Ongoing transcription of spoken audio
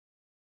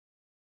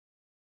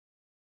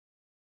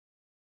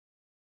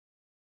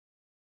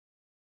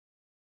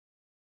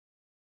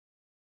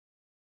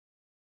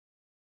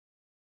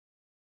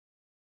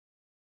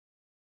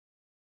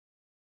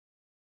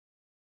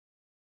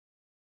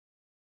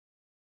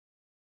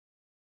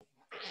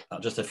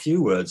just a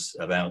few words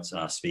about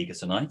our speaker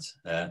tonight,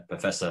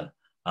 Professor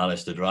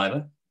Alastair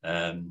Driver.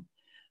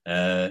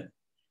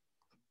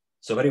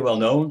 So very well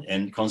known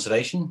in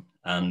conservation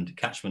and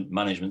catchment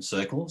management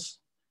circles,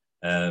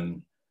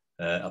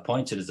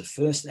 appointed as the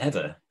first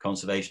ever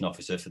conservation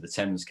officer for the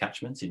Thames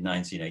catchment in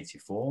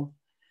 1984,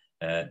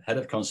 head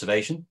of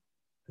conservation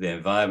for the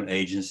Environment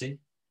Agency,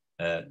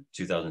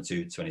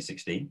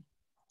 2002-2016,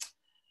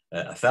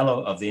 a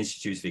fellow of the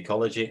Institute of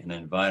Ecology and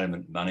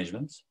Environment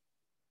Management,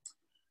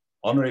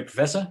 honorary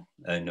professor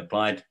in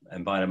applied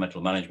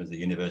environmental management at the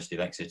University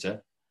of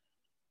Exeter.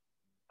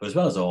 But as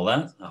well as all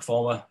that, a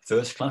former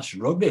first-class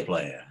rugby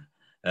player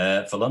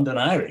for London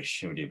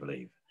Irish, would you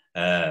believe?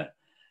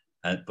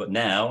 But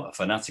now a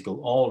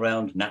fanatical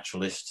all-round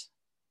naturalist,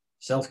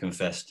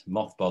 self-confessed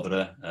moth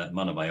botherer,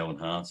 man of my own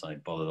heart. I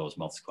bother those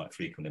moths quite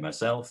frequently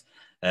myself.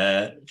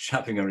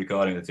 Trapping and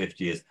recording for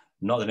 50 years.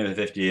 Not the for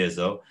 50 years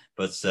though,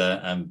 but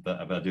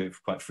I do it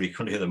quite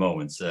frequently at the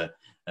moment.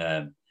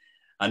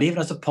 And even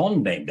has a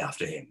pond named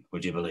after him,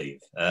 would you believe?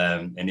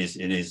 In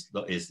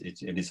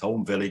his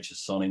home village of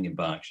Sonning in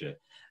Berkshire,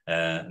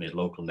 and his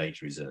local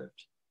nature reserve.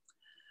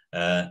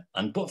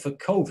 But for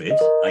COVID,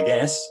 I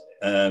guess,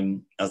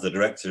 as the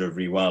director of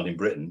Rewilding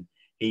Britain,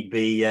 he'd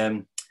be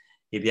out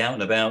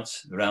and about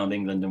around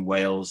England and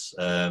Wales,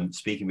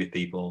 speaking with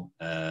people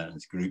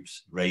and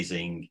groups,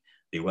 raising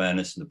the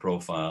awareness and the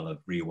profile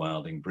of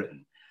Rewilding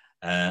Britain.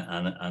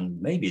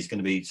 And maybe he's going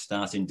to be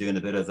starting doing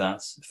a bit of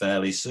that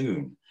fairly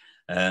soon.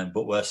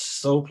 But we're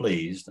so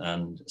pleased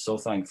and so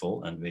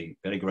thankful, and we're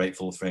very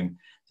grateful for him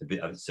to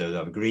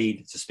have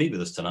agreed to speak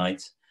with us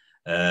tonight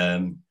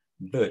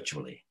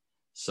virtually.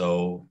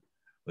 So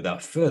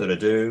without further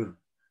ado,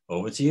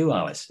 over to you,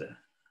 Alastair.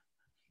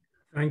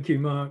 Thank you,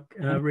 Mark.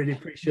 Really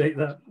appreciate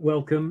that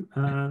welcome.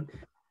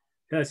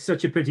 It's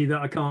such a pity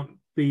that I can't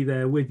be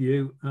there with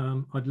you.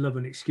 I'd love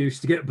an excuse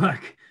to get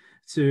back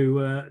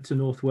to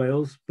North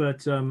Wales,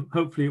 but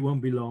hopefully it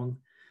won't be long.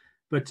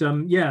 But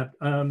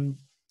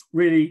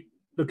really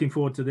looking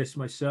forward to this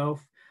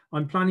myself.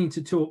 I'm planning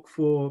to talk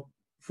for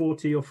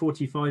 40 or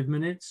 45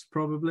 minutes,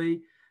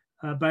 probably,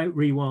 about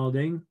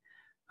rewilding.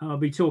 I'll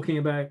be talking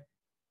about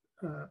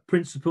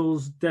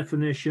principles,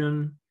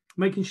 definition,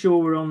 making sure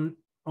we're on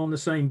the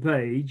same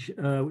page,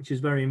 which is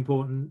very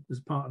important as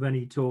part of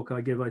any talk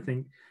I give, I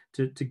think,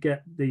 to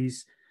get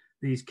these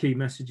key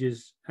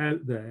messages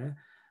out there.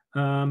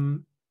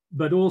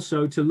 But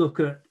also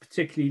to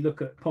particularly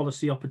look at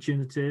policy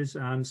opportunities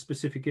and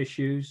specific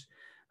issues.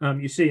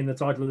 You see in the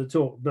title of the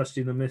talk,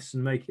 Busting the Myths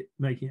and Making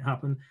It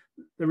Happen.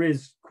 There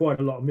is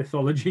quite a lot of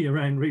mythology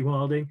around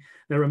rewilding.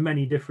 There are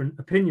many different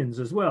opinions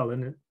as well,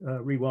 and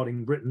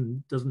Rewilding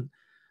Britain doesn't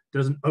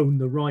own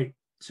the right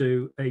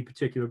to a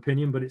particular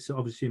opinion, but it's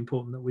obviously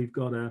important that we've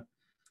got a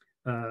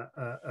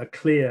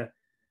clear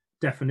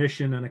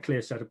definition and a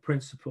clear set of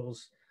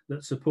principles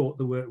that support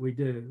the work we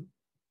do.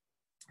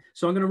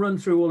 So I'm going to run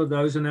through all of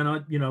those, and then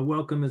I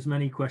welcome as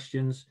many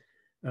questions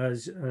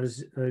as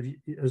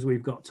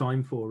we've got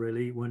time for,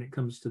 really, when it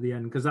comes to the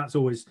end, because that's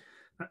always,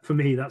 for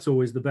me, that's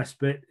always the best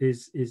bit,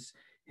 is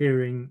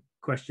hearing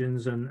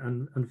questions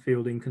and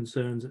fielding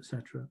concerns,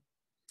 etc.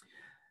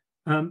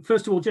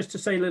 First of all, just to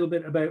say a little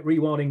bit about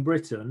Rewilding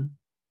Britain.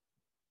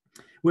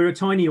 We're a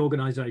tiny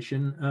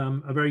organisation,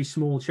 a very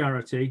small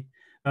charity.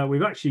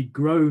 We've actually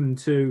grown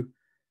to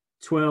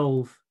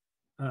 12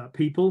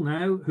 people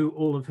now,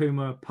 all of whom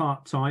are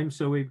part-time.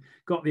 So we've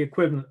got the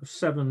equivalent of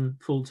 7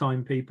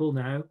 full-time people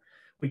now.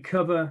 We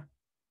cover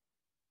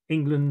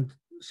England,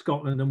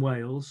 Scotland and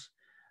Wales.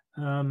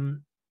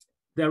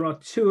 There are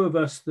 2 of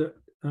us that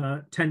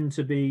tend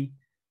to be,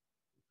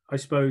 I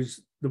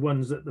suppose, the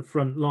ones at the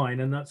front line,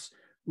 and that's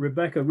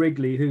Rebecca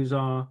Wrigley, who's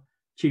our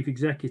chief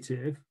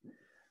executive,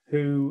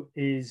 who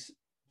is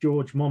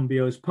George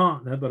Monbiot's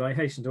partner, but I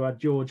hasten to add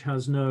George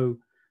has no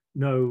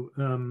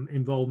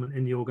involvement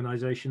in the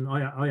organisation.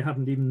 I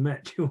haven't even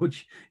met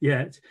George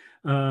yet,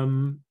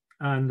 and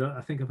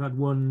I think I've had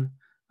one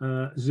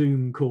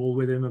Zoom call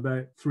with him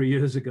about 3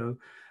 years ago.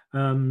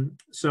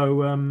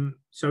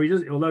 So he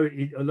does, although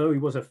he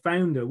was a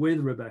founder with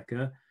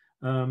Rebecca,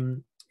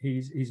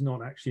 he's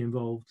not actually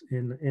involved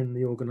in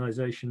the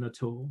organisation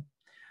at all.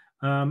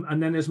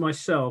 And then there's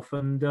myself,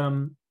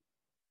 and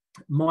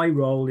my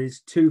role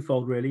is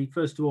twofold, really.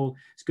 First of all,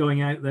 it's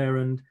going out there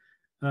and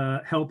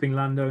helping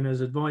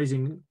landowners,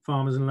 advising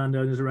farmers and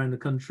landowners around the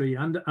country,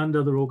 and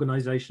other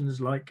organisations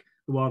like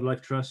the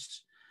Wildlife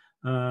Trusts,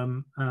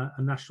 a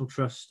National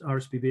Trust,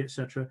 RSPB,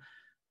 etc.,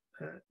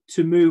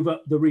 to move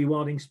up the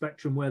rewilding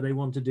spectrum where they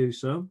want to do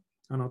so.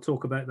 And I'll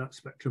talk about that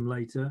spectrum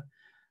later.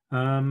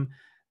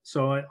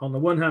 So on the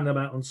one hand, I'm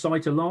out on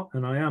site a lot,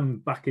 and I am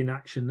back in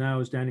action now. I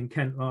was down in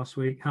Kent last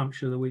week,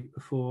 Hampshire the week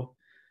before,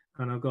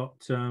 and I've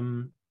got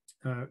a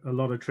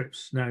lot of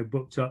trips now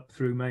booked up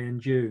through May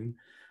and June.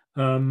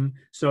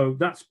 So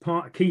that's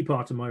a key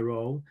part of my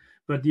role.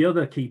 But the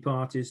other key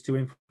part is to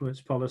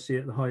influence policy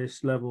at the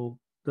highest level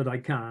that I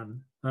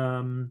can.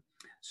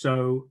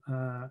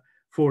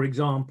 For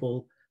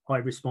example, I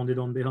responded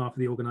on behalf of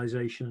the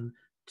organisation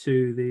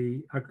to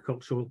the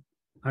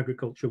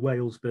Agriculture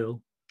Wales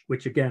Bill,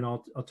 which again,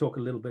 I'll talk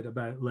a little bit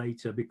about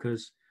later,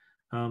 because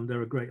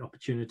there are great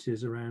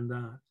opportunities around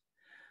that.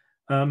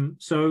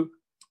 So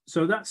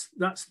that's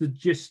the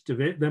gist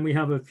of it. Then we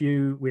have a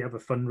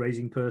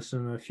fundraising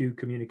person, a few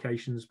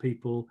communications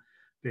people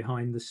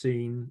behind the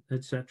scene,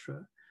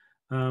 etc.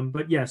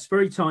 But yes,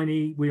 very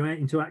tiny. We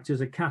aim to act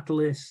as a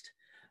catalyst.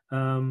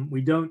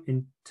 We don't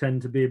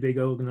intend to be a big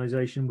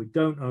organization. We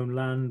don't own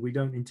land. We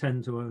don't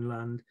intend to own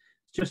land.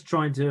 Just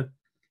trying to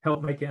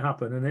help make it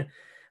happen.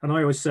 And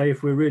I always say,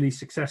 if we're really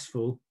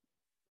successful,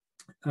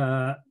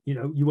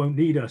 you won't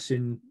need us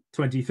in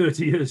 20,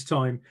 30 years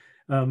time.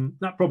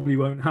 That probably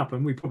won't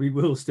happen. We probably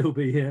will still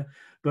be here.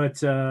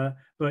 But a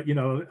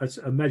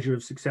measure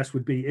of success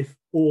would be if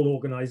all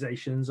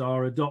organizations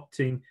are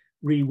adopting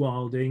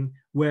rewilding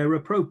where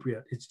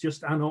appropriate. It's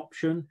just an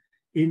option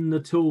in the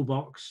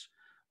toolbox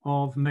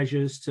of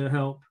measures to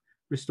help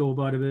restore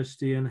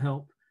biodiversity and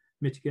help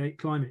mitigate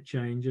climate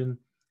change. And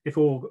if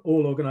all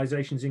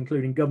organizations,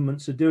 including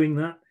governments, are doing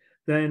that,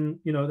 then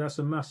that's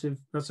a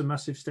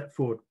massive step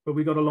forward. But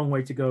we've got a long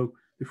way to go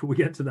before we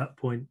get to that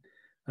point,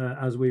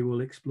 as we will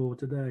explore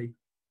today.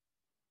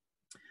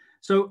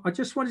 So I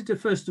just wanted to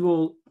first of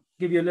all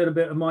give you a little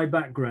bit of my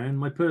background,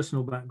 my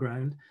personal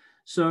background.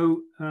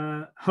 So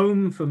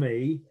home for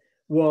me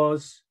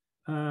was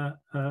a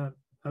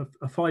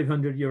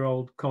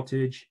 500-year-old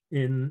cottage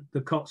in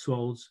the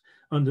Cotswolds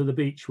under the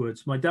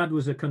beechwoods. My dad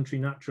was a country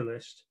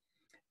naturalist,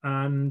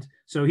 and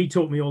so he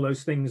taught me all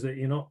those things that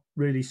you're not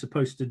really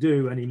supposed to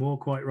do anymore,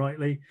 quite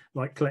rightly,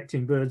 like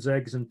collecting birds'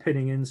 eggs and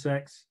pinning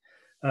insects,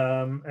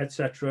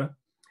 etc.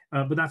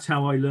 But that's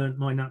how I learned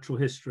my natural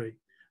history,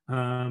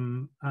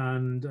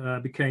 and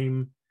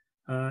became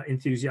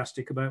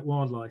enthusiastic about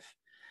wildlife.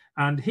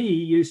 And he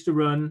used to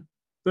run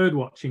bird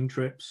watching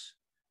trips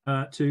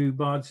to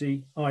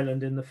Bardsey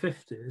Island in the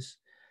 50s.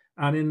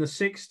 And in the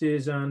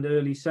 60s and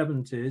early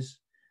 70s,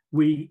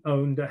 we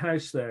owned a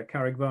house there,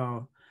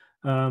 Carrickvow.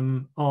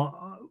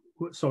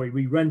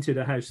 We rented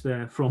a house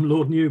there from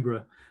Lord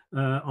Newborough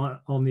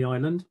on the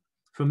island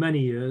for many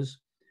years.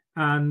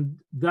 And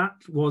that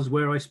was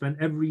where I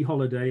spent every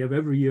holiday of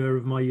every year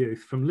of my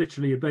youth, from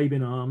literally a babe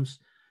in arms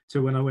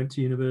to when I went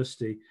to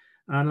university.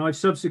 And I've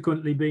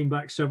subsequently been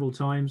back several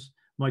times.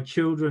 My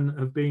children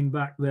have been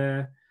back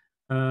there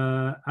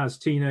as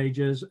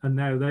teenagers, and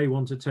now they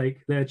want to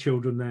take their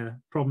children there.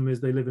 Problem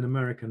is they live in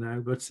America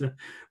now,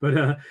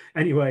 but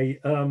anyway,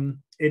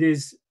 it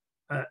is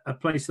a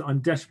place that I'm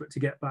desperate to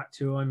get back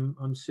to.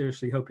 I'm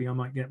seriously hoping I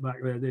might get back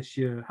there this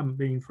year. Haven't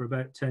been for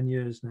about 10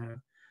 years now,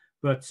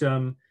 but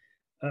a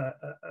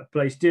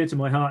place dear to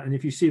my heart. And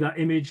if you see that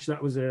image,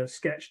 that was a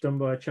sketch done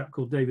by a chap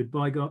called David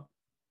Bygott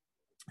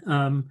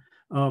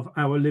of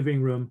our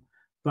living room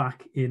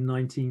back in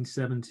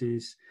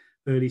 1970s,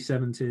 early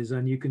 70s,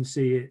 and you can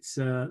see it's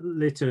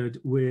littered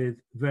with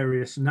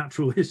various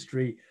natural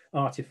history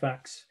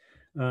artifacts,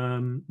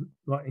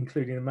 like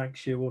including a Manx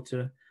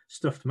shearwater,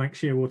 stuffed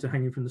Manx shearwater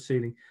hanging from the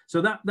ceiling. So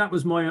that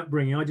was my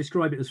upbringing. I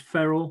describe it as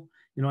feral.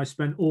 I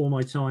spent all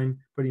my time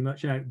pretty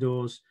much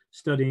outdoors,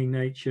 studying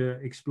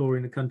nature,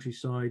 exploring the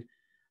countryside,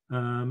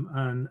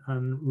 and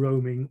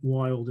roaming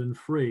wild and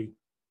free.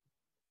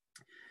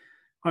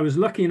 I was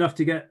lucky enough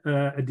to get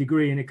a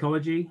degree in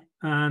ecology,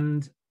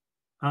 and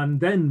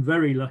then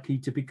very lucky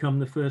to become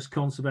the first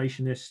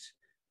conservationist,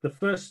 the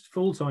first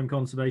full-time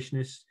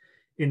conservationist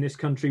in this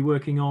country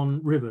working on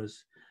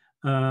rivers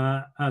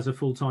as a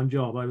full-time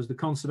job. I was the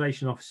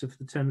conservation officer for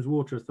the Thames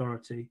Water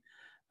Authority.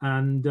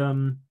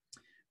 And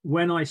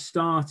when I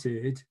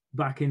started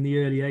back in the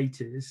early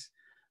 80s,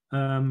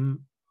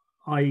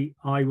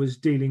 I was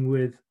dealing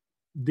with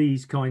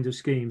these kinds of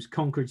schemes,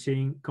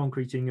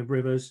 concreting of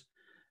rivers,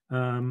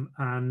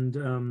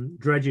 and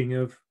dredging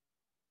of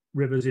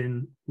rivers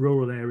in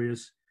rural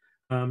areas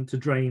to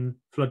drain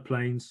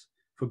floodplains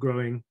for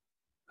growing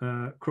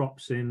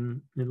crops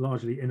in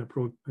largely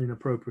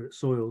inappropriate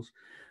soils.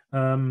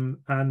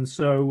 And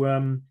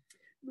so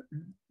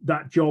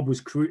that job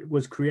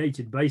was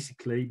created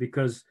basically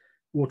because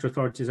water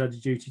authorities had a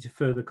duty to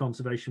further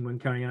conservation when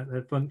carrying out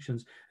their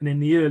functions. And in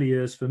the early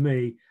years for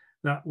me,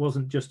 that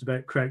wasn't just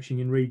about crouching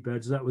in reed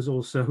beds. That was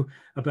also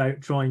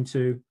about trying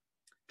to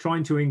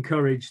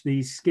encourage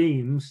these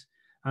schemes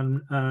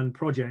and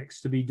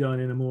projects to be done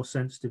in a more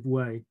sensitive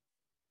way.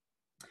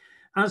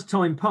 As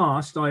time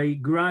passed, I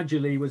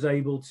gradually was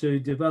able to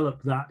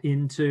develop that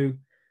into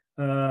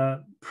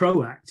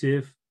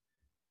proactive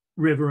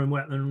river and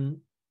wetland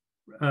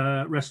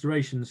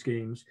restoration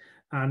schemes.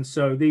 And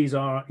so these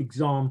are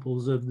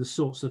examples of the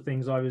sorts of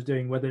things I was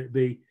doing, whether it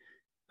be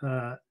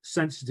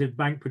sensitive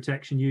bank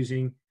protection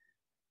using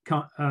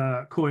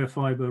coir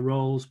fiber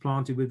rolls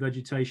planted with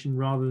vegetation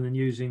rather than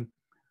using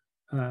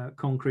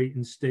concrete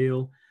and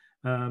steel,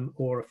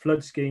 or a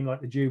flood scheme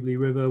like the Jubilee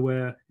River,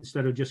 where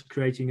instead of just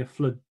creating a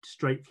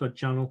straight flood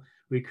channel,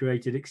 we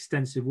created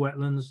extensive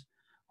wetlands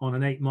on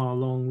an 8-mile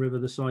long river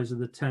the size of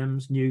the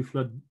Thames, new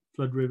flood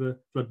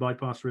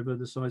bypass river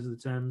the size of the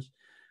Thames,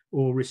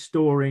 or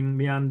restoring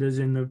meanders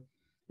in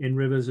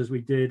rivers as we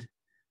did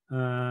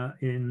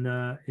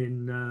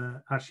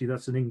actually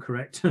that's an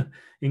incorrect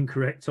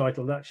incorrect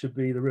title. That should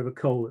be the River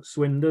Cole at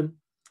Swindon,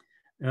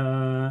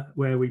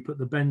 where we put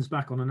the bends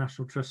back on a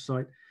National Trust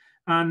site,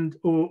 and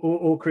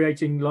or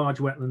creating large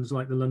wetlands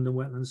like the London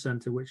Wetlands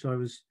Centre, which I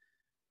was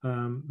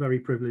very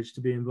privileged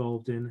to be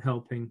involved in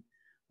helping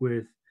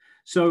with.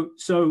 So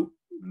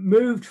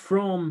moved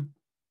from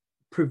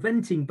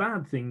preventing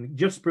bad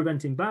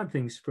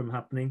things from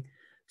happening,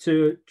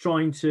 to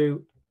trying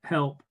to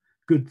help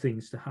good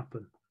things to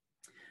happen.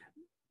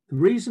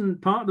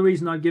 Part of the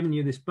reason I've given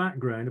you this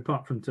background,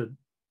 apart from to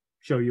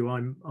show you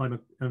I'm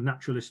a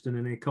naturalist and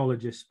an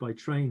ecologist by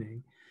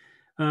training,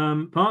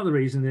 part of the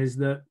reason is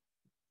that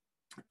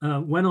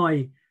when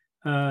I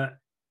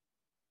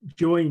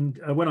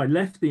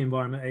left the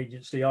Environment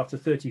Agency after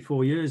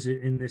 34 years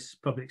in this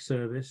public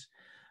service,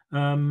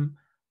 I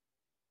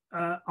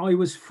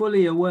was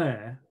fully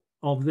aware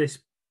of this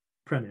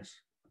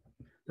premise,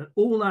 that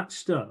all that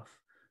stuff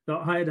that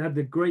I had had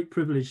the great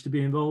privilege to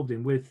be involved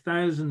in, with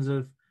thousands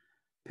of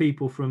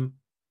people from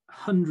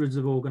hundreds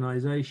of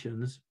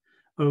organizations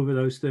over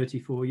those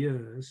 34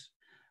 years,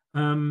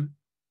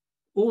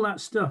 all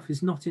that stuff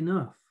is not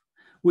enough.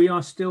 We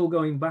are still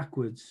going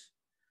backwards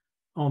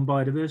on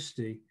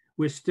biodiversity.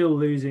 We're still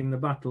losing the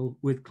battle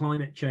with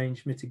climate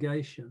change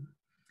mitigation.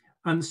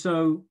 And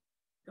so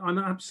I'm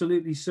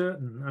absolutely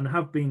certain, and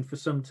have been for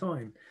some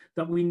time,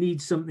 that we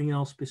need something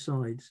else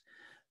besides.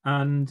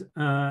 And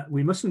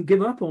we mustn't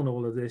give up on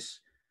all of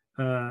this,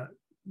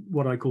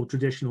 what I call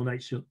traditional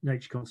nature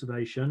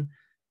conservation,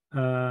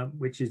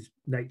 which is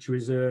nature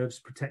reserves,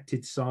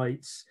 protected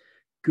sites,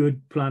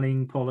 good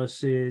planning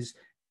policies,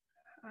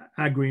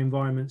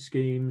 agri-environment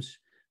schemes,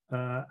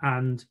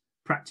 and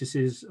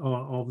practices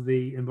of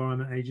the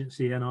Environment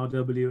Agency,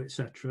 NRW,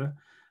 etc.,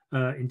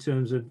 in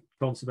terms of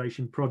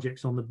conservation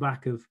projects on the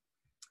back of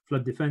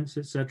flood defence,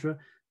 etc.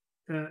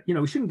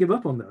 We shouldn't give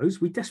up on those.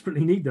 We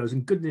desperately need those,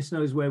 and goodness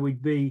knows where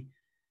we'd be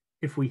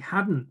if we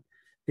hadn't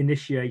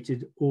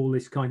initiated all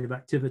this kind of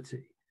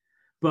activity.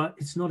 But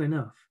it's not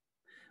enough.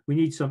 We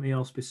need something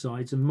else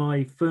besides. And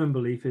my firm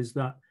belief is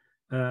that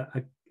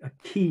a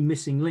key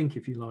missing link,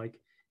 if you like,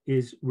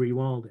 is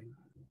rewilding.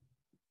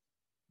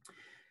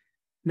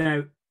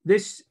 Now,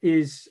 this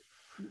is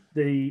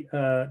the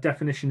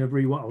definition of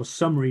rewilding, or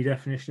summary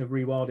definition of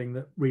rewilding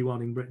that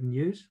Rewilding Britain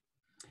use.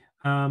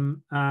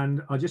 And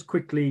I'll just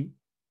quickly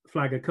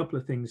flag a couple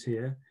of things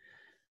here.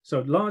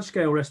 So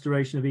large-scale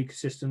restoration of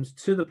ecosystems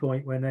to the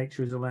point where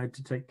nature is allowed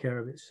to take care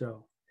of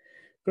itself.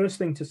 First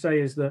thing to say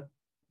is that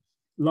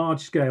large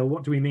scale,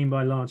 what do we mean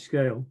by large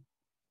scale?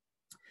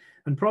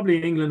 And probably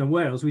in England and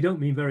Wales, we don't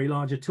mean very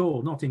large at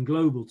all, not in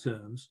global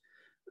terms.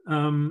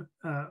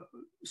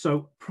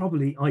 So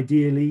probably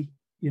ideally,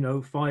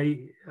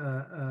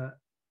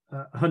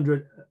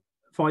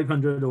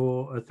 500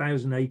 or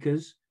 1,000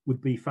 acres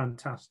would be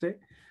fantastic.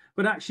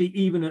 But actually,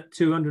 even at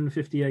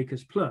 250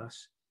 acres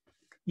plus,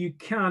 you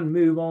can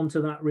move on to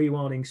that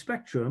rewilding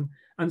spectrum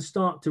and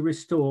start to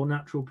restore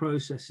natural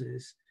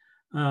processes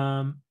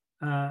to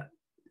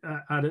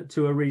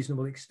a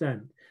reasonable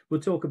extent.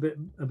 We'll talk a bit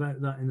about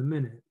that in a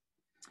minute.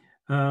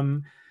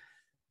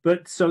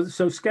 But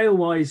so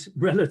scale-wise,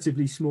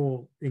 relatively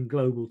small in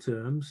global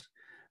terms.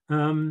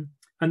 And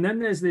then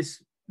there's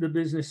the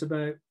business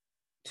about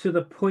to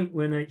the point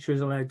where nature is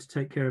allowed to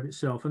take care of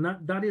itself. And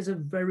that is a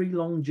very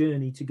long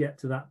journey to get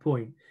to that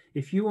point.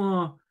 If you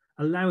are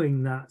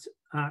allowing that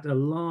at a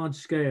large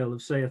scale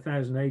of, say,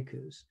 1,000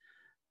 acres,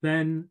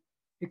 then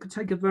it could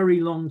take a very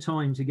long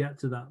time to get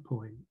to that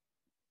point.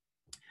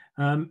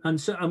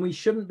 And we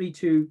shouldn't be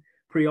too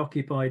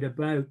preoccupied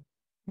about,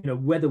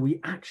 whether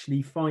we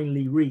actually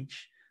finally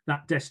reach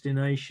that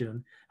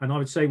destination. And I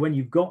would say when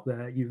you've got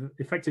there, you've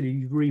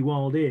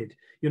rewilded.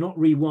 You're not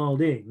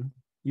rewilding.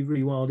 You've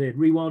rewilded.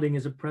 Rewilding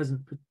is a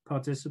present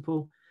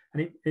participle,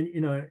 and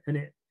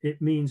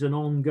it means an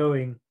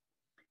ongoing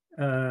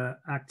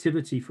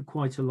activity for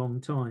quite a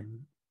long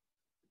time.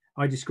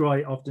 I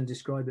often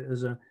describe it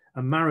as a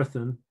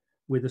marathon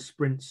with a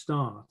sprint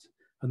start,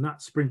 and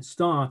that sprint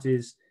start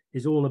is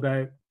all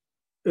about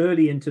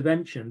early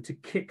intervention to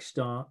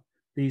kickstart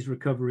this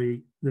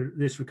recovery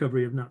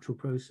of natural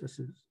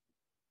processes.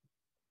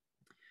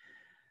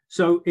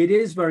 So it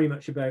is very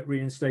much about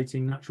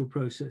reinstating natural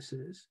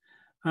processes.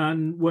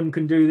 And one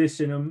can do this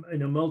in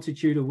a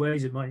multitude of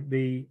ways. It might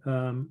be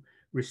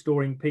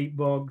restoring peat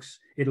bogs.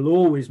 It'll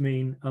always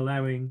mean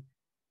allowing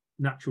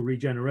natural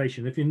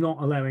regeneration. If you're not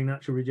allowing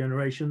natural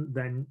regeneration,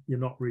 then you're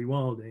not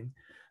rewilding.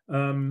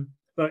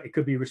 But it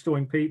could be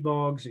restoring peat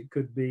bogs. It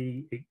could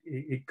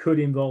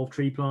involve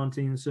tree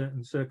planting in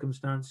certain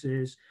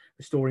circumstances,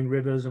 restoring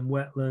rivers and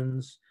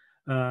wetlands,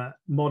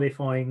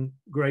 modifying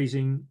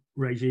grazing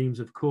regimes,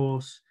 of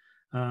course,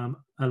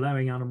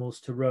 allowing animals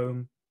to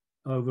roam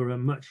over a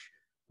much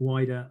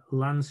wider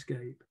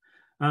landscape,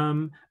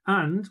 and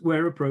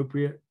where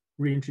appropriate,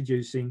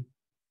 reintroducing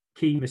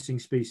key missing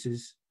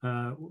species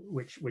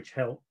which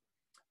help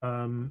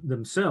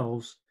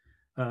themselves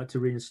to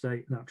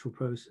reinstate natural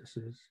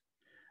processes.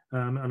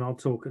 And I'll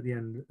talk at the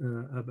end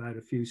about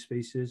a few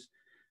species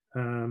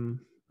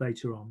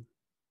later on.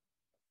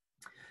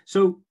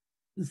 So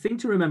the thing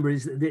to remember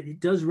is that it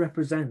does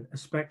represent a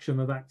spectrum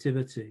of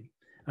activity.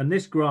 And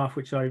this graph,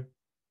 which I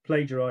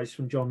plagiarized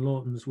from John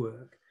Lawton's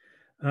work,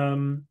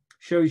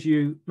 shows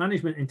you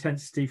management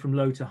intensity from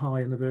low to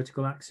high on the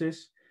vertical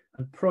axis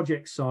and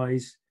project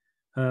size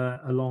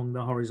along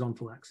the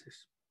horizontal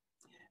axis.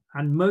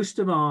 And most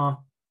of our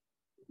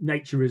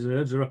nature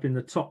reserves are up in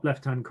the top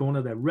left-hand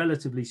corner. They're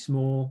relatively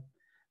small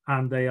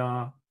and they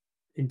are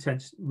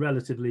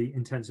relatively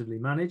intensively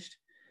managed.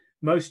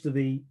 Most of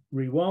the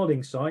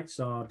rewilding sites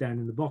are down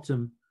in the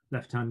bottom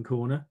left-hand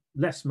corner,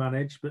 less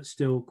managed, but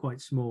still quite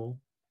small.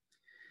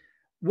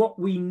 What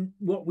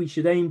we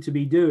should aim to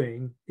be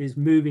doing is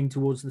moving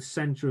towards the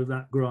center of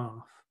that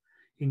graph,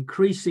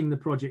 increasing the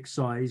project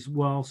size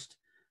whilst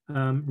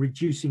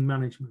reducing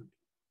management.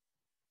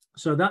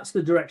 So that's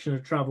the direction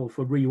of travel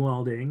for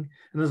rewilding.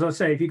 And as I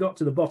say, if you got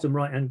to the bottom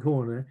right-hand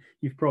corner,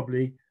 you've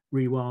probably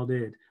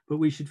rewilded. But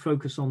we should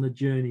focus on the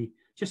journey.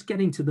 Just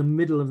getting to the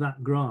middle of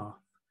that graph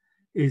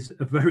is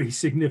a very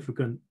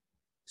significant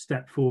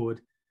step forward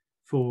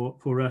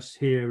for us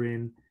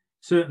here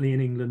certainly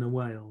in England and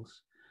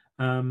Wales.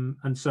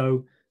 And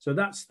so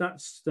that's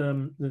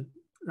the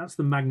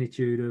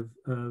magnitude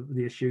of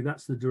the issue.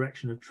 That's the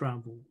direction of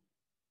travel.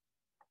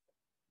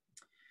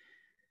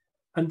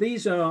 And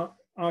these are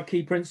our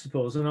key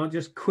principles, and I'll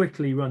just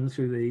quickly run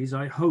through these.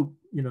 I hope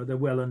they're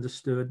well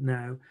understood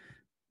now.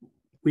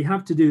 We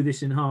have to do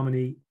this in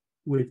harmony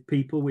with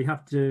people. We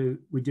do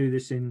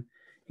this in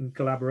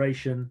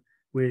collaboration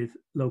with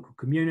local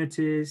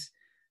communities.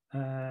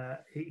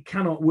 It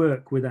cannot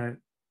work without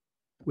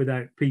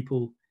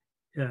people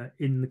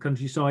in the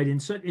countryside.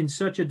 In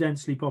such a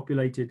densely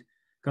populated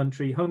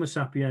country, Homo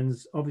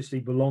sapiens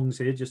obviously belongs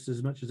here just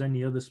as much as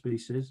any other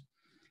species.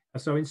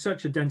 So in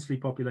such a densely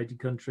populated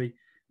country,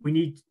 we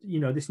need,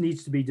 this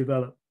needs to be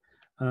developed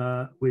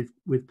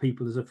with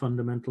people as a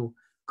fundamental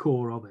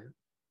core of it.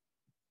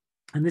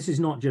 And this is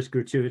not just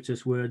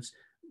gratuitous words.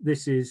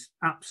 This is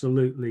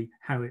absolutely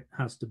how it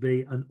has to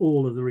be. And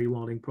all of the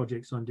rewilding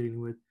projects I'm dealing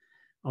with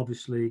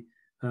obviously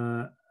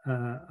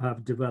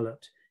have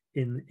developed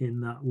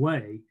in that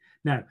way.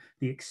 Now,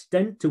 the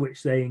extent to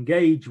which they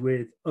engage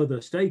with other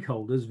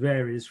stakeholders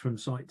varies from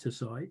site to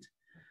site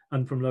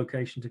and from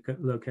location to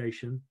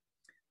location,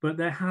 but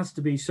there has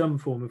to be some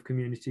form of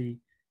community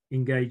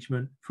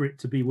engagement for it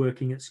to be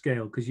working at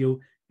scale, because you're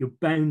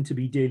bound to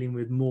be dealing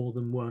with more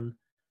than one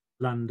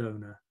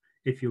landowner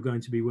if you're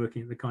going to be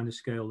working at the kind of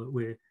scale that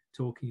we're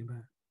talking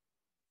about.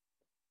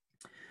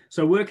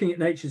 So working at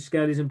nature's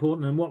scale is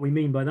important, and what we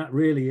mean by that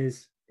really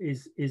is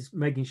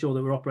making sure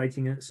that we're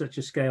operating at such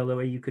a scale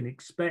where you can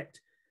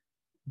expect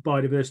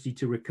biodiversity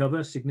to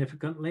recover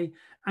significantly,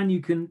 and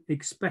you can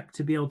expect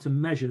to be able to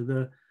measure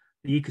the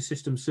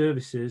ecosystem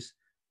services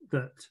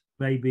that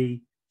may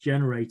be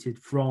generated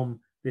from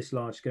this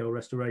large-scale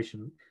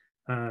restoration.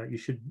 It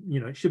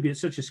should be at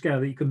such a scale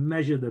that you can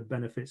measure the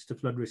benefits to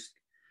flood risk,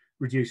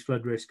 reduce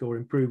flood risk, or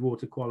improve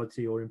water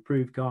quality, or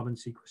improve carbon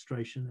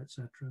sequestration,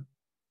 etc.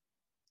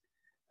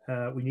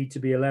 We need to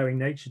be allowing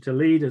nature to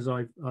lead, as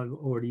I've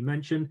already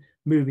mentioned,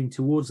 moving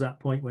towards that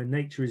point where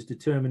nature is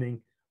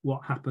determining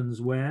what happens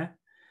where.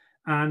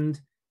 And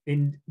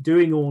in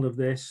doing all of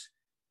this,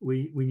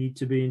 we need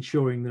to be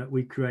ensuring that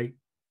we create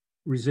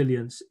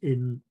resilience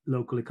in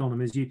local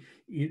economies.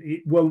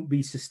 It won't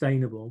be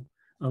sustainable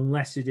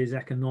unless it is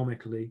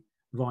economically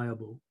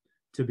viable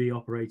to be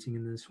operating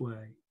in this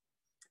way.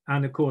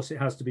 And of course, it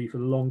has to be for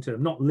the long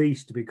term, not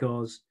least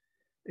because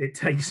it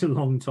takes a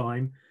long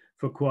time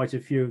for quite a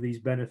few of these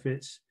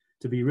benefits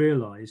to be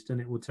realized,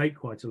 and it will take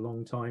quite a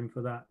long time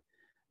for that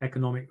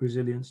economic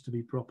resilience to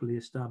be properly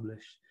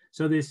established.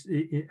 So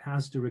it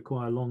has to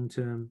require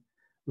long-term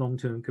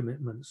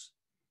commitments.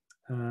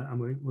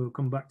 And we'll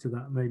come back to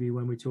that maybe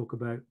when we talk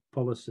about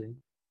policy.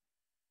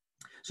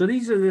 So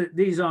these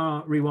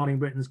are Rewilding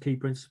Britain's key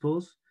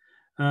principles,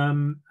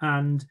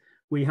 and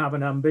we have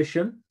an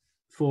ambition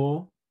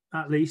for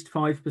at least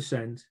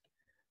 5%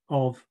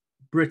 of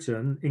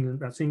Britain, England,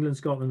 that's England,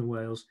 Scotland, and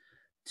Wales,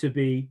 to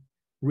be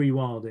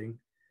rewilding,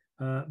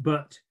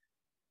 but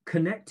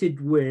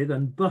connected with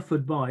and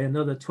buffered by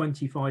another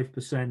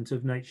 25%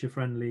 of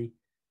nature-friendly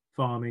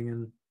farming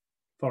and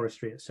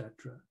forestry,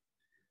 etc.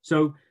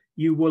 So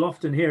you will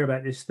often hear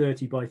about this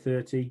 30 by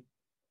 30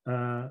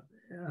 a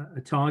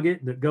target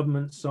that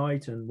government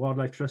cite and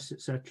wildlife trusts,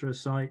 etc.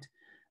 cite.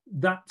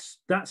 That's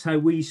how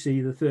we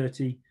see the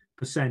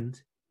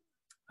 30%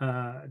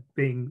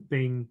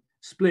 being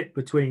split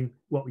between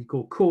what we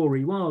call core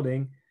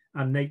rewilding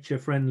and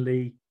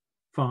nature-friendly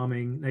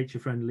farming,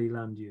 nature-friendly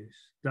land use.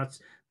 That's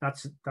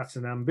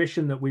an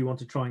ambition that we want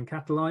to try and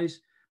catalyze,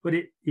 but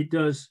it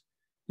does,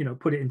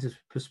 put it into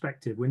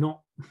perspective. We're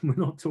not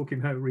talking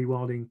about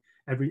rewilding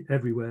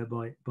everywhere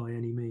by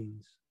any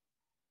means.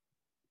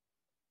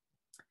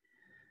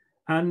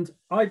 And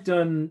I've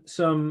done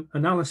some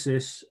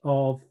analysis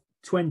of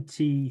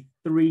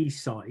 23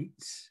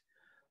 sites,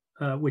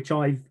 which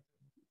I've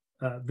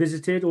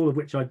visited, all of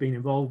which I've been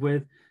involved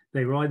with.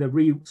 They were either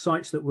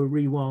sites that were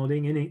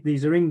rewilding.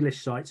 These are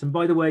English sites. And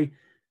by the way,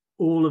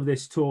 all of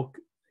this talk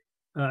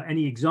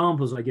any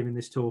examples I give in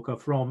this talk are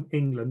from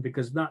England,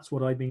 because that's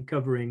what I've been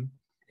covering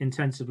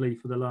intensively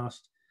for the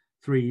last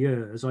 3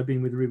 years. I've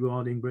been with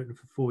Rewilding Britain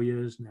for 4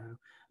 years now,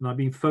 and I've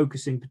been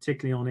focusing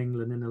particularly on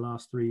England in the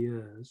last 3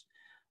 years,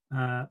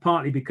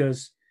 partly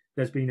because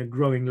there's been a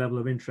growing level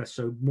of interest.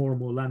 So more and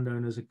more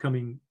landowners are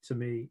coming to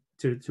me,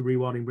 to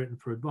Rewilding Britain,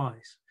 for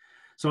advice.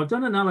 So I've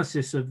done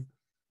analysis of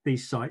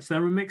these sites.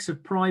 They're a mix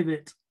of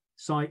private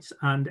sites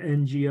and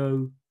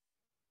NGO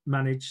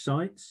managed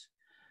sites.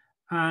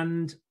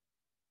 And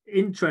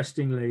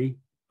interestingly,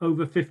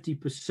 over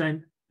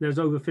 50%, there's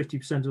over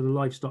 50% of the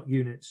livestock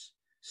units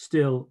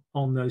still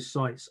on those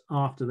sites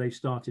after they've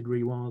started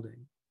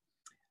rewilding.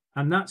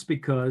 And that's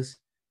because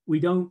we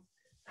don't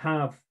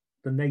have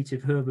the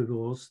native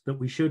herbivores that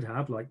we should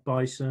have, like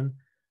bison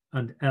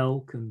and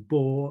elk and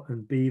boar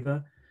and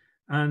beaver.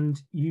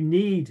 And you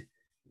need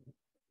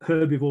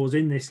herbivores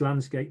in this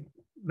landscape,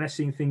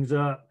 messing things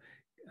up,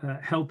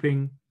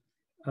 helping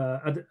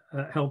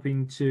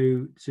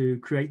to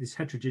create this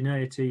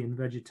heterogeneity in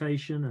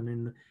vegetation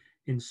and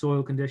in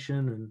soil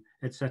condition, and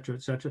et cetera,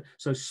 et cetera.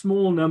 So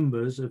small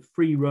numbers of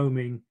free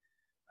roaming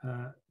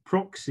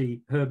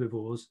proxy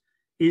herbivores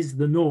is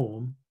the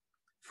norm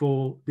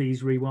for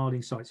these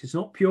rewilding sites. It's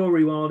not pure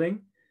rewilding.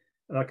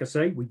 Like I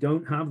say, we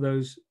don't have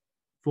those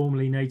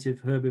formerly native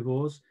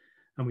herbivores,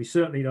 and we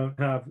certainly don't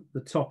have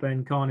the top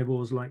end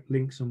carnivores like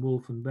lynx and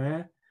wolf and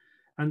bear.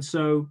 And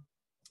so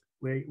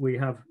we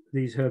have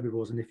these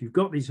herbivores, and if you've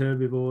got these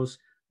herbivores,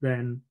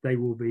 then they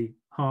will be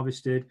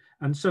harvested,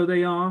 and so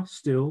they are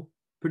still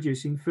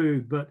producing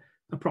food, but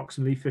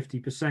approximately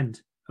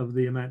 50% of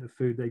the amount of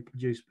food they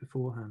produced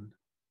beforehand.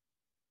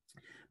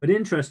 But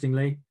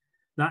interestingly,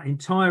 that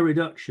entire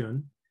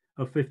reduction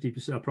of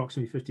 50%,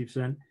 approximately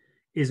 50%,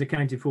 is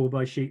accounted for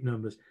by sheep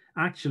numbers.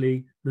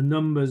 Actually, the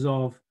numbers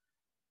of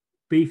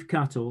beef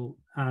cattle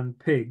and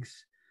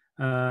pigs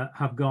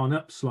have gone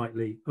up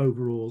slightly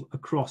overall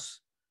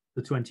across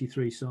the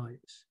 23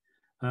 sites.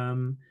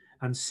 And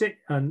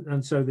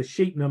so the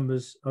sheep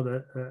numbers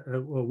are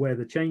where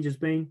the change has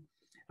been.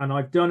 And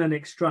I've done an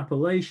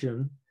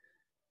extrapolation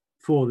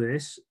for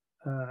this.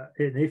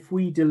 If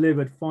we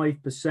delivered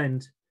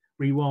 5%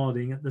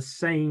 rewilding at the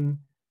same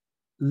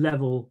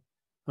level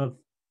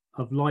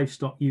of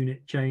livestock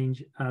unit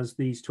change as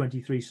these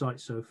 23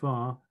 sites so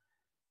far,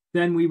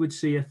 then we would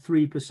see a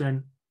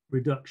 3%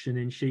 reduction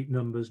in sheep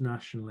numbers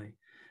nationally.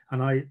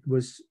 And I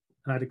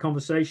had a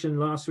conversation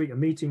last week, a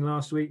meeting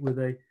last week, with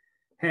the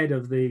head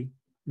of the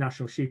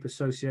National Sheep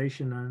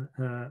Association,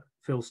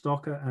 Phil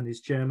Stocker, and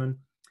his chairman,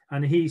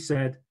 and he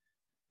said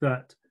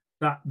that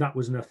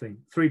was nothing.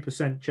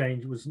 3%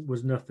 change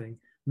was nothing,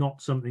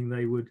 not something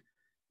they would,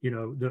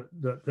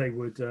 that they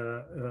would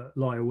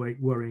lie awake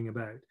worrying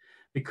about,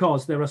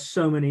 because there are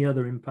so many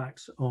other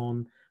impacts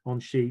on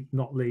sheep,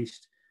 not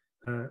least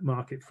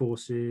market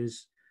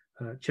forces,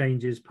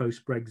 changes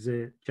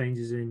post-Brexit,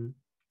 changes in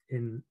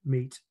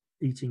meat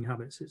eating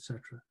habits, etc.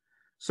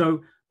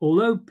 So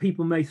although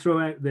people may throw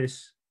out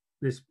this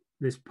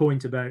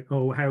point about,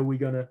 oh, how are we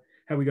going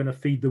to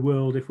feed the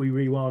world if we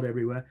rewild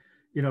everywhere,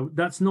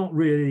 that's not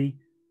really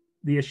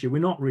the issue. We're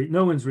not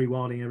no one's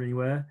rewilding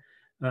everywhere.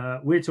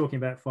 We're talking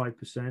about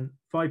 5%.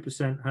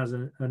 5% has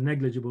a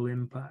negligible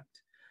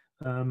impact,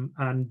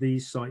 and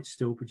these sites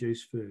still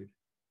produce food.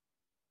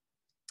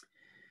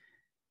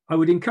 I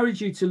would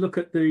encourage you to look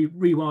at the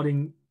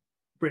Rewilding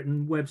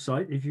Britain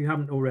website if you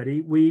haven't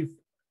already. We've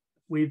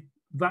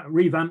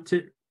revamped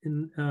it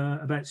in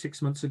about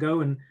 6 months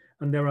ago, and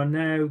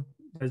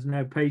there's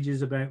now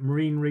pages about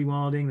marine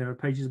rewilding. There are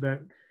pages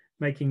about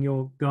making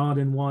your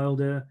garden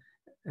wilder,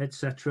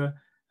 etc.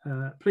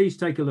 Please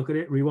take a look at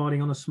it.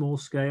 Rewilding on a small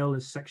scale,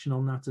 there's a section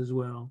on that as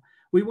well.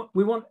 We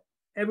want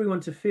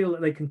everyone to feel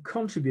that they can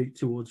contribute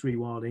towards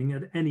rewilding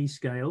at any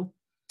scale,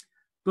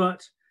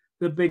 but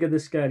the bigger the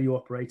scale you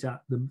operate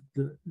at,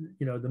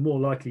 the more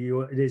likely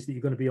it is that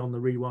you're going to be on the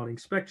rewilding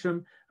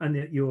spectrum, and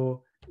that you're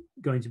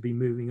going to be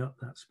moving up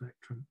that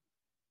spectrum.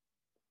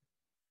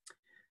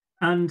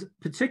 And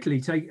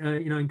particularly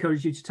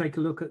encourage you to take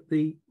a look at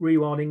the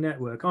Rewilding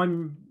Network.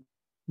 I'm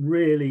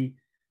really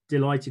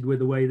delighted with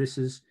the way this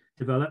has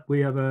developed.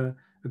 We have a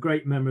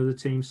great member of the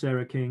team,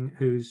 Sarah King,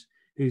 who's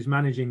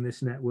managing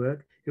this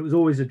network. It was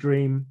always a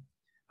dream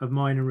of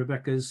mine and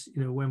Rebecca's,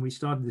 when we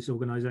started this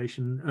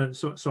organization,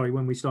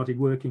 when we started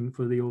working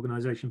for the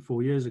organization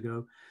 4 years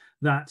ago,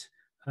 that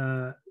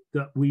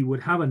we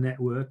would have a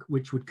network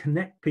which would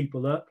connect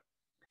people up,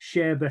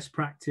 share best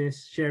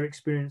practice, share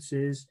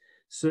experiences,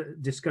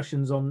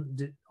 discussions on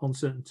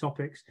certain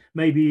topics,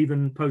 maybe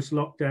even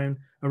post-lockdown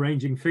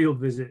arranging field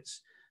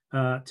visits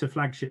to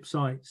flagship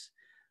sites.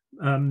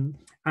 And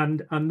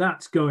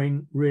that's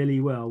going really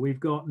well. We've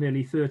got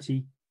nearly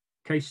 30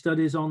 case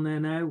studies on there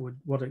now, with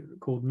what are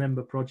called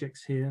member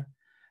projects here.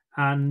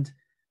 And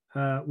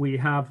we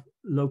have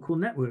local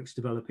networks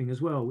developing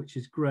as well, which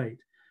is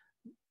great.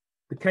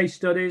 The case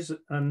studies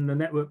and the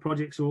network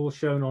projects are all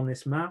shown on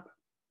this map.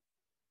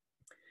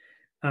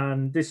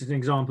 And this is an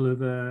example of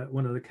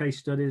one of the case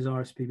studies,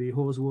 RSPB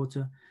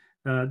Haweswater.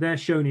 They're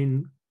shown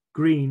in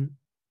green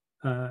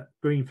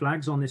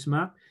flags on this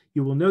map.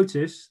 you will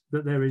notice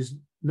that there is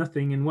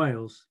nothing in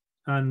Wales.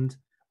 And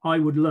I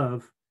would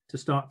love to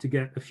start to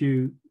get a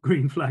few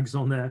green flags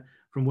on there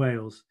from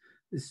Wales.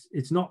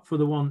 It's not for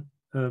the want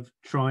of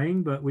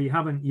trying, but we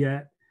haven't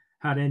yet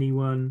had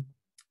anyone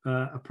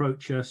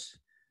approach us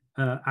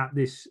at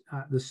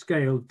the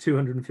scale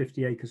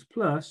 250 acres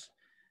plus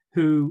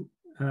who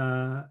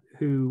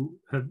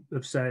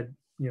have said,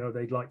 you know,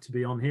 they'd like to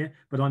be on here.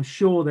 But I'm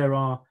sure there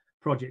are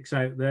projects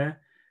out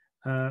there.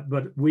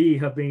 But we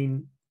have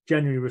been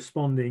generally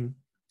responding,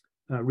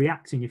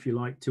 reacting, if you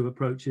like, to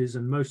approaches,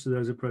 and most of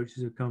those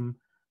approaches have come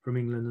from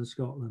England and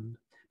Scotland.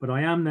 But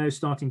I am now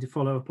starting to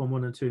follow up on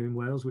 1 or 2 in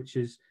Wales, which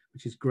is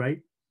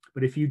great.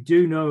 But if you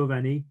do know of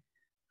any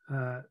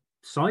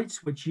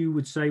sites which you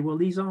would say, well,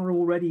 these are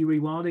already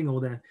rewilding,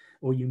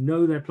 or you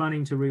know they're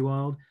planning to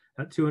rewild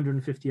at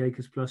 250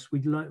 acres plus,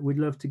 we'd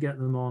love to get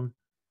them on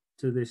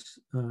to this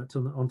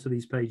onto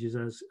these pages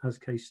as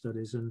case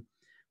studies. And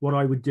what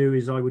I would do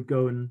is I would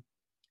go and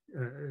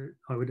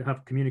I would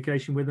have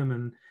communication with them,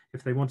 and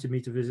if they wanted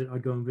me to visit,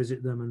 I'd go and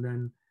visit them, and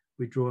then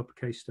we'd draw up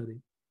a case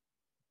study.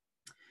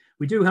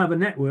 We do have a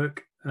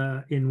network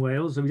in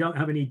Wales, and we don't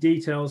have any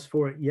details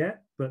for it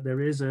yet, but there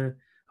is a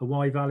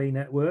Wye Valley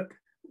network,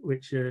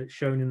 which is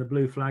shown in the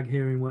blue flag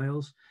here in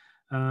Wales.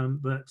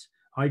 But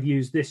I've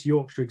used this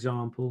Yorkshire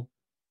example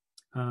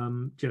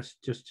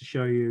just to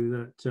show you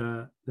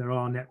that there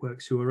are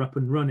networks who are up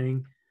and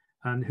running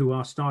and who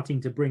are starting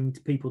to bring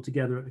people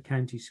together at the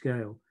county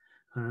scale.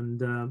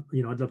 And,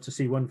 you know, I'd love to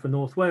see one for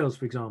North Wales,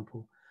 for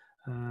example.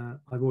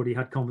 I've already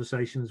had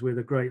conversations with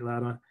a great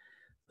lad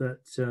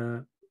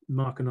that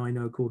Mark and I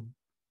know called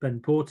Ben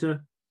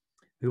Porter,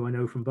 who I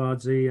know from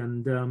Bardsey,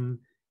 and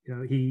you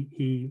know,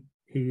 he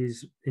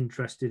is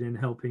interested in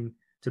helping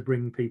to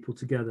bring people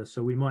together.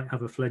 So we might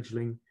have a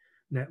fledgling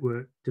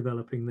network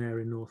developing there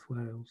in North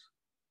Wales.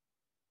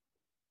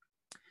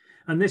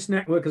 And this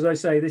network, as I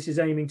say, this is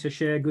aiming to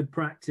share good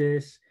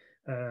practice,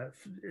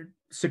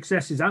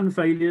 successes and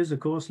failures. Of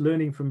course,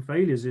 learning from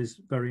failures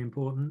is very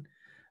important.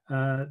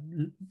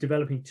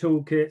 Developing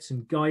toolkits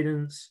and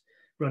guidance,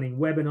 running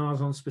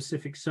webinars on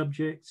specific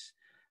subjects,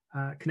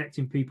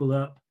 connecting people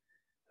up,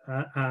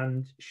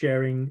 and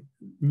sharing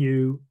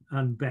new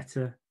and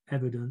better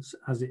evidence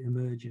as it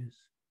emerges.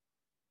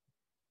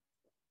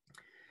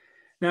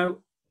 Now,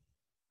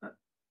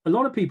 a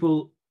lot of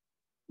people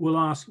will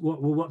ask,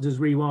 what does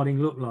rewilding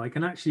look like?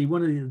 And actually,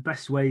 one of the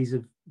best ways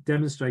of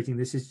demonstrating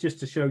this is just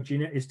to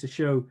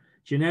show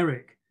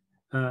generic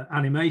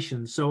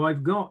animation. So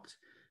I've got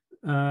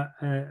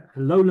a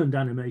lowland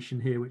animation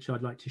here, which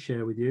I'd like to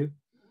share with you,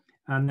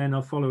 and then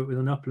I'll follow it with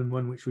an upland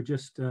one, which we're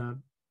just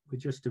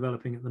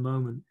developing at the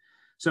moment.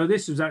 So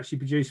this was actually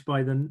produced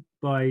by the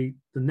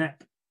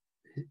NEP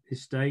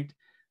estate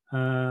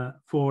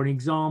for an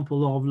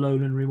example of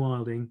lowland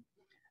rewilding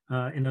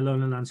in a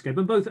lowland landscape,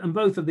 and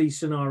both of these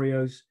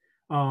scenarios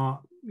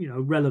are, you know,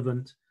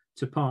 relevant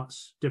to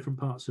different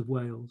parts of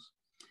Wales.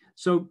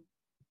 So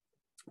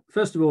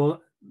first of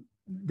all,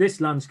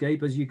 this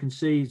landscape, as you can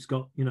see, it's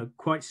got, you know,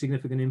 quite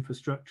significant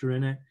infrastructure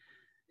in it.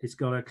 It's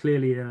got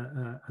clearly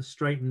a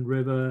straightened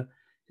river.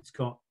 It's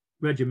got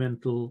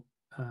regimental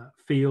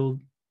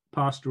field,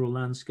 pastoral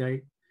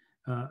landscape,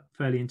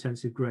 fairly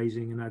intensive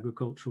grazing and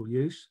agricultural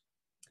use.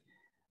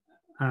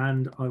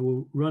 And I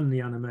will run the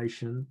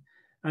animation,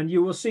 and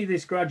you will see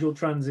this gradual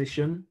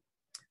transition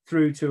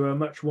through to a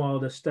much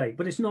wilder state.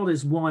 But it's not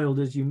as wild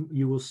as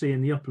you will see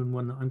in the upland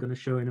one that I'm going to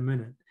show in a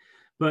minute.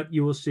 But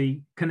you will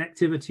see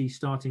connectivity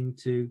starting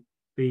to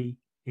be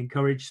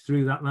encouraged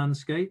through that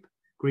landscape,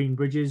 green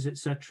bridges,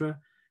 etc.,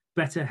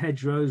 better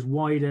hedgerows,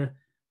 wider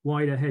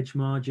hedge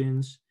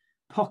margins,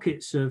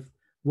 pockets of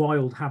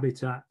wild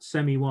habitat,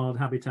 semi-wild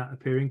habitat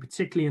appearing,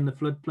 particularly in the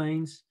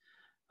floodplains,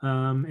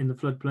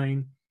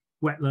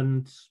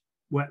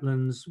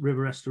 wetlands,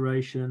 river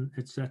restoration,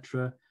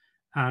 etc.,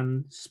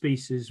 and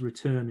species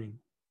returning.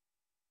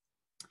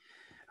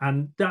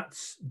 And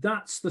that's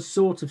the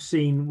sort of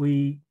scene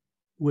we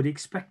would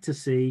expect to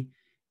see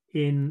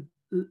in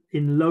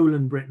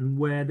lowland Britain,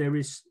 where there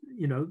is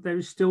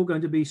still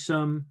going to be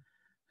some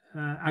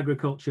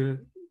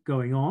agriculture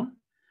going on,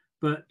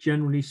 but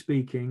generally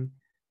speaking,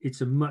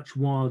 it's a much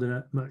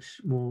wilder, much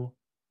more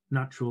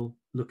natural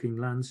looking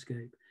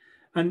landscape.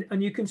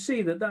 And you can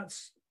see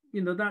there's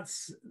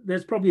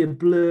probably a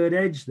blurred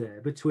edge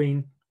there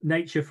between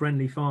nature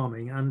friendly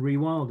farming and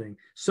rewilding.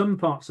 Some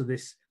parts of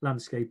this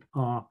landscape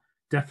are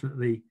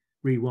definitely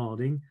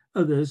rewilding,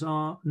 others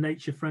are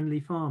nature friendly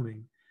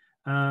farming.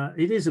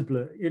 It is a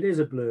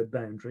blurred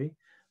boundary,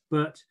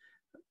 but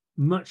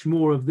much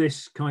more of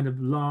this kind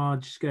of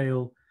large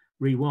scale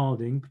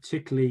rewilding,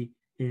 particularly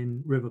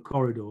in river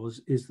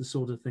corridors, is the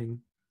sort of thing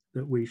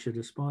that we should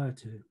aspire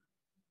to.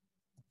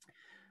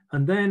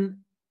 And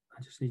then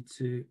I just need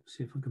to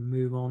see if I can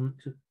move on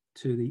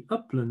to the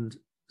upland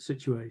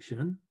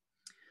situation.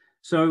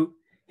 So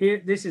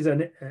here, this is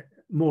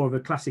more of a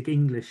classic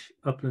English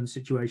upland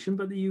situation,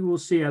 but you will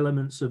see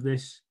elements of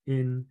this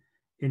in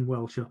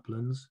Welsh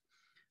uplands.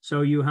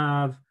 So you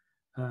have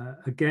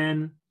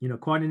Again, you know,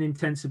 quite an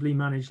intensively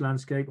managed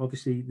landscape.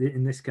 Obviously,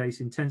 in this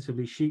case,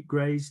 intensively sheep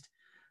grazed,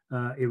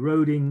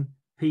 eroding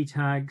peat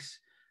hags,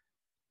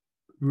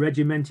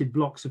 regimented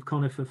blocks of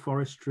conifer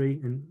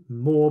forestry, and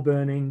moor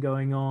burning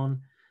going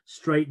on,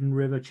 straightened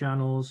river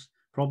channels,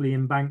 probably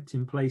embanked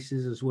in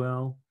places as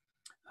well,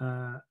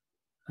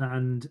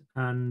 and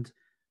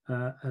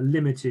a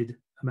limited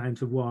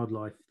amount of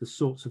wildlife, the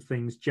sorts of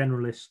things,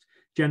 generalist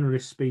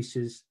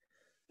species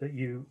that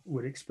you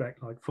would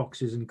expect, like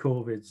foxes and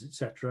corvids,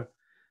 etc.,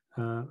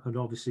 and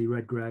obviously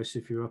red grouse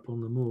if you're up on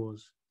the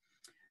moors.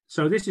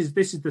 So this is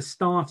the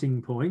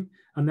starting point,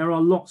 and there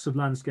are lots of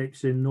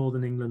landscapes in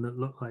northern England that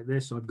look like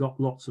this. I've got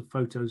lots of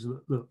photos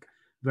that look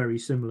very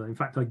similar. In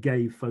fact, I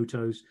gave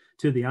photos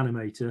to the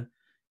animator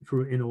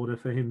in order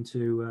for him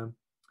to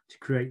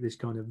create this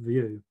kind of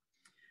view.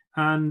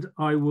 And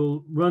I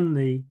will run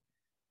the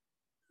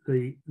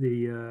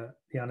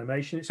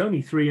animation. It's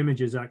only 3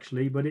 images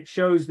actually, but it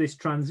shows this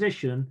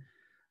transition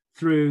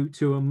through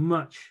to a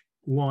much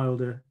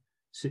wilder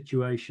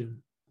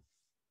situation.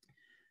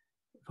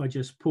 If I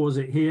just pause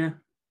it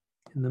here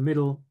in the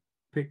middle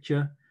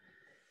picture,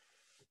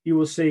 you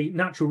will see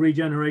natural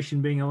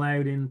regeneration being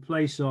allowed in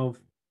place of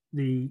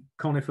the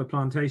conifer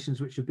plantations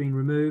which have been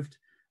removed.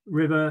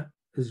 River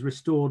is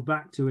restored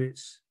back to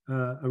its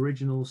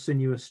original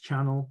sinuous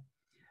channel.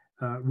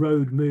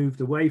 Road moved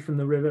away from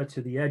the river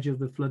to the edge of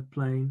the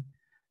floodplain.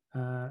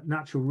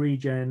 Natural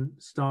regen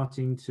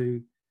starting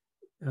to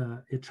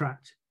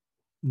attract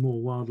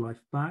more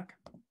wildlife back,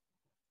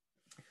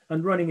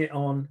 and running it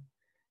on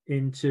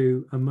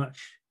into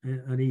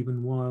an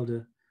even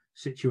wilder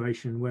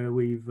situation where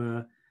we've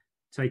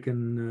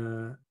taken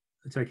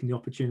the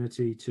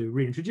opportunity to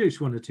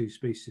reintroduce 1 or 2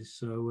 species.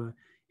 So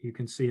you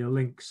can see a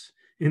lynx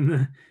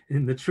in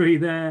the tree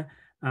there,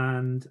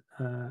 and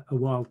a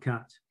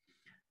wildcat.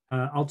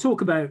 I'll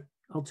talk about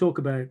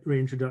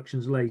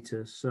reintroductions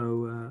later,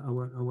 so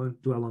I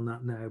won't dwell on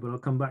that now, but I'll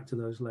come back to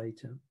those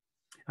later.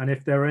 And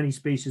if there are any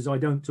species I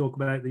don't talk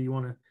about that you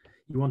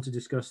want to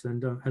discuss, then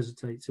don't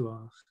hesitate to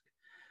ask.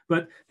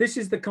 But this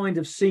is the kind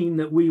of scene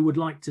that we would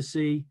like to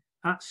see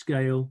at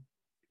scale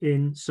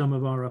in some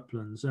of our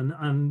uplands,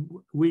 and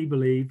we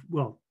believe,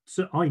 well,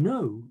 so I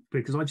know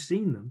because I've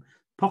seen them.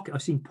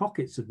 I've seen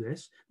pockets of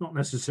this, not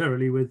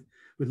necessarily with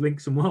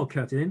lynx and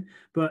wildcat in,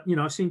 but you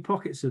know, I've seen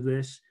pockets of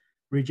this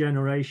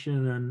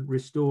regeneration and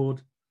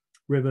restored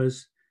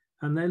rivers,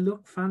 and they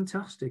look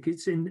fantastic.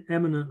 It's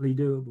eminently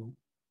doable.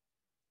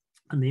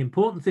 And the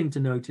important thing to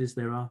note is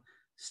there are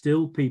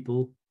still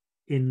people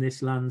in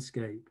this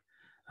landscape.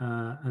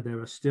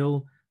 There are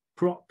still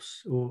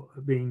crops or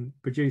being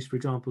produced, for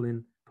example,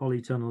 in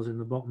polytunnels in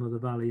the bottom of the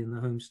valley in the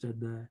homestead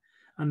there.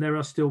 And there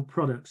are still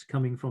products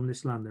coming from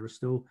this land. There are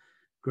still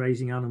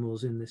grazing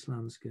animals in this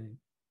landscape.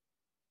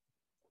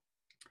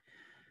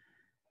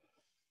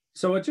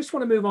 So I just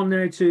want to move on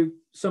now to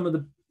some of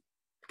the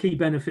key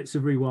benefits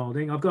of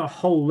rewilding. I've got a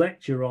whole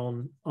lecture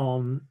on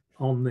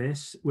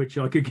this, which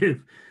I could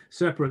give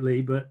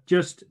separately, but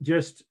just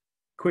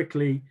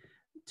quickly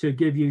to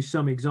give you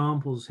some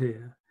examples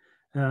here.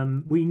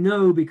 We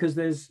know, because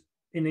there's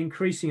an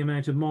increasing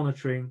amount of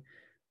monitoring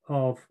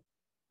of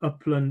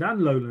upland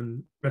and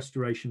lowland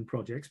restoration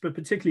projects, but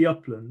particularly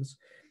uplands,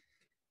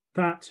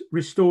 that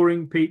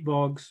restoring peat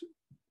bogs,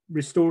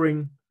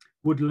 restoring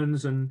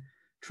woodlands and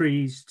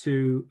trees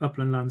to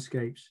upland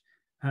landscapes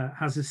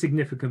has a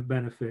significant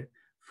benefit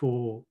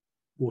for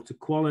water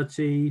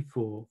quality,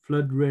 for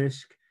flood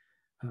risk,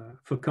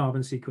 for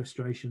carbon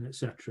sequestration,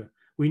 etc.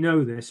 We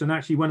know this, and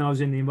actually when I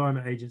was in the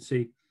Environment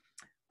Agency,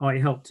 I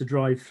helped to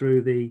drive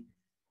through the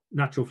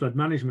natural flood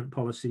management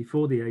policy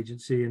for the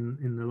agency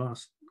in the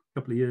last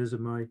couple of years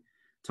of my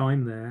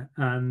time there,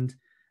 and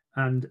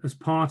as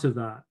part of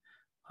that,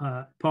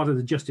 part of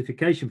the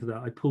justification for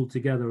that, I pulled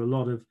together a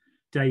lot of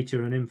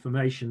data and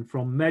information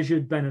from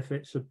measured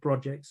benefits of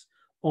projects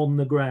on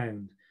the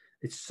ground.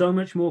 It's so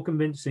much more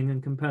convincing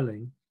and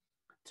compelling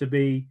to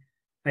be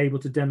able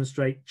to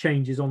demonstrate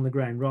changes on the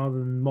ground rather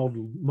than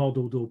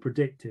modeled or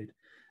predicted.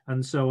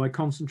 And so I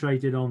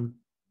concentrated on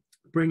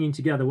bringing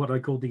together what I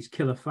called these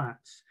killer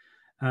facts,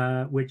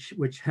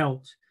 which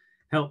helped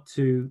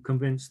to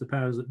convince the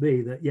powers that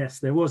be that yes,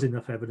 there was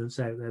enough evidence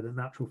out there that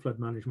natural flood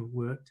management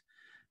worked,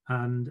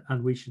 and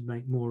we should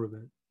make more of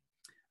it.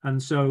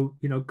 And so,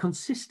 you know,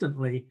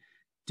 consistently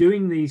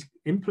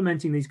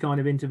implementing these kind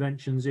of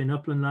interventions in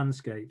upland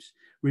landscapes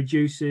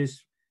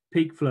reduces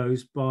peak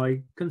flows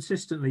by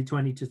consistently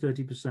 20 to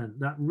 30%.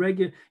 That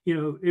you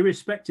know,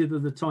 irrespective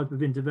of the type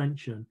of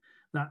intervention,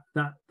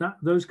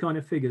 those kind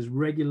of figures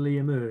regularly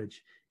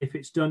emerge if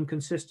it's done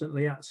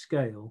consistently at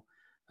scale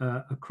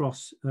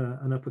across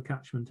an upper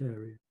catchment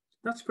area.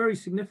 That's very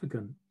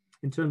significant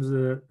in terms of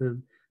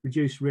the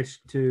reduced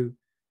risk to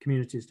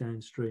communities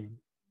downstream.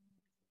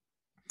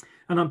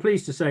 And I'm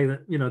pleased to say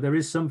that, you know, there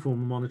is some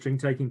form of monitoring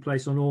taking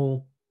place on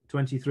all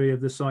 23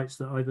 of the sites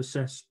that I've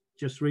assessed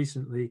just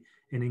recently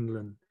in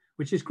England,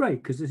 which is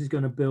great because this is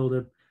going to build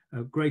a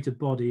greater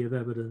body of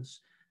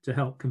evidence to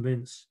help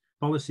convince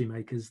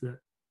policymakers that,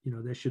 you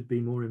know, there should be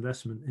more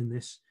investment in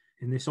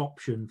this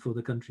option for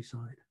the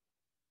countryside.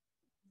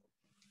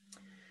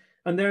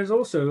 And there's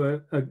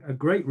also a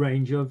great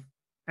range of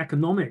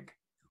economic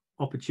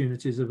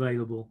opportunities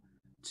available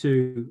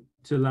to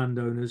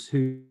landowners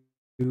who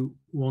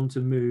want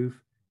to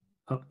move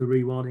up the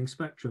rewilding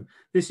spectrum.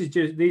 These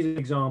are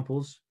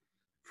examples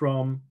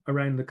from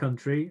around the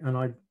country, and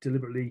I've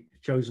deliberately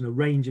chosen a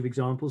range of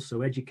examples.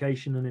 So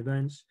education and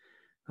events,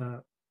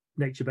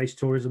 nature-based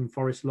tourism,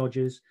 forest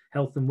lodges,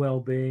 health and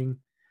well-being,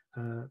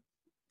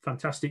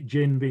 fantastic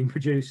gin being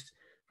produced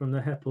from the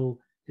Heppel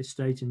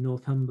estate in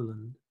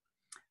Northumberland.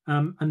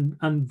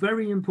 And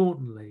very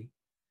importantly,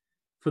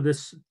 for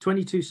this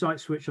 22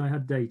 sites for which I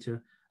had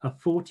data, a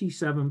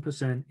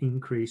 47%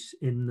 increase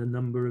in the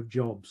number of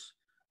jobs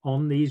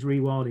on these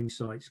rewilding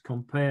sites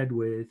compared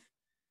with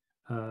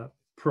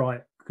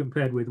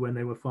when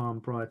they were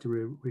farmed prior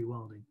to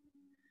rewilding.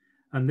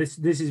 And this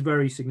is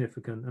very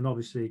significant, and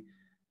obviously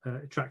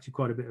attracted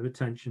quite a bit of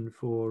attention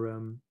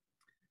for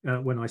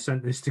when I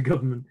sent this to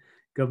government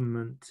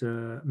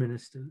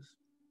ministers.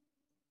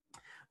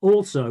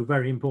 Also,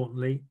 very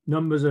importantly,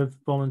 numbers of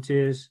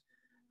volunteers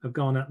have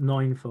gone up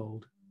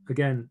 9-fold.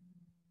 Again,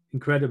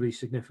 incredibly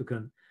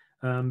significant,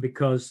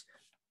 because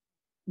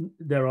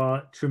there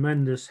are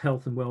tremendous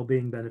health and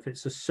well-being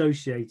benefits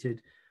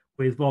associated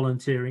with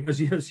volunteering,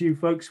 as you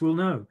folks will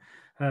know,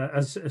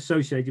 as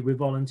associated with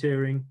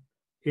volunteering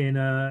in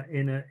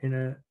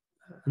a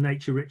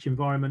nature-rich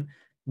environment,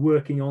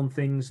 working on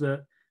things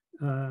that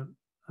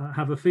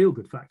have a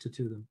feel-good factor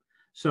to them.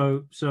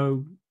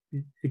 So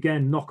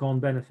again,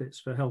 knock-on benefits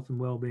for health and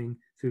well-being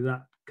through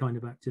that kind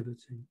of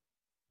activity.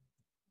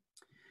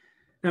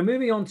 Now,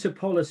 moving on to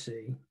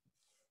policy,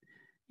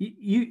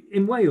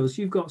 in Wales,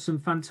 you've got some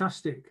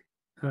fantastic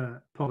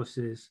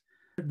policies.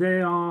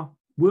 They are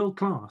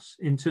world-class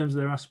in terms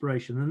of their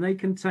aspiration, and they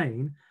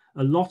contain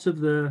a lot of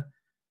the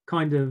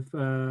kind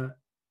of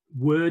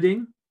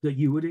wording that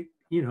you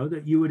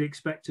would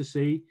expect to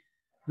see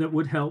that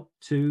would help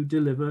to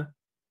deliver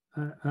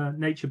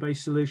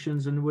nature-based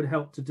solutions and would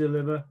help to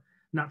deliver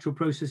natural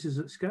processes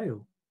at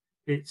scale.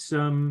 It's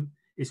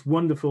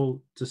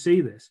wonderful to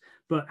see this,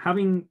 but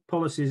having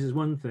policies is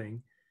one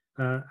thing,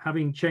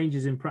 having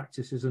changes in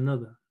practice is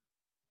another.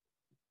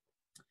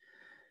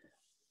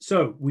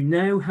 So we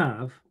now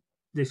have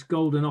this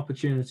golden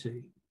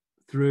opportunity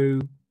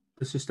through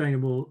the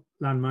sustainable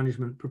land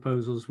management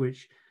proposals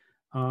which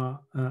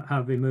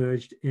have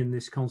emerged in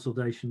this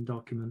consultation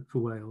document for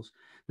Wales.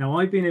 Now,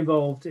 I've been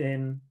involved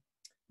in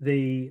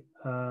the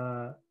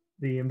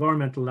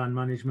environmental land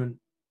management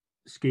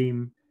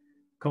scheme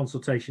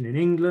consultation in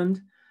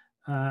England,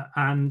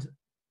 and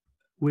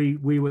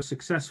we were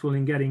successful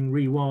in getting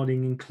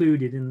rewilding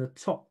included in the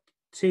top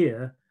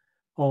tier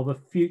of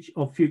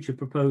future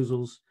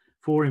proposals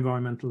for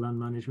environmental land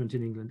management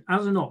in England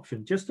as an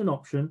option, just an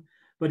option,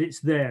 but it's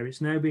there. It's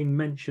now being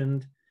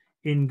mentioned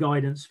in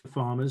guidance for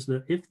farmers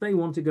that if they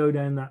want to go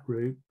down that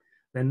route,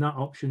 then that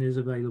option is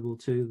available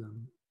to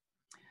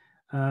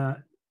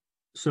them.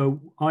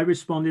 So I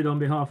responded on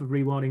behalf of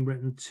Rewilding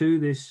Britain to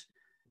this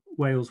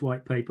Wales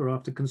white paper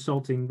after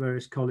consulting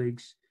various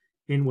colleagues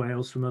in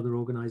Wales from other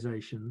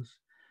organisations.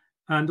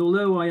 And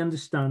although I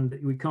understand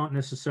that we can't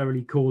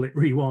necessarily call it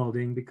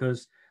rewilding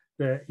because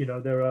there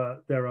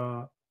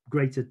are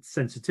greater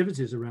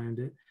sensitivities around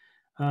it,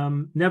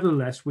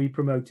 nevertheless, we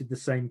promoted the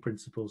same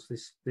principles,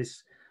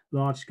 this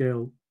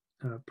large-scale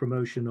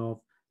promotion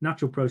of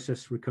natural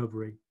process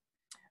recovery.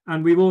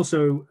 And we've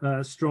also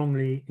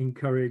strongly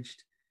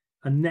encouraged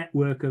a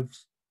network of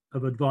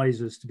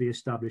advisors to be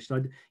established.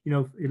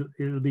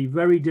 It'll be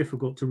very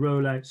difficult to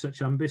roll out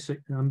such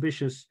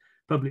ambitious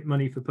public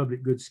money for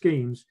public good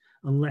schemes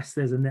unless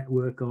there's a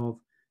network of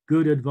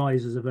good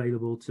advisors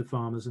available to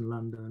farmers and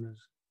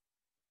landowners.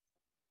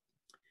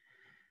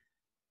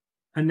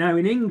 And now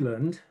in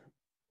England,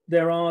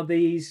 there are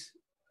these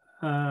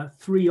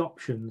 3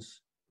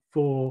 options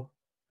for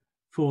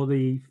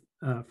the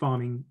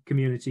farming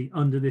community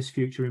under this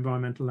future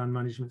environmental land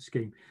management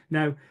scheme.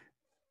 Now,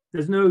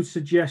 there's no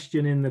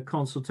suggestion in the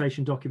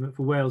consultation document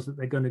for Wales that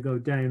they're going to go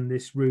down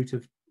this route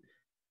of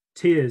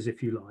tiers,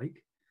 if you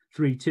like,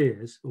 3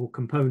 tiers or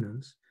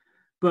components.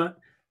 But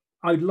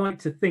I'd like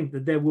to think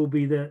that there will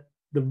be the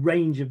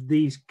range of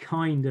these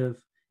kind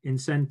of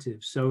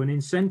incentives. So an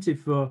incentive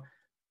for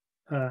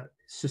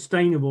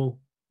sustainable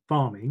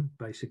farming,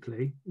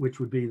 basically, which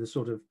would be the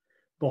sort of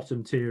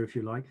bottom tier, if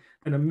you like,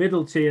 and a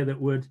middle tier that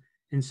would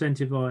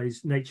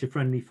incentivize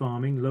nature-friendly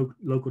farming,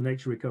 local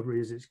nature recovery,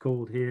 as it's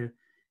called here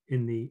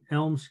in the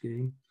ELM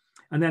scheme.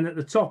 And then at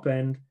the top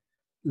end,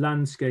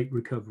 landscape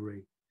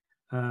recovery.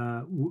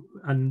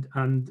 And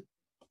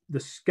the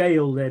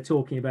scale they're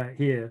talking about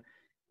here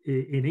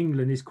in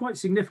England is quite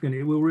significant.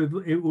 It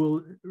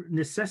will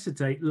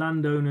necessitate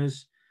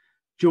landowners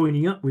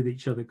joining up with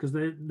each other because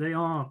they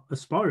are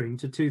aspiring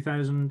to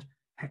 2,000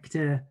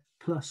 hectare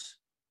plus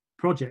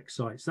project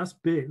sites. That's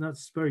big.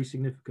 That's very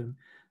significant.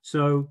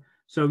 So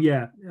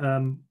yeah,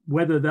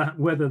 whether that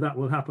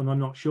will happen, I'm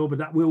not sure, but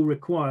that will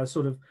require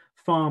sort of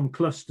farm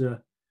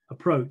cluster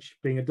approach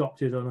being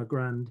adopted on a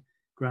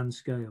grand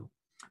scale.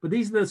 But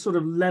these are the sort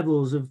of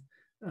levels of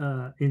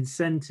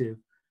incentive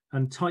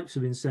and types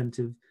of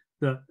incentive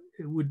that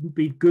would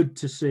be good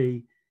to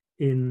see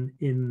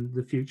in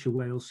the future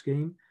Wales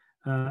scheme.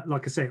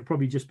 Like I say, it'll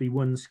probably just be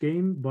one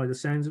scheme by the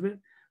sounds of it.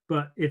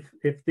 But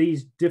if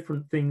these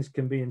different things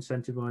can be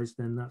incentivized,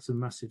 then that's a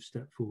massive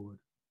step forward.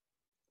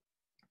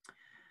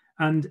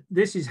 And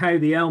this is how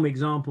the elm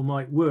example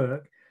might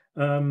work.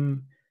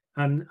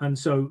 And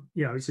so,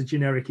 you know, it's a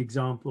generic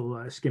example,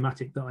 a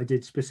schematic that I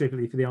did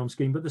specifically for the elm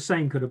scheme, but the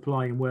same could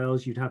apply in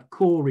Wales. You'd have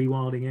core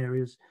rewilding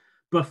areas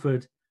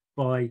buffered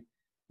by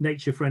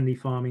nature-friendly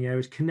farming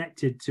areas,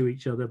 connected to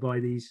each other by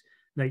these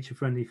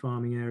nature-friendly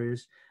farming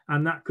areas,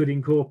 and that could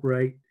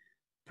incorporate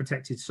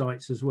protected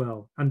sites as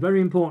well. And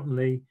very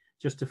importantly,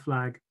 just to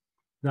flag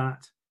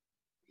that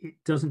it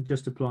doesn't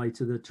just apply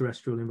to the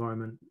terrestrial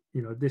environment.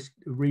 You know, this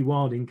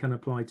rewilding can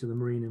apply to the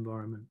marine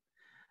environment.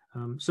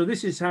 So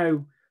this is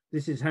how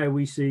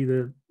we see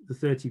the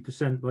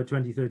 30% by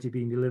 2030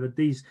 being delivered.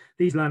 These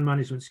land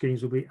management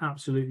schemes will be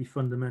absolutely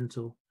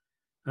fundamental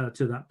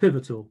to that,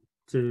 pivotal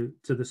to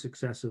the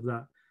success of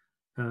that,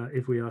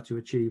 if we are to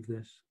achieve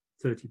this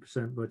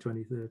 30% by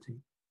 2030.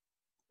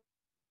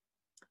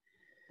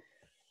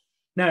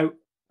 Now,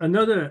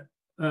 another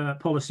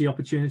policy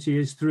opportunity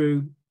is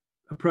through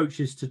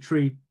approaches to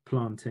tree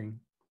planting,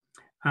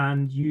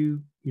 and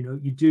you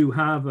do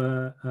have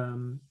the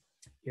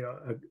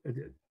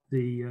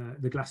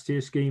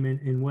Glastier scheme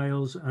in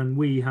Wales, and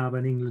we have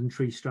an England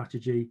tree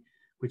strategy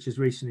which has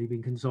recently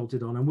been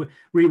consulted on, and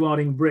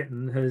Rewilding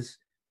Britain has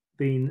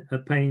been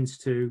at pains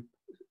to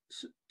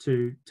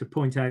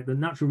point out that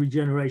natural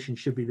regeneration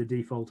should be the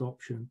default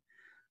option.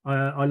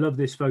 I love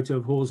this photo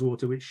of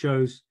Haweswater, which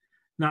shows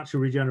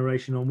natural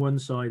regeneration on one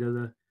side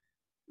of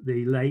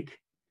the lake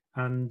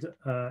and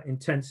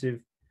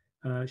intensive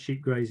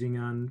sheep grazing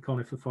and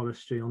conifer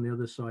forestry on the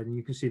other side, and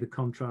you can see the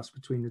contrast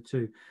between the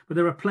two. But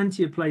there are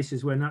plenty of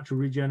places where natural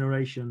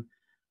regeneration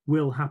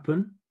will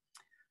happen,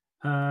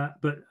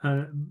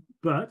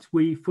 but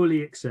we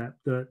fully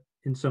accept that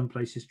in some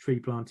places tree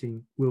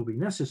planting will be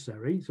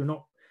necessary, so we're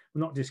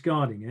not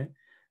discarding it.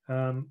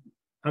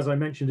 As I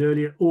mentioned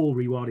earlier, all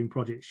rewilding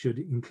projects should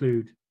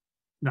include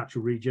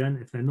natural regen.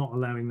 If they're not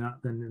allowing that,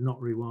 then they're not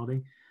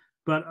rewilding.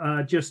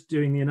 But just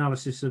doing the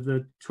analysis of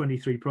the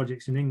 23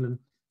 projects in England,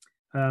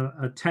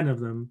 10 of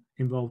them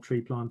involve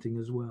tree planting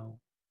as well.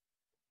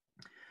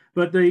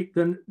 But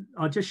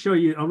I'll just show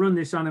you, I'll run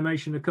this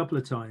animation a couple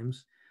of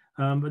times,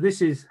 but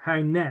this is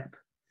how NEP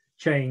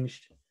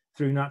changed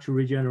through natural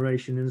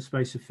regeneration in the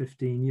space of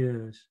 15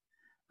 years.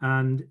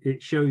 And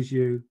it shows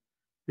you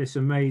this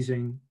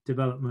amazing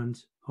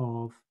development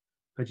of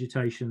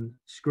vegetation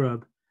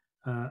scrub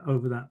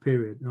over that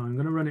period. Now I'm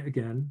going to run it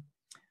again,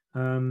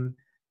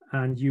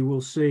 and you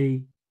will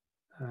see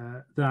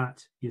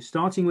that you're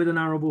starting with an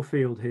arable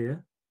field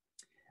here,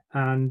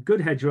 and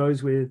good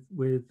hedgerows with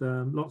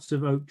lots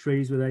of oak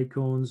trees with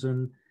acorns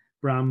and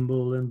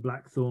bramble and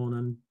blackthorn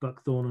and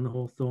buckthorn and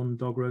hawthorn,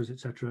 dog rose,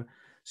 etc.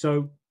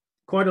 So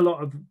quite a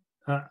lot of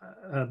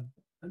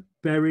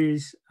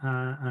berries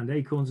and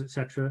acorns,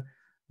 etc.,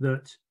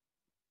 that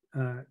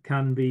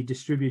can be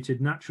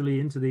distributed naturally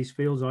into these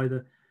fields,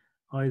 either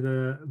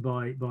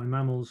by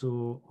mammals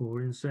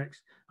or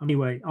insects.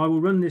 Anyway, I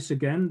will run this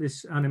again,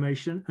 this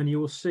animation, and you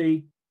will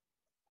see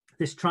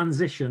this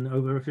transition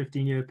over a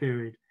 15-year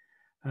period.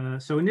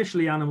 So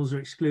initially animals are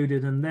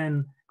excluded, and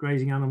then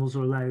grazing animals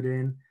are allowed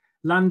in.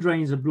 Land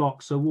drains are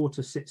blocked, so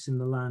water sits in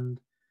the land,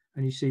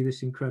 and you see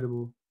this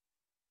incredible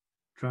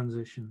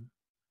transition.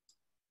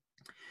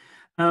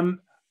 Now,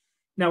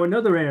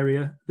 another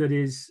area that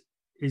is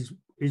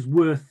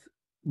worth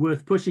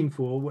pushing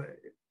for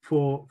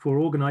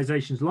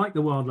organisations like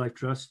the Wildlife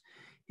Trust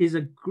is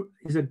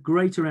a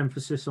greater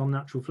emphasis on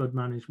natural flood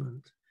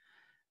management.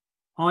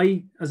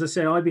 As I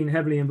say, I've been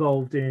heavily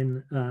involved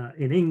in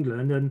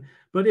England,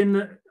 but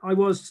I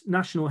was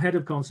national head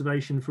of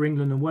conservation for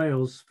England and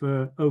Wales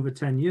for over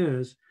 10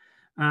 years,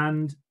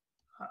 and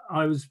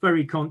I was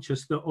very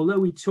conscious that although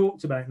we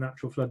talked about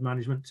natural flood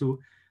management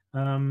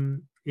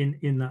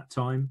in that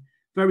time,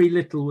 very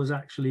little was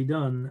actually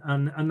done,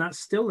 and that's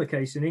still the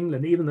case in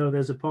England, even though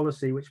there's a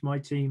policy which my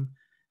team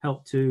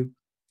helped to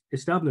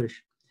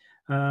establish.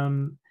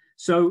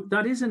 So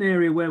that is an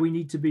area where we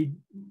need to be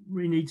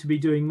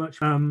doing much.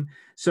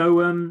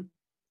 So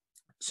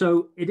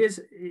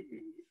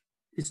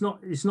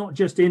it's not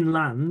just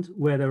inland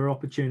where there are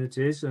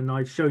opportunities, and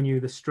I've shown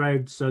you the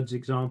Stroud Suds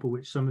example,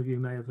 which some of you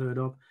may have heard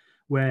of,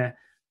 where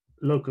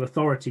local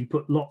authority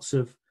put lots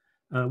of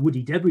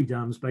woody debris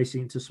dams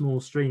basically into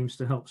small streams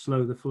to help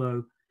slow the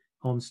flow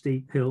on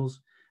steep hills.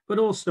 But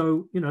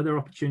also, you know, there are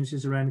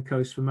opportunities around the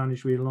coast for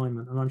managed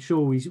realignment, and I'm sure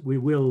we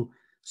will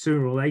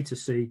sooner or later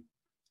see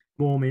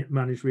more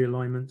managed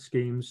realignment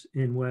schemes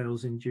in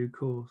Wales in due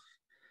course.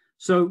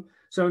 So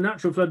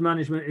natural flood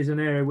management is an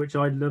area which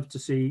I'd love to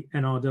see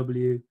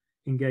NRW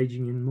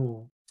engaging in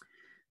more.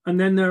 And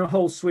then there are a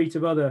whole suite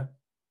of other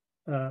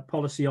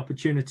policy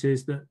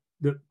opportunities that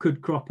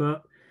could crop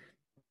up,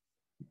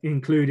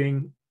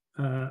 including,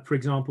 for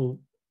example,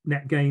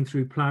 net gain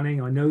through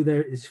planning. I know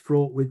there is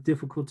fraught with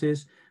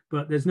difficulties,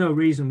 but there's no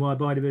reason why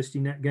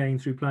biodiversity net gain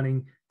through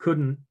planning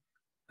couldn't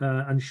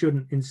and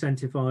shouldn't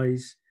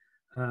incentivize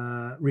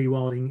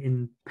rewilding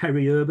in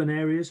peri-urban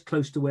areas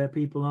close to where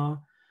people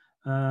are.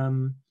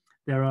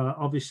 There are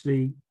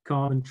obviously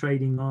carbon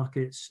trading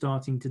markets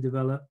starting to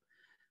develop.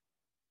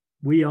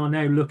 We are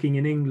now looking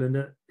in England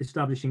at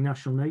establishing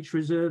national nature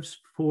reserves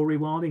for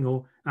rewilding,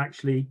 or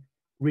actually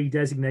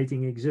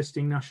redesignating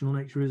existing national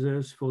nature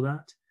reserves for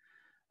that.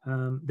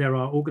 There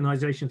are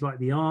organizations like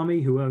the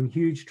Army who own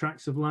huge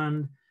tracts of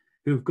land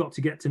who've got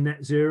to get to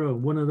net zero.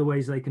 And one of the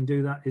ways they can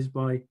do that is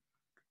by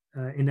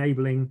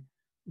enabling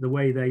the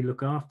way they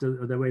look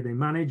after, or the way they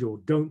manage or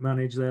don't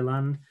manage their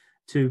land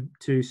to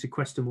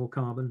sequester more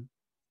carbon.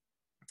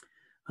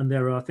 And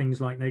there are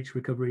things like nature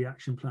recovery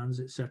action plans,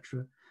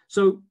 etc.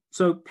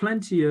 So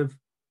plenty of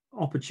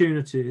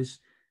opportunities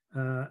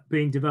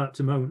being developed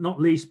at the moment, not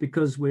least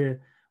because we've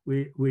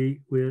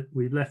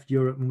left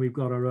Europe and we've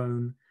got our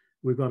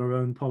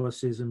own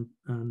policies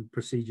and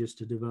procedures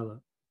to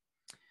develop.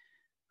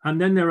 And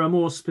then there are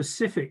more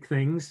specific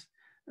things,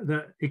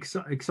 that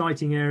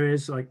exciting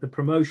areas like the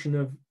promotion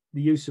of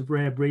the use of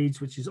rare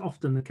breeds, which is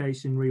often the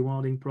case in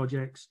rewilding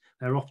projects.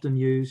 They're often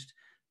used,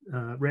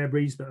 rare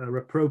breeds that are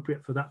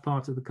appropriate for that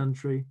part of the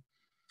country.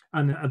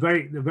 And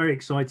very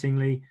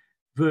excitingly,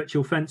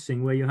 virtual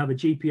fencing, where you have a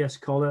GPS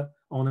collar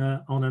on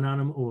an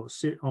animal, or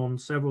sit on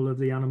several of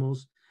the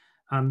animals,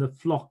 and the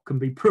flock can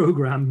be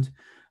programmed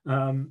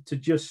to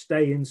just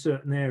stay in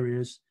certain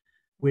areas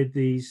with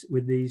these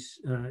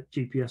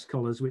GPS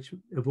collars, which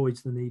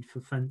avoids the need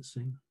for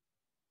fencing.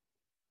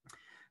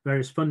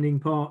 Various funding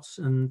parts,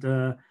 and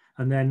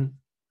then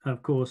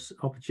of course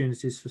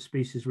opportunities for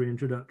species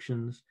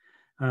reintroductions.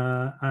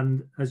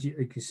 And as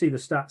you can see the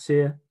stats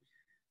here,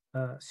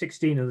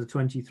 16 of the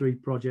 23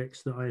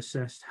 projects that I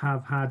assessed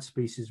have had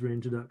species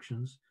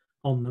reintroductions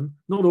on them.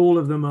 Not all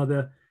of them are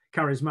the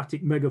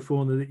charismatic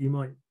megafauna that you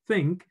might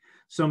think.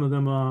 Some of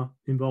them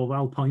involve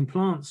alpine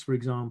plants, for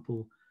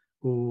example,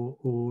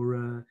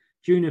 or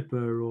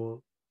juniper,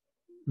 or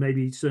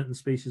maybe certain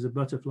species of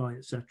butterfly,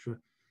 etc.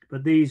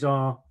 But these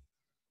are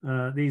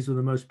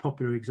the most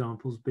popular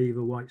examples: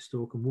 beaver, white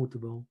stork, and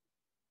watervole.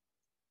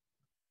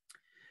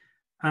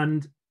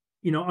 And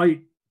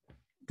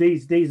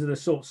these are the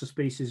sorts of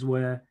species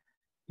where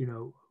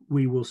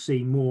we will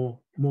see more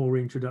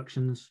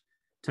introductions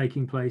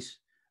taking place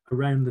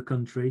around the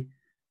country.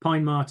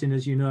 Pine marten,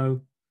 as you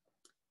know,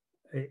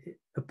 it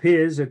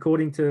appears,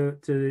 according to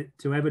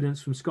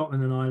evidence from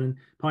Scotland and Ireland,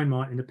 pine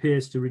marten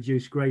appears to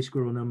reduce grey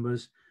squirrel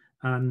numbers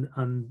and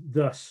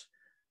thus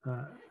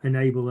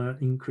enable an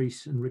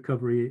increase in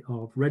recovery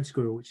of red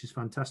squirrel, which is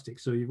fantastic.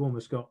 So you've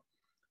almost got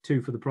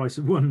two for the price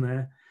of one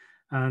there.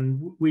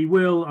 And we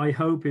will, I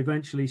hope,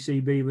 eventually see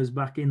beavers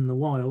back in the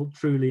wild,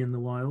 truly in the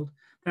wild.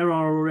 There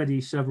are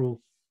already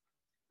several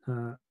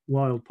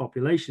wild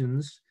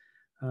populations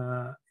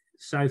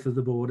south of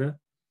the border,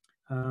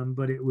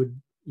 but it would,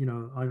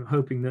 I'm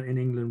hoping that in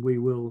England we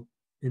will,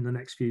 in the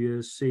next few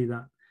years, see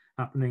that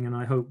happening. And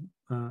I hope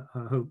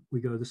we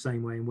go the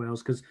same way in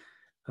Wales, because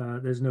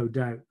there's no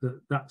doubt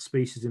that that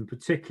species in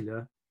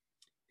particular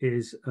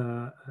is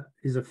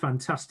a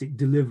fantastic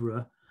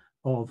deliverer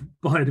of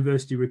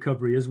biodiversity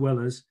recovery, as well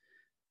as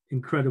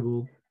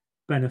incredible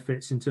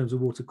benefits in terms of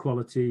water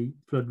quality,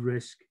 flood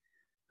risk,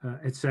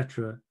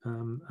 etc.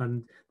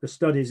 And the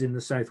studies in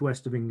the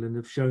southwest of England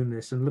have shown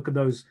this. And look at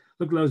those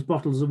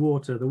bottles of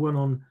water. The one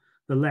on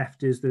the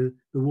left is the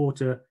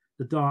water.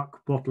 The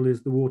dark bottle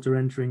is the water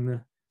entering the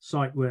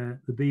site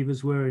where the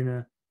beavers were in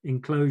an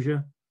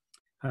enclosure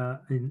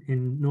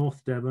in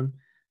North Devon,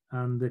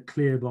 and the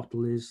clear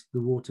bottle is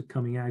the water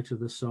coming out of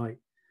the site.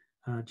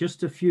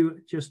 Just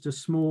a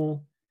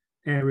small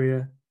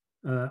area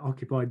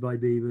occupied by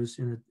beavers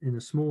in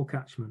a small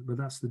catchment, but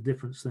that's the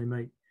difference they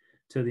make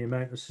to the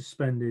amount of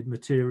suspended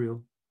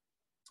material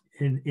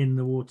in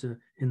the water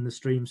in the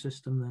stream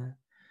system there.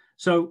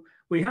 So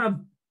we have,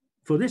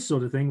 for this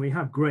sort of thing, we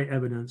have great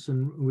evidence,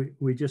 and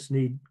we just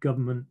need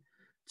government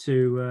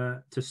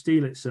to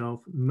steel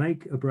itself,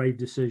 make a brave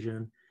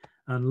decision,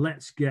 and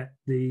let's get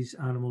these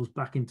animals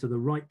back into the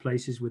right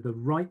places with the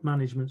right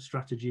management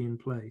strategy in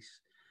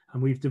place.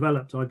 And we've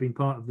developed, I've been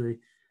part of the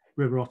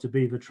River Otter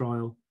Beaver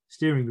Trial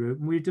Steering Group,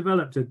 and we've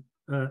developed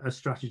a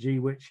strategy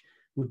which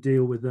would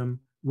deal with them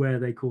where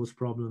they cause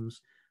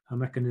problems, a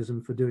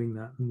mechanism for doing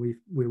that. And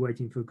we're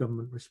waiting for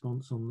government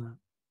response on that.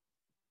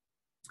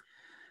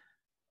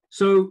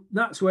 So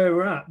that's where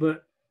we're at.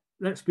 But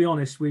let's be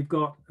honest, we've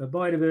got a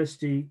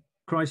biodiversity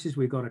crisis,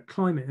 we've got a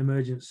climate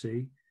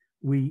emergency.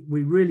 We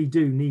really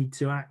do need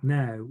to act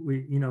now.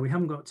 We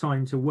haven't got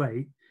time to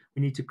wait.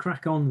 We need to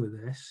crack on with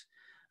this.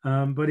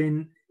 But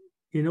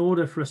in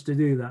order for us to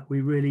do that,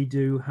 we really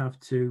do have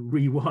to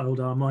rewild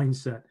our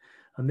mindset.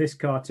 And this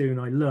cartoon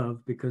I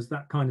love, because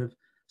that kind of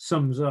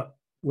sums up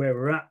where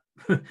we're at.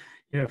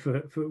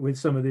 With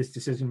some of this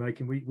decision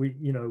making,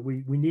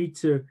 we need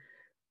to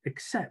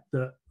accept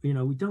that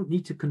we don't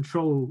need to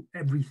control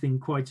everything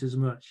quite as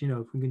much.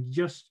 If we can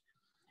just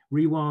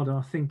rewild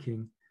our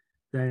thinking,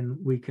 then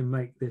we can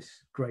make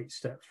this great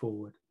step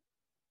forward.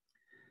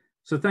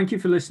 So thank you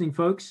for listening,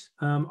 folks.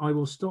 I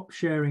will stop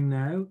sharing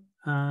now,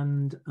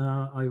 and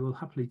I will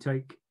happily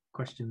take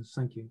questions.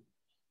 Thank you.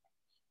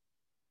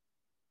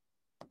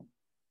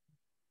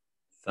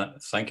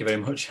 Thank you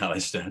very much,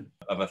 Alastair,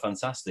 of a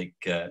fantastic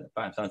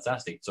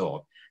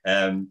talk.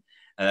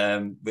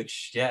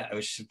 Which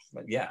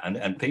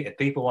and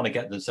people want to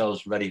get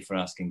themselves ready for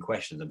asking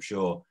questions. I'm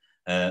sure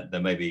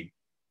there may be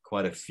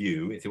quite a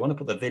few. If you want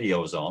to put the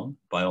videos on,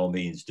 by all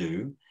means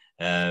do.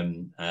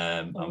 I'm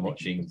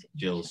watching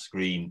Jill's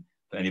screen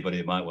for anybody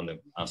who might want to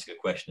ask a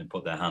question and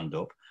put their hand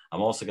up.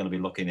 I'm also going to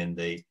be looking in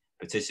the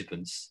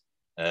participants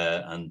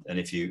and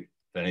if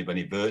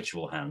anybody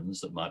virtual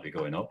hands that might be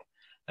going up.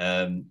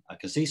 I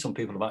can see some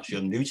people have actually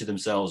unmuted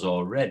themselves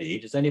already.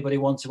 Does anybody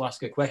want to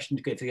ask a question?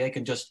 If they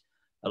can just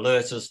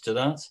alert us to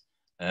that.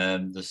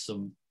 There's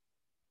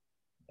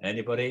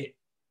anybody?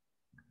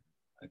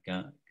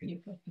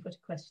 You've got a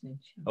question.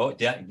 Oh,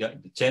 yeah,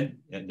 Tim.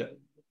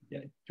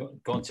 Go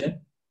on, Tim.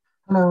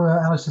 Hello,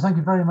 Alastair. Thank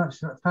you very much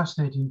for a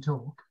fascinating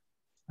talk.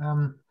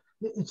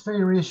 It's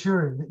very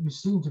reassuring that you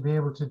seem to be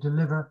able to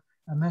deliver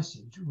a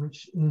message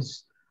which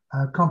is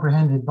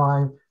comprehended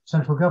by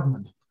central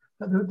government.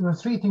 But there are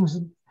three things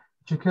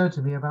which occurred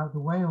to me about the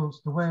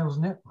Wales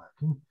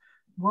networking.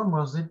 One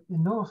was that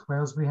in North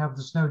Wales we have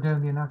the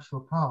Snowdonia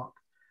National Park,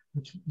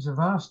 which is a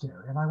vast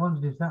area, and I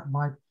wondered if that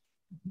might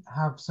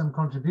have some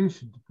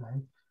contribution to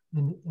play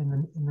in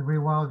the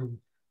rewilding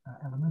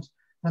element.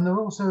 And there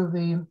also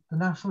the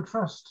National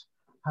Trust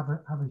have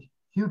a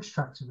huge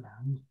tract of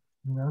land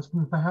in Wales,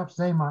 and perhaps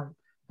they're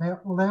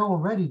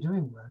already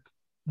doing work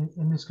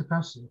in this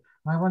capacity.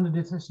 And I wondered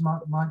if this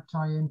might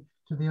tie in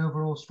to the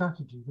overall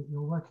strategy that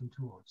you're working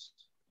towards.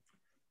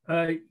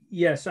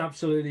 Yes,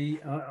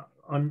 absolutely.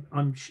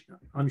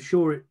 I'm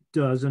sure it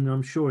does, and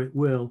I'm sure it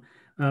will.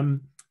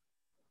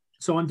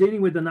 So I'm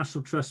dealing with the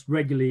National Trust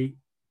regularly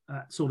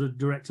at sort of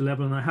director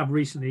level, and I have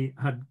recently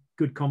had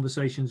good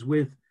conversations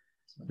with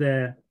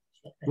their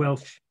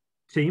Welsh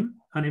team.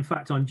 And in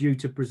fact, I'm due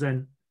to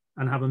present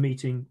and have a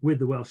meeting with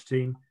the Welsh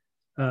team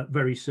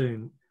very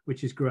soon,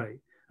 which is great.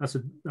 That's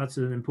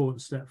an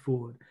important step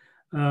forward.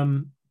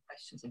 In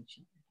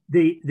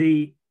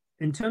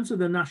terms of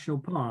the national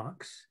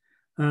parks,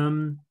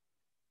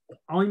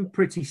 I'm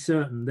pretty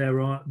certain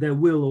there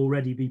will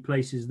already be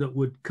places that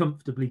would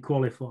comfortably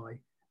qualify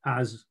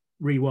as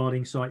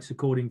rewilding sites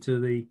according to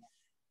the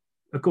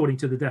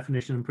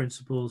definition and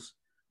principles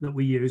that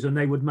we use, and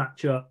they would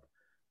match up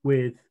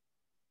with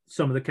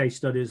some of the case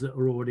studies that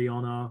are already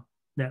on our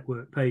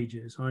network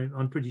pages.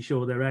 I'm pretty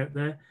sure they're out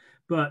there,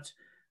 but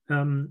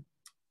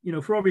you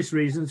know, for obvious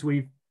reasons,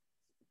 we've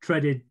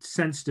treaded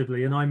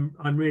sensitively, and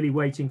I'm really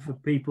waiting for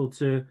people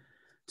to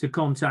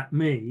contact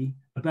me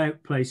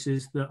about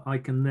places that I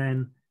can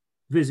then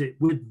visit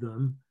with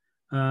them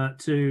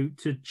to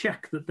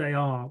check that they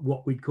are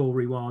what we'd call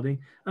rewilding,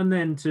 and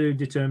then to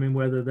determine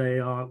whether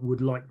they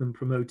would like them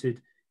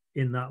promoted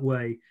in that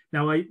way.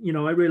 Now, I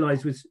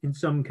realise in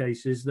some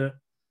cases that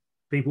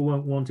people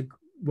won't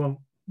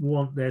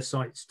want their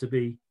sites to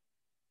be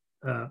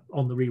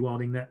on the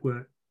rewilding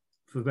network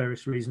for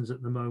various reasons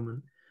at the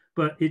moment.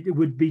 But it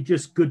would be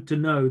just good to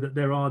know that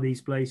there are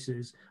these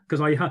places,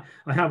 because I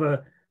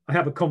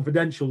have a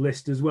confidential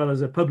list as well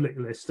as a public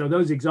list. So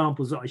those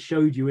examples that I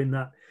showed you in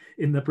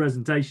the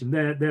presentation,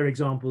 they're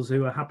examples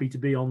who are happy to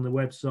be on the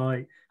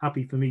website,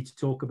 happy for me to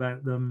talk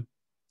about them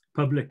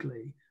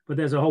publicly. But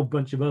there's a whole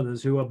bunch of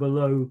others who are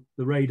below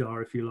the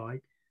radar, if you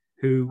like,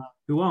 who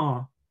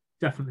are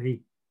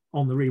definitely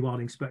on the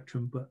rewilding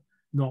spectrum, but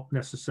not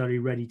necessarily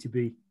ready to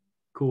be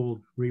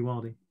called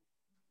rewilding.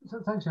 So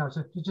thanks,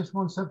 Alistair. Just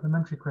one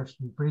supplementary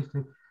question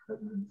briefly.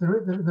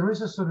 There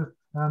is a sort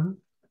of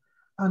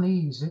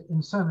unease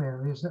in some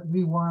areas that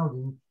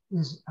rewilding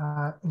is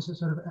a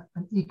sort of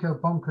an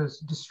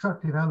eco-bonkers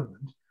destructive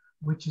element,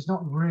 which is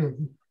not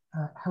really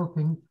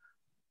helping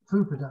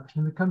food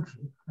production in the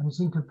country, and it's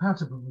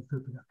incompatible with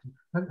food production.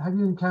 But have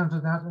you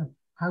encountered that, and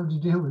how do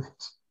you deal with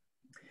it?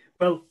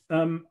 Well,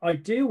 I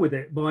deal with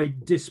it by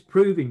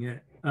disproving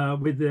it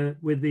with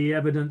the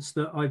evidence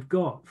that I've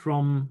got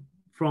from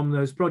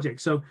those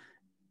projects. So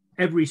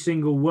every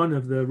single one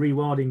of the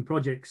rewilding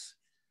projects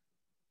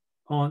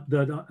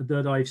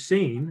that I've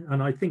seen,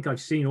 and I think I've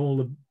seen all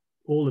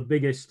the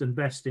biggest and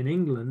best in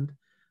England,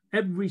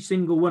 every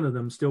single one of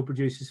them still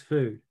produces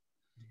food,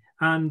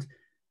 and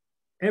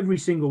every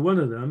single one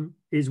of them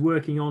is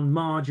working on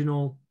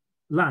marginal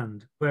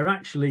land where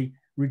actually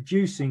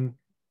reducing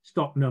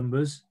stock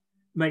numbers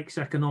makes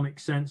economic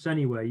sense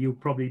anyway. You'll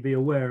probably be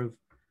aware of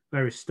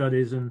various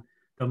studies and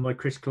done by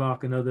Chris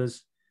Clark and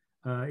others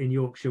in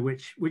Yorkshire,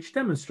 which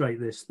demonstrate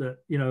this, that,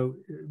 you know,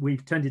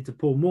 we've tended to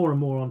pour more and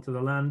more onto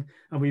the land,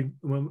 and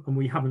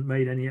we haven't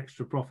made any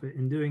extra profit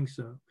in doing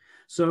so.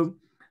 So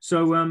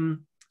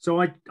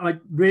I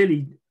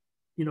really,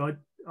 you know,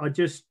 I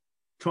just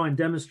try and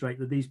demonstrate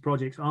that these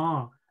projects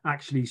are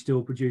actually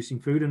still producing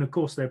food, and of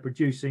course they're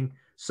producing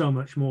so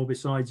much more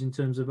besides in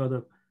terms of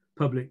other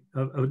public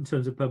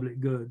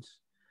goods.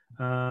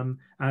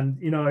 And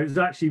you know, it was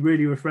actually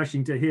really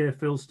refreshing to hear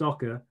Phil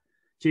Stocker,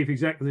 Chief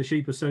Exec of the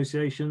Sheep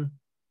Association,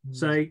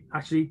 say,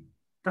 actually,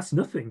 that's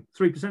nothing.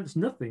 3% is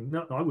nothing.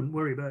 No, I wouldn't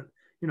worry about it.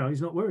 You know,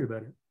 he's not worried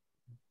about it.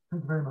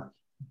 Thank you very much.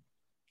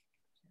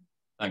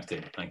 Thanks,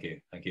 Tim. Thank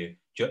you.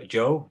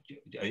 Joe,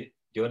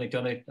 Do you want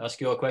to ask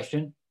your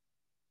question?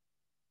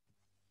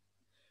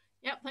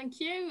 Yeah, thank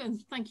you.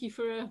 And thank you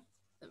for a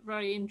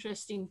very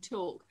interesting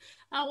talk.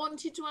 I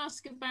wanted to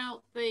ask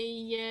about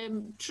the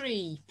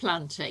tree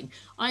planting.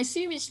 I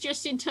assume it's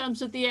just in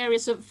terms of the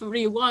areas for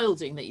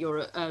rewilding that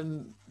you're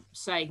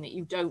saying that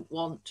you don't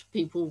want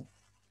people,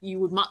 you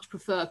would much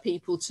prefer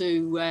people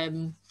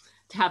to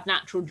have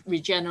natural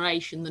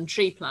regeneration than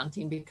tree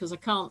planting, because I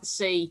can't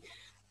see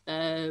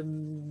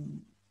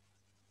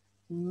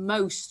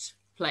most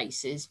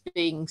places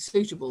being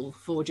suitable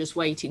for just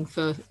waiting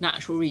for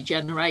natural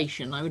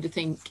regeneration. I would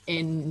think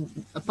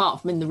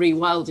apart from in the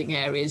rewilding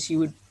areas, you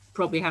would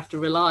probably have to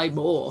rely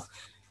more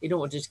in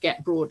order to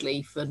get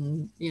broadleaf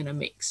and, you know,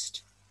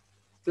 mixed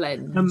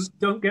blends.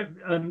 Don't get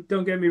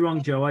me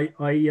wrong, Joe.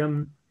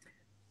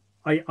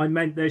 I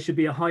meant there should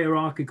be a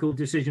hierarchical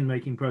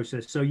decision-making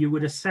process. So you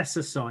would assess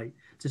a site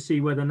to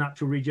see whether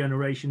natural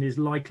regeneration is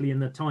likely in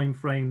the time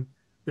frame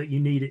that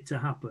you need it to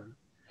happen.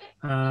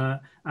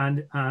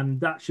 And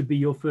that should be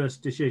your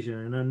first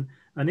decision.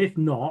 And if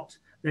not,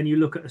 then you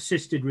look at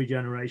assisted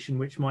regeneration,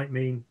 which might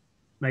mean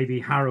maybe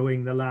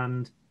harrowing the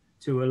land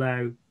to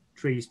allow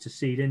trees to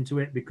seed into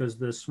it because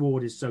the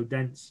sward is so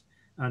dense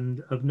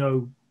and of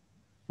no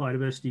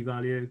biodiversity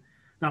value.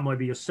 That might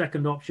be your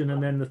second option.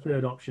 And then the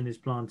third option is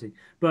planting.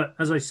 But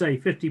as I say,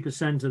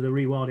 50% of the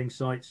rewilding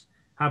sites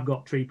have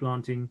got tree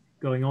planting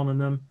going on in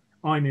them.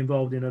 I'm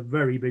involved in a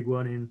very big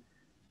one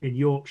in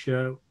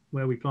Yorkshire,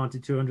 where we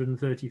planted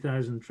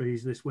 230,000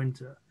 trees this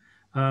winter.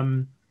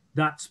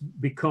 That's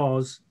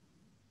because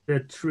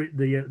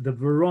the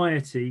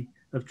variety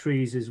of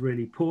trees is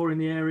really poor in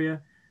the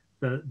area.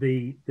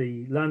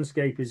 The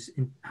landscape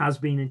has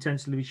been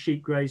intensively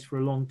sheep grazed for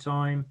a long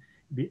time,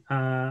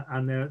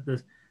 and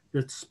the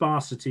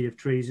sparsity of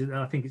trees,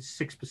 I think it's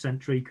 6%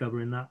 tree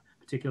cover in that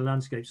particular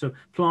landscape. So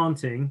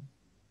planting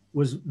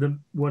was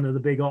one of the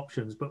big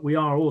options, but we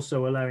are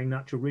also allowing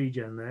natural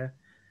regen there.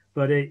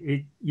 But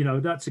you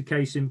know, that's a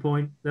case in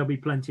point. There'll be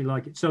plenty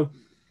like it. So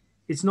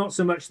it's not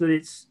so much that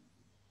it's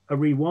a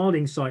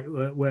rewilding site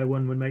where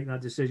one would make that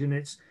decision.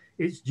 It's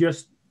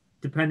just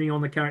depending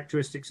on the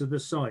characteristics of the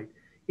site.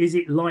 Is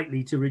it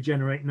likely to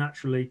regenerate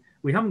naturally?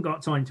 We haven't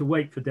got time to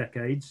wait for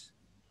decades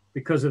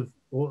because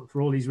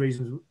for all these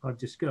reasons I've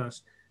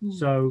discussed.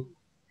 So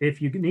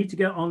if you need to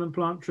get on and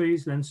plant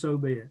trees, then so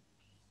be it.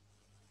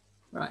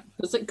 Right,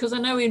 because I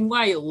know in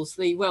Wales,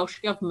 the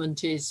Welsh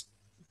government is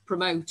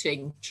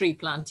promoting tree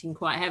planting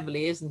quite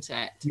heavily, isn't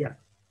it?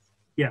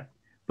 Yeah.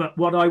 But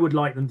what I would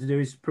like them to do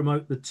is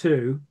promote the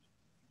two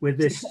with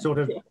this sort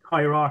of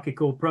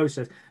hierarchical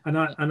process. And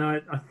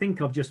I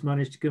think I've just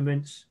managed to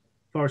convince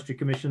Forestry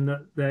Commission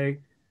that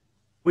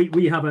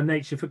we have a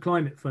Nature for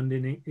Climate fund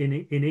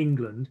in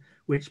England,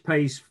 which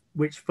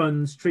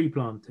funds tree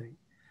planting.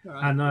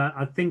 Right. And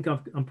I think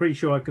I'm pretty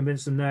sure I've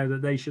convinced them now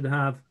that they should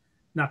have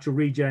natural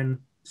regen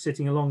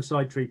sitting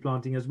alongside tree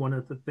planting as one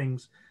of the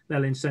things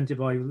they'll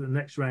incentivize with the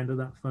next round of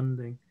that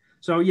funding.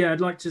 So yeah, I'd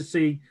like to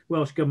see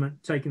Welsh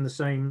Government taking the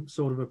same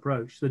sort of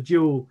approach, the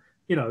dual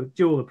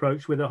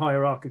approach with a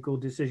hierarchical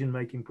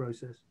decision-making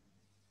process.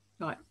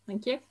 Right,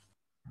 thank you.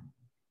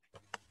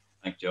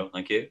 Thank you, Joe.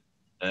 Thank you.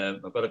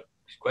 I've got a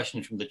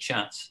question from the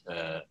chat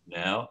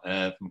now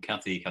from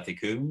Kathy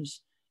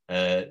Coombs.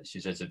 She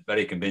says, a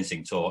very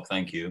convincing talk,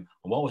 thank you.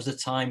 And what was the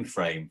time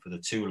frame for the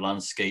 2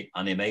 landscape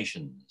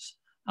animations?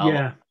 How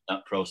long did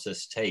that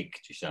process take,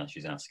 she's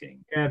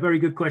asking? Yeah, very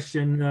good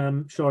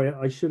question. Sorry,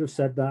 I should have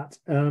said that.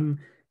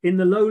 In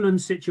the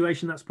lowland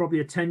situation, that's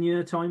probably a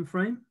 10-year time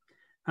frame.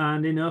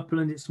 And in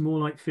upland, it's more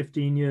like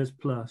 15 years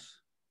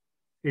plus.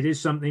 It is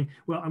something,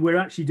 well, we're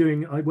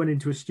actually I went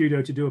into a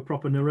studio to do a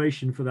proper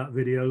narration for that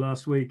video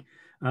last week.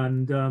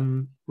 And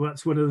well,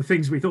 that's one of the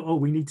things we thought, oh,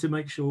 we need to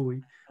make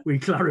sure we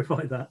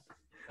clarify that.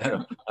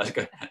 That's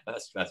good.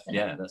 That's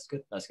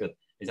good. That's good.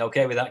 Is that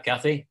okay with that,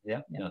 Kathy?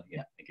 Yeah.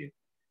 Thank you.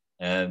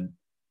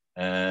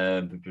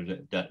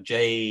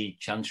 Jay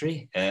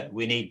Chantry,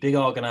 we need big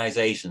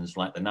organisations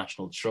like the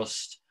National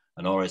Trust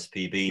and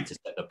RSPB to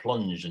set the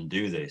plunge and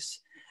do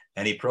this.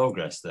 Any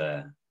progress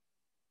there?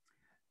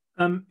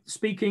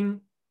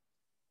 Speaking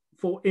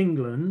for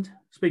England,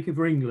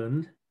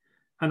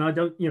 and I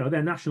don't,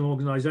 they're national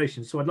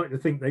organisations, so I'd like to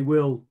think they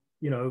will,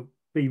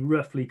 be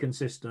roughly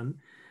consistent.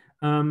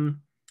 The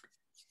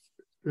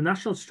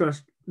National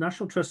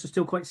Trust is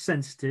still quite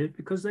sensitive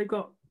because they've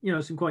got,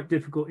 some quite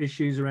difficult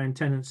issues around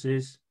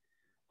tenancies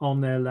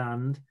on their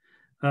land.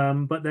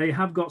 But they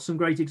have got some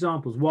great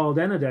examples. Wild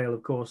Ennerdale,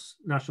 of course,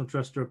 National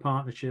Trust are a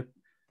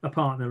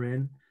partner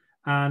in,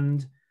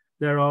 and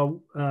there are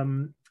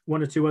 1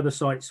 or 2 other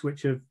sites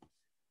which have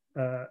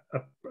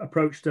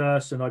approached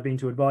us, and I've been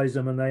to advise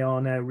them, and they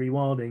are now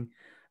rewilding.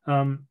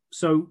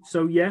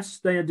 So yes,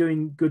 they are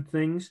doing good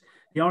things.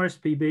 The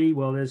RSPB,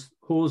 well, there's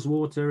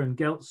Haweswater and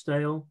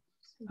Geltsdale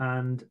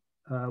and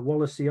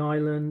Wallasey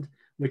Island,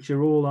 which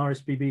are all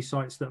RSPB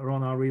sites that are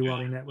on our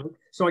rewilding network.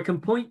 So I can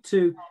point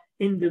to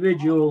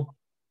individual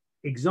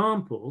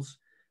examples,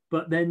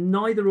 but then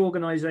neither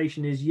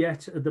organisation is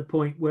yet at the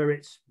point where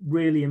it's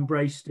really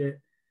embraced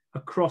it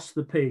across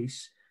the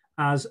piece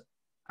as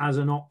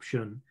an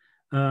option.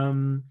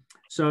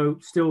 So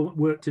still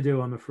work to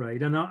do, I'm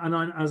afraid. And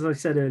as I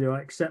said earlier,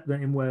 I accept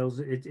that in Wales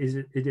it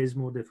is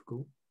more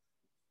difficult.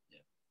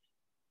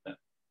 Yeah.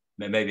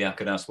 Maybe I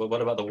could ask, well,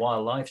 what about the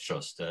Wildlife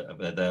Trust,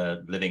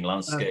 the Living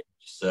Landscapes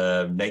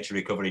Nature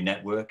Recovery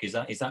Network? Could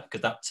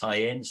that tie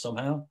in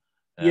somehow?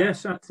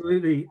 Yes,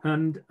 absolutely.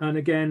 And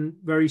again,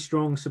 very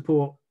strong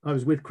support. I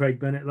was with Craig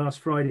Bennett last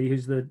Friday,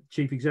 who's the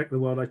Chief Executive of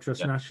the Wildlife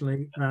Trust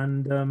nationally,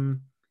 and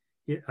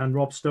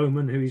Rob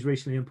Stoneman, who he's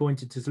recently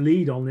appointed to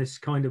lead on this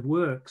kind of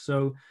work.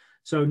 So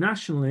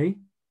nationally,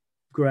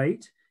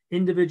 great.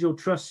 Individual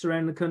trusts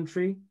around the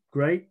country,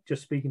 great.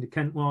 Just speaking to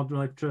Kent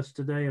Wildlife Trust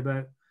today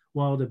about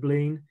wilder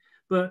bleen.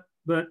 But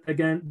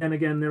again,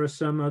 there are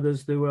some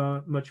others who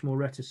are much more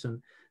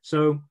reticent.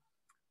 So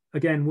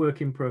again,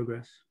 work in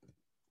progress.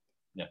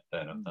 Yeah,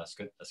 fair enough. That's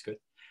good. That's good.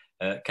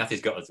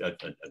 Kathy's got a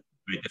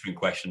very different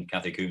question.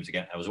 Kathy Coombs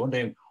again. I was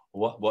wondering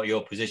what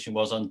your position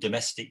was on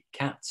domestic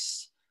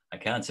cats. I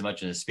can't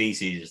imagine a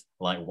species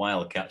like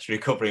wild cats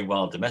recovering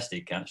while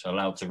domestic cats are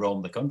allowed to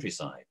roam the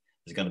countryside.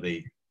 There's going to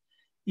be...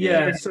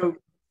 Yeah, so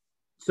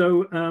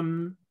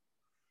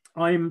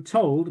I'm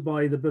told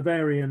by the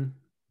Bavarian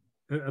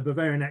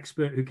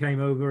expert who came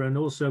over, and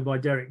also by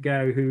Derek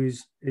Gow, who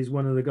is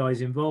one of the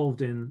guys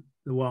involved in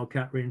the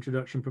wildcat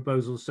reintroduction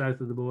proposals south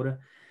of the border.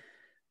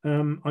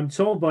 I'm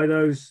told by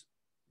those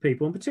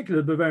people, in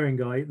particular the Bavarian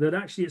guy, that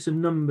actually it's a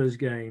numbers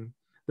game.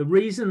 The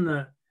reason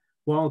that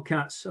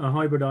wildcats are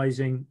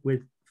hybridizing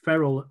with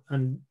feral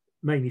and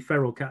mainly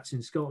feral cats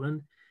in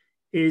Scotland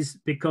is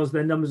because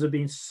their numbers have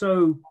been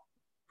so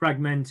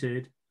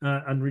fragmented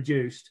and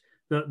reduced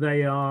that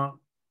they are,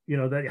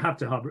 they have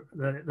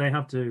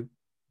to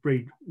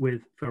breed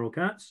with feral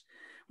cats.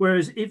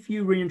 Whereas if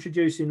you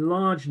reintroduce in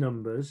large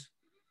numbers,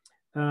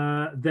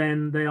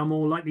 then they are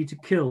more likely to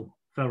kill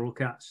feral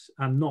cats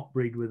and not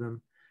breed with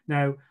them.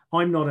 Now,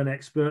 I'm not an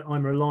expert.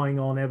 I'm relying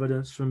on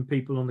evidence from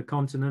people on the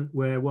continent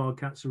where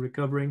wildcats are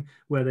recovering,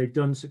 where they've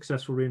done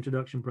successful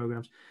reintroduction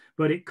programs.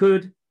 But it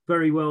could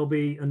very well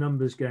be a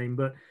numbers game.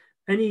 But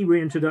any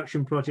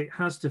reintroduction project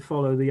has to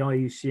follow the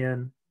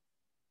IUCN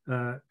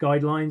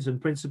guidelines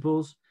and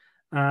principles.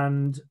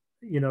 And,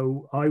 we're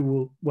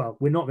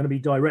not going to be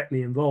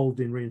directly involved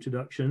in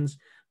reintroductions,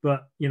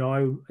 but,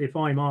 if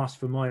I'm asked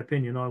for my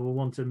opinion, I will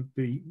want to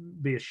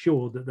be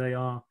assured that they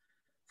are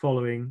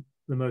following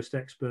the most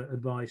expert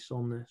advice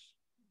on this.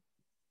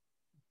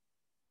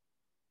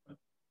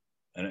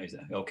 And is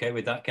that okay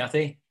with that,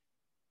 Kathy?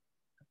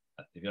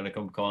 If you want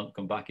to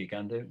come back, you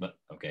can do, but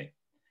okay.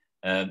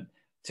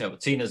 So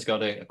Tina's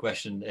got a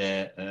question.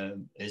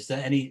 Is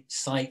there any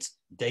site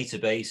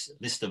database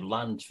list of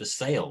land for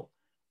sale,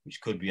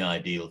 which could be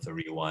ideal for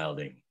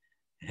rewilding?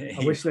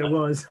 I wish there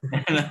was.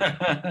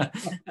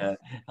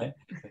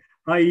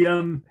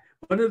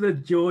 One of the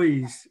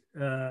joys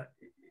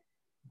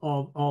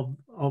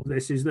of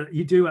this is that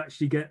you do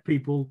actually get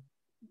people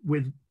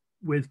with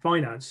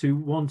finance who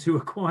want to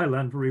acquire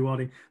land for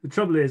rewilding. The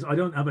trouble is, I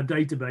don't have a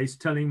database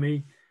telling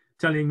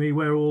me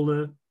where all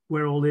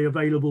the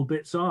available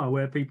bits are,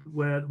 where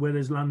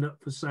there's land up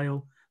for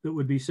sale that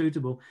would be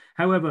suitable.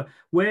 However,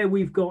 where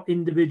we've got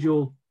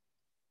individual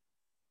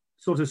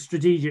sort of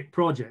strategic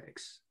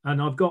projects,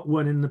 and I've got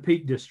one in the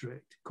Peak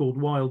District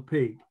called Wild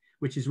Peak,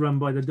 which is run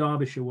by the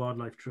Derbyshire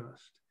Wildlife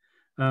Trust,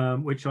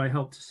 which we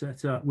helped to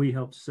set up.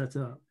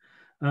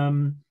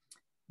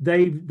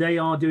 They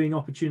are doing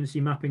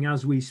opportunity mapping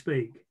as we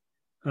speak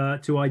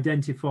to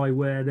identify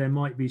where there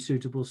might be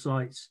suitable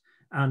sites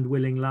and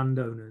willing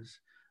landowners.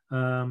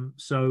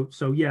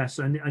 So yes,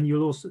 and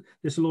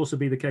this will also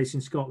be the case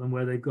in Scotland,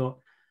 where they've got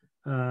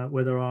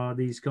where there are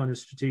these kind of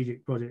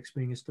strategic projects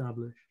being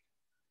established.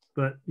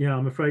 But yeah,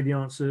 I'm afraid the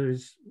answer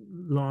is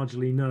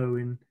largely no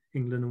in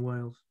England and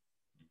Wales.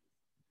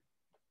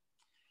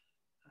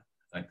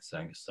 Thanks,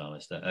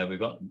 Alastair. We've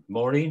got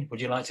Maureen.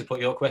 Would you like to put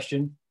your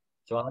question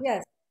to Alex?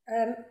 Yes,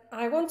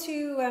 I want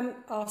to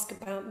ask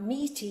about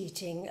meat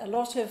eating. A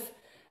lot of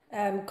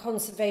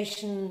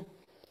conservation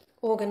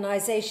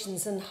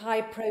organisations and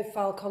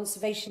high-profile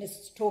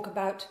conservationists talk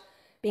about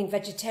being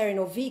vegetarian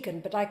or vegan,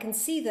 but I can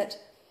see that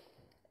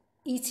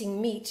eating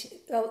meat,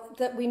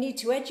 that we need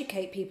to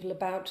educate people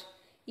about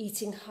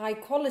eating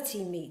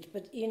high-quality meat.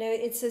 But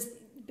it's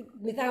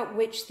without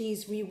which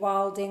these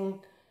rewilding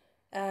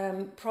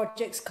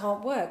projects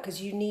can't work,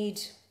 because you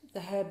need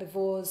the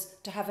herbivores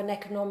to have an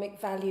economic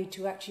value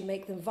to actually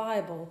make them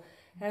viable.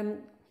 But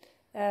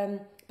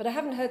I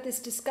haven't heard this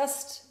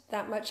discussed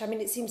that much. I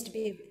mean, it seems to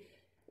be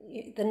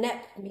the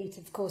neck meat,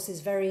 of course,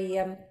 is very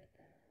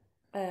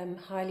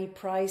highly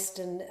priced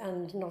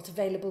and not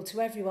available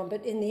to everyone.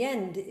 But in the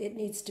end, it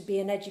needs to be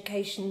an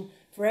education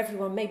for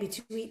everyone, maybe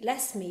to eat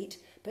less meat,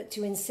 but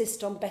to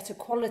insist on better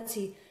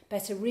quality,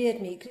 better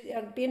reared meat.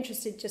 I'd be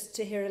interested just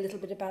to hear a little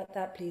bit about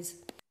that, please.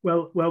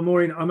 Well,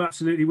 Maureen, I'm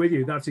absolutely with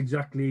you. That's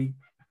exactly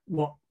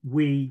what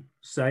we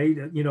say.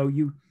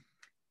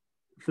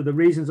 For the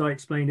reasons I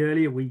explained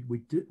earlier,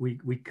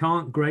 we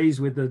can't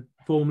graze with the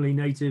formerly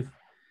native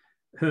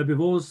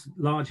herbivores,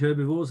 large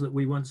herbivores that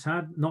we once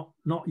had. Not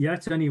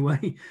yet,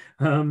 anyway.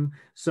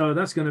 So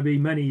that's going to be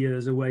many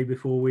years away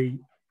before we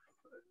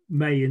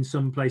may in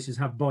some places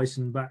have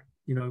bison back,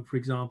 you know, for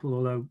example,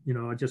 although, you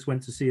know, I just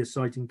went to see a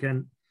site in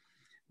Kent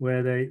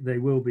where they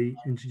will be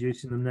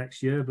introducing them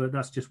next year, but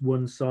that's just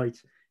one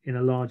site in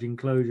a large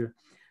enclosure.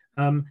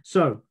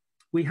 So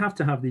we have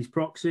to have these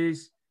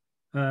proxies.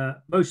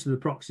 Most of the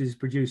proxies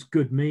produce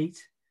good meat,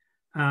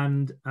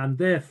 and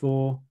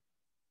therefore,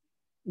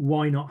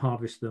 why not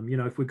harvest them? You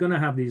know, if we're going to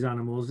have these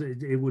animals,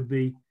 it would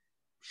be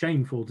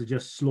shameful to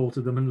just slaughter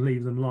them and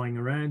leave them lying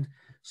around.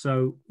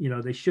 So, you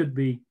know, they should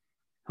be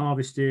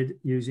harvested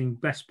using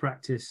best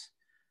practice,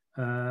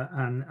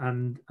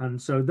 and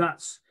so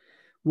that's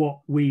what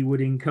we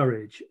would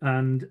encourage.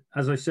 And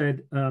as I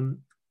said,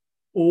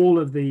 all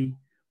of the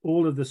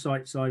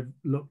sites I've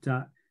looked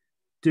at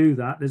do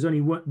that. There's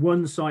only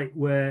one site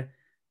where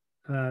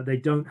they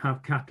don't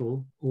have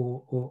cattle,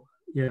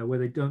 where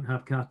they don't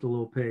have cattle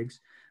or pigs,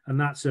 and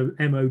that's a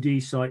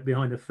MOD site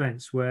behind a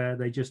fence where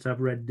they just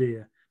have red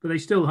deer. But they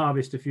still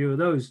harvest a few of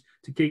those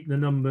to keep the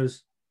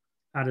numbers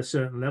at a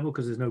certain level,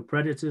 because there's no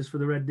predators for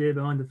the red deer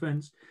behind the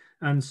fence.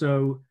 And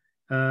so,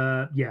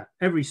 yeah,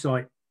 every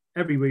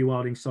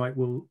rewilding site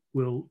will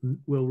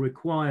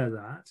require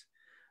that.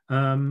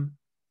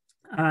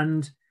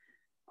 And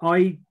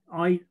I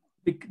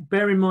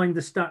bear in mind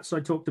the stats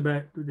I talked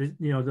about, you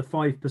know, the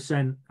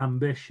 5%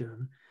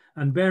 ambition,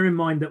 and bear in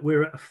mind that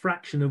we're at a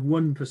fraction of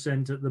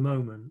 1% at the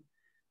moment,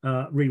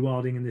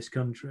 rewilding in this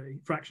country,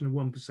 fraction of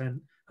 1%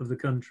 of the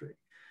country.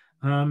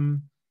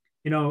 You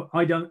know,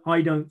 I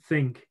don't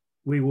think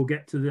we will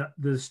get to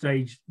the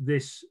stage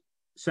this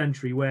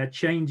century where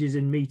changes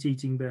in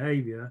meat-eating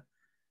behaviour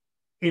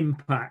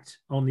impact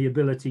on the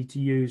ability to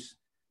use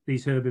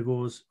these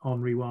herbivores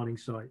on rewilding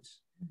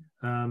sites.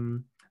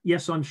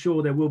 Yes, I'm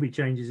sure there will be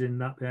changes in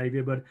that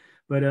behaviour,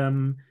 but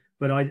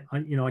I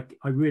you know,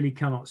 I really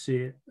cannot see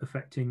it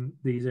affecting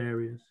these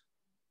areas.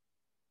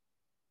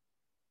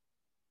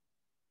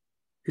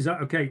 Is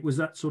that okay? Was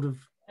that sort of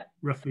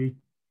roughly?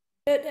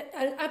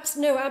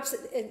 No,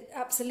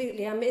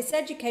 absolutely. I mean, it's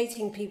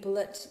educating people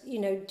that, you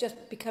know,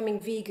 just becoming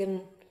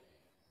vegan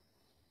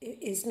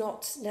is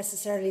not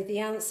necessarily the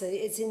answer.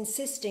 It's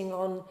insisting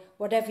on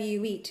whatever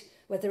you eat,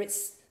 whether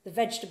it's the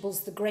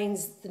vegetables, the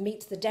grains, the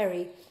meat, the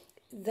dairy,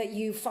 that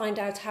you find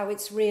out how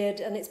it's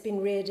reared, and it's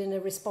been reared in a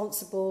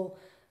responsible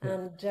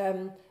and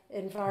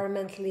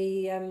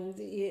environmentally,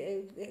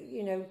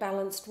 you know,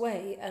 balanced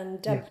way.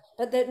 And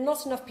but there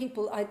not enough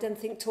people, I don't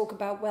think, talk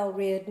about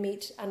well-reared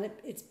meat, and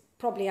it's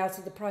probably out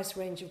of the price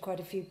range of quite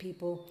a few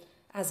people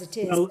as it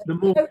is. Well,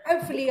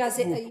 hopefully, as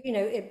it, you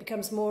know, it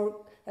becomes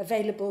more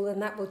available,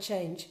 and that will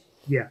change.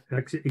 Yeah,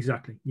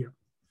 exactly. Yeah.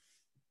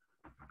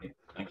 Okay.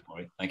 Thanks,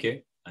 Maureen. Thank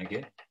you. Thank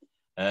you.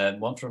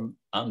 One from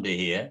Andy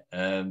here.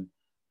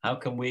 How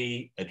can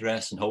we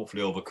address and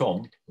hopefully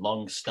overcome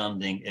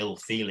long-standing ill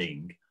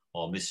feeling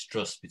or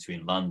mistrust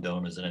between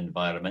landowners and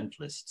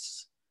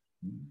environmentalists?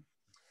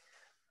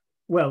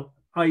 Well,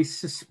 I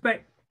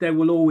suspect there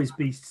will always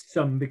be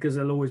some, because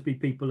there'll always be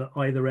people at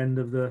either end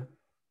of the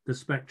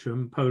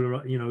spectrum,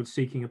 you know,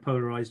 seeking a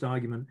polarized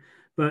argument.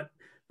 But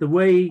the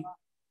way,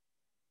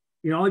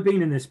 you know, I've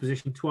been in this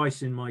position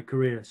twice in my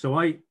career. So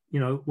you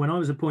know, when I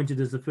was appointed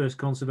as the first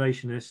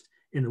conservationist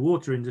in the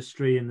water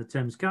industry in the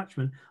Thames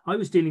catchment, I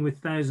was dealing with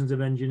thousands of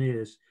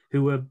engineers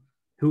who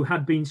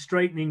had been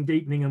straightening,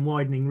 deepening and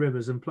widening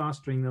rivers and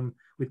plastering them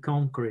with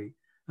concrete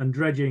and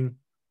dredging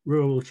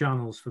rural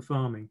channels for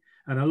farming.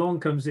 And along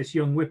comes this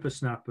young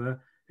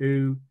whippersnapper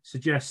who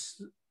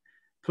suggests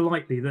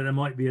politely that there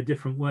might be a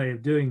different way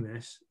of doing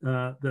this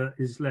that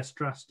is less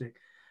drastic.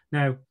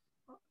 Now,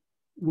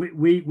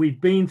 we've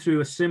been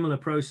through a similar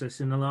process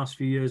in the last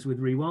few years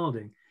with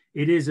rewilding.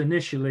 It is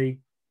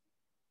initially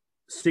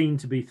seen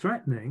to be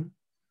threatening,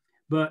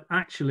 but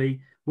actually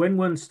when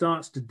one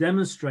starts to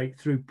demonstrate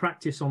through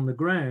practice on the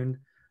ground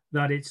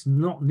that it's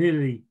not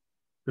nearly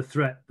the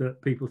threat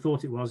that people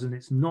thought it was, and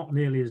it's not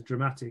nearly as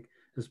dramatic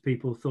as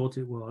people thought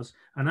it was,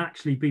 and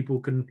actually people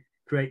can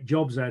create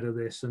jobs out of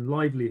this and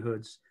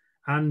livelihoods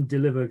and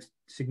deliver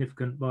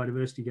significant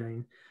biodiversity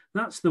gain,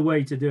 that's the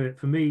way to do it.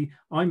 For me,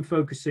 I'm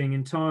focusing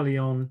entirely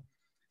on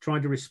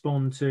trying to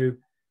respond to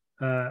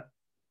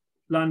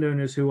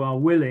landowners who are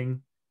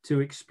willing to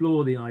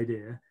explore the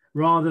idea,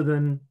 rather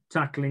than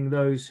tackling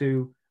those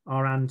who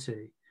are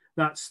anti.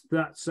 That's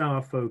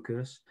our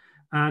focus,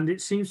 and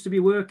it seems to be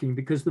working,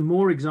 because the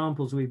more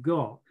examples we've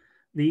got,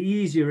 the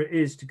easier it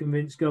is to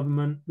convince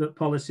government that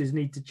policies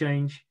need to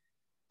change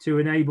to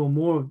enable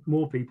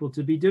more people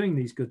to be doing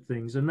these good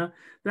things. And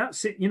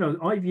that's it. You know,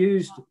 I've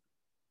used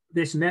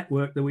this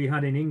network that we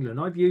had in England,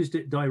 I've used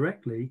it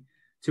directly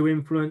to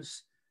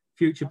influence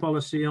future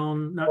policy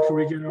on natural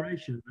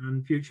regeneration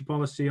and future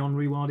policy on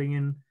rewilding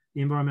in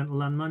the Environmental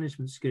Land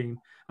Management Scheme.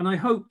 And I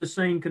hope the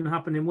same can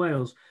happen in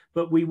Wales,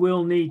 but we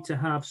will need to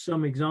have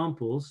some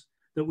examples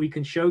that we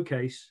can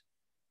showcase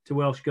to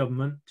Welsh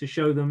Government to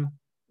show them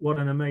what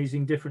an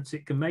amazing difference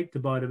it can make to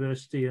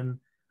biodiversity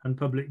and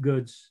public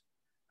goods,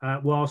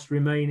 whilst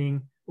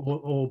remaining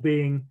or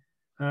being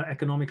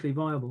economically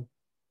viable.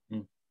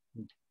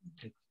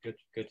 Good.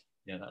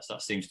 Yeah,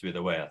 that seems to be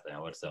the way, I think. I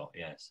would have thought,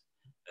 yes.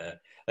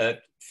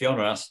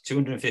 Fiona asked,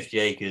 250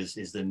 acres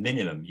is the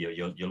minimum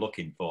you're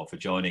looking for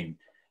joining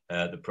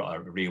the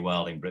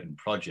Rewilding Britain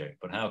project,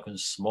 but how can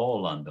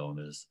small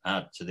landowners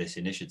add to this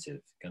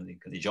initiative? Can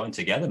they join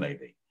together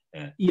maybe?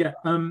 Yeah.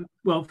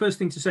 Well, first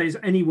thing to say is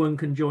anyone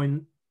can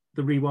join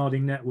the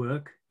Rewilding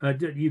network.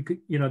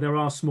 There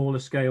are smaller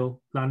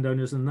scale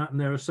landowners than that, and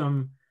there are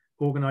some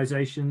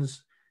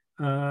organisations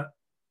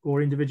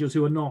or individuals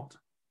who are not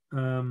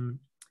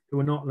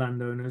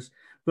landowners.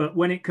 But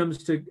when it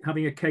comes to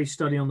having a case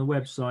study on the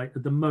website,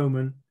 at the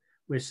moment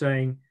we're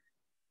saying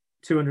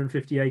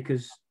 250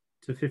 acres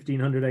to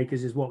 1,500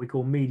 acres is what we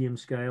call medium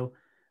scale,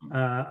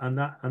 and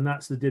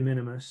that's the de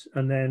minimis,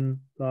 and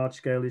then large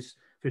scale is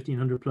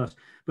 1,500 plus.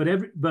 But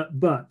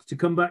to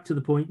come back to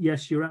the point,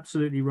 yes, you're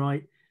absolutely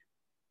right.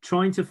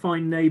 Trying to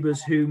find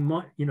neighbours who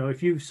might,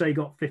 if you've say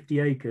got 50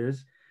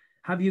 acres,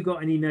 have you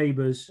got any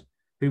neighbours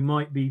who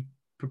might be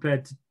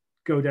prepared to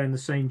go down the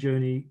same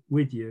journey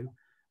with you,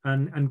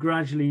 and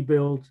gradually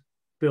build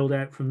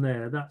out from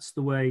there? That's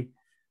the way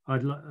I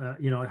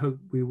hope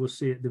we will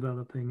see it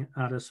developing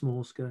at a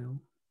small scale.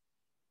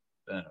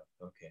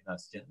 Okay, that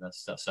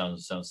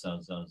sounds.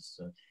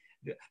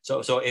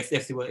 So if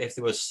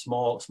there were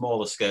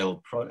smaller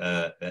scale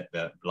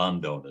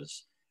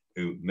landowners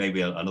who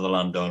maybe another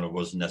landowner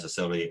wasn't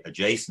necessarily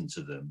adjacent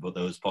to them, but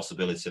there was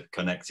possibility of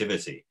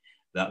connectivity,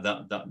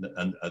 and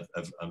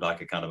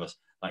like a kind of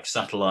like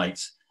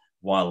satellite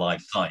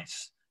wildlife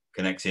sites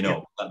connecting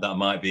up, that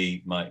might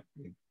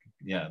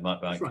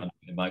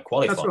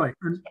qualify. That's right.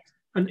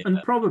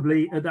 And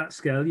probably at that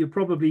scale, you're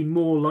probably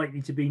more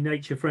likely to be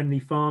nature-friendly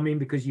farming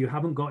because you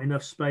haven't got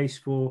enough space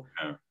for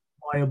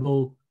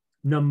viable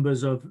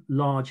numbers of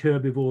large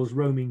herbivores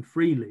roaming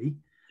freely.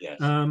 Yes.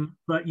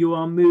 But you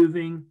are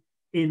moving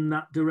in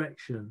that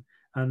direction,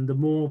 and the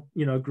more,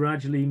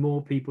 gradually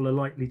more people are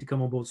likely to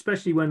come on board,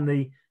 especially when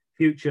the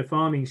future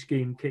farming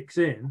scheme kicks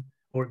in,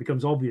 or it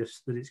becomes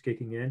obvious that it's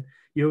kicking in.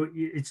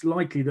 It's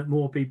likely that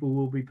more people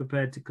will be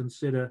prepared to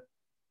consider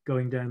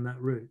going down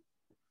that route.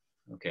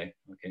 Okay,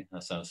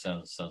 that sounds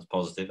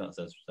positive. That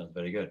sounds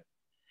very good.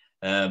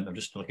 I'm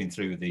just looking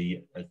through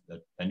the.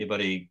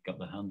 Anybody got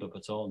the hand up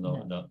at all?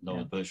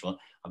 No. Virtual.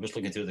 I'm just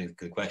looking through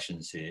the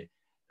questions here.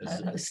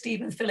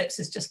 Stephen Phillips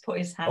has just put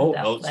his hand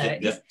up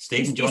there.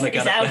 Stephen, do you want to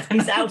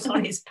he's out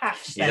on his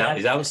patch there.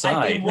 He's outside.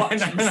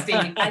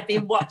 I've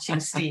been watching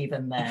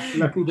Stephen there.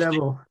 Lucky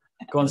devil.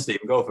 Go on,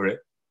 Stephen, go for it.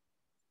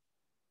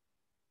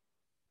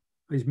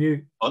 He's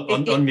mute.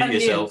 Unmute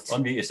yourself.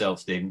 Unmute yourself,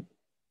 Stephen.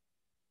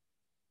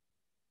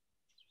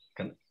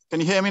 Can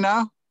you hear me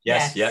now?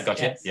 Yes. Yeah,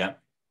 gotcha. Yes.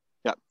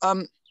 Yeah.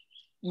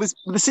 With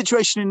the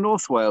situation in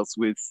North Wales,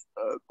 with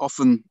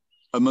often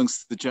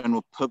amongst the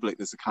general public,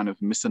 there's a kind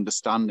of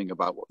misunderstanding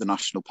about what the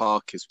national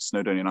park is,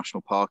 what Snowdonia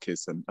National Park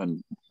is,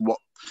 and what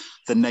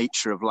the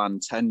nature of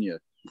land tenure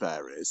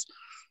there is.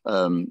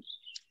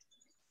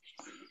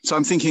 So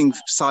I'm thinking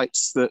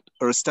sites that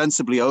are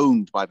ostensibly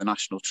owned by the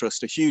National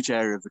Trust, a huge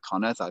area of the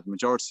Conwy, the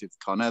majority of the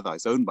Conwy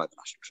is owned by the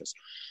National Trust.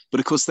 But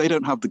of course, they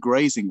don't have the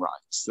grazing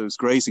rights. Those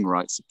grazing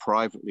rights are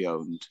privately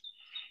owned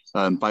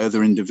by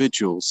other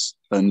individuals.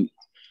 And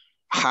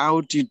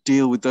how do you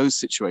deal with those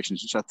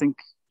situations, which I think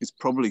is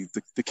probably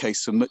the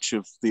case for much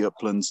of the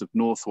uplands of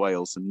North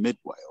Wales and Mid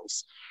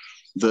Wales,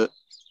 that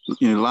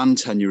land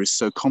tenure is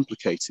so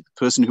complicated. The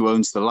person who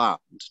owns the land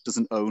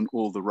doesn't own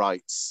all the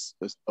rights,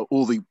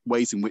 all the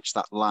ways in which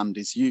that land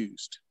is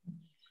used.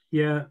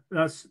 Yeah,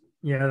 that's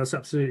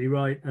absolutely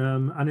right.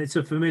 And it's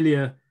a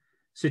familiar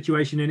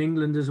situation in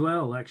England as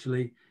well.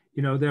 Actually,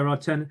 there are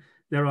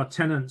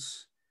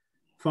tenants,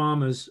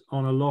 farmers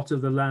on a lot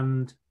of the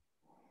land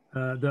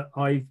that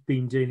I've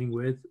been dealing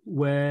with,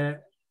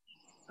 where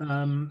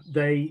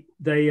they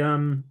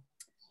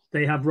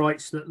have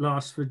rights that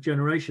last for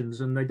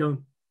generations, and they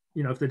don't.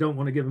 If they don't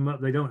want to give them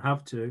up, they don't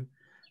have to.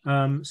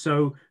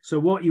 So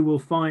what you will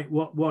find,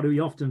 what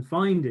we often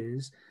find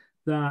is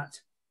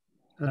that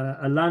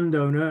a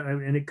landowner,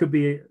 and it could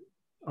be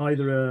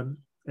either an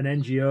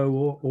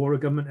NGO or a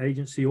government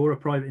agency or a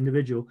private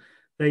individual,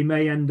 they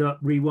may end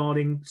up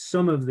rewilding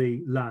some of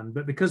the land.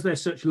 But because they're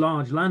such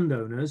large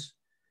landowners,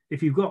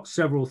 if you've got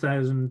several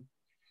thousand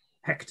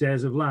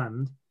hectares of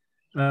land,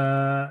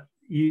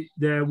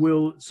 there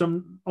will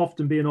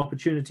often be an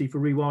opportunity for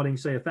rewilding,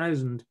 say,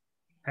 1,000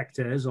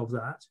 hectares of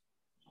that,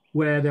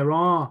 where there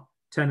are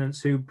tenants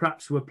who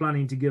perhaps were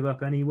planning to give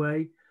up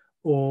anyway,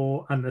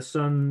 and the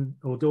son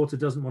or daughter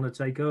doesn't want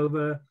to take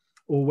over,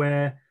 or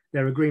where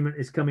their agreement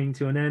is coming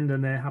to an end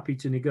and they're happy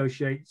to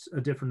negotiate a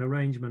different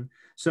arrangement.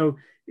 So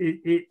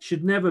it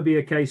should never be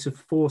a case of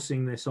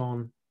forcing this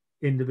on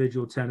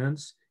individual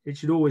tenants. It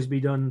should always be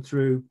done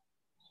through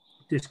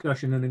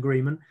discussion and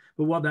agreement.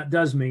 But what that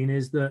does mean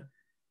is that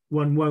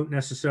one won't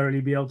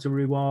necessarily be able to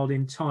rewild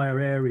entire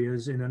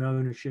areas in an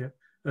ownership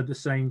at the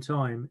same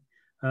time.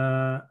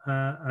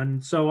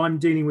 And so I'm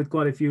dealing with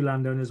quite a few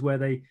landowners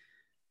where a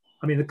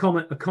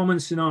common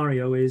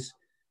scenario is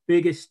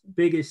big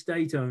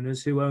estate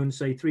owners who own,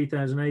 say,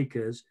 3,000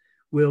 acres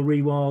will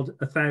rewild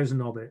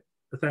 1,000 of it,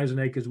 1,000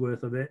 acres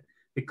worth of it,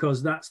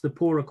 because that's the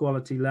poorer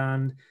quality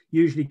land,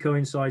 usually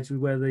coincides with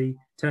where the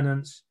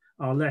tenants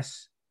are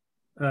less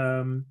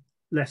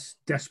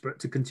desperate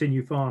to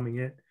continue farming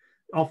it.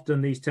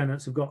 Often these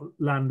tenants have got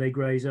land they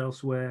graze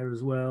elsewhere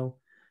as well.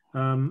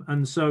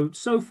 And so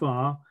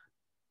far,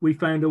 we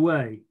found a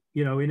way,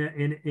 you know,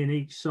 in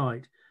each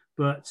site.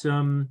 But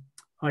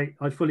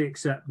I fully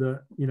accept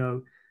that, you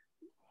know,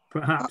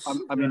 perhaps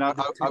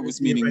I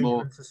was meaning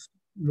more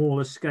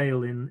smaller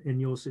scale in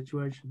your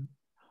situation.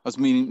 I was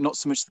meaning not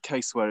so much the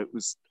case where it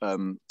was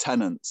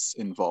tenants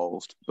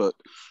involved, but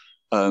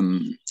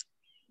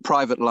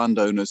private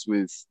landowners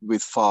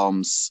with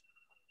farms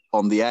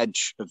on the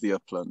edge of the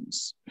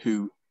uplands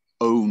who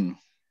own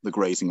the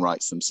grazing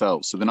rights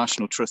themselves. So the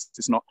National Trust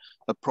is not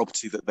a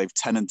property that they've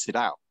tenanted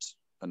out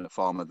and a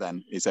farmer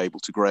then is able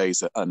to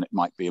graze, and it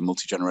might be a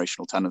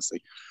multi-generational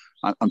tenancy.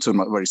 I'm talking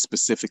about very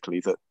specifically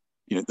that,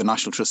 you know, the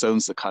National Trust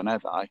owns the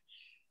Conwy,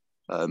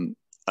 and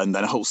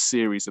then a whole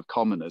series of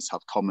commoners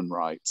have common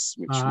rights,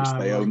 which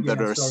they own,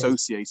 that are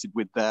associated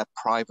with their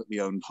privately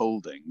owned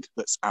holding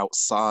that's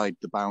outside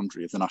the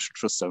boundary of the National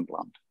Trust owned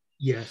land.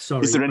 Yeah,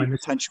 sorry. Is there any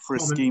potential for a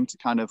scheme to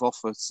kind of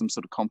offer some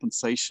sort of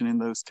compensation in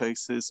those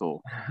cases,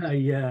 or?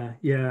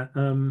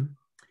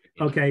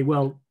 Okay,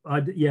 well,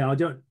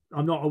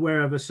 I'm not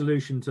aware of a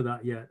solution to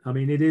that yet. I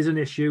mean, it is an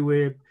issue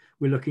we're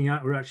looking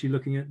at. We're actually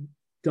looking at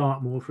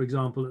Dartmoor, for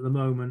example, at the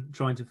moment,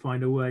 trying to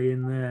find a way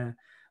in there.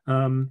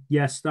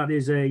 Yes, that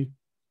is a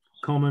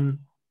common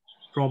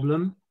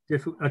problem,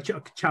 a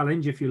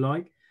challenge, if you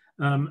like,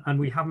 and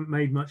we haven't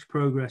made much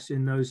progress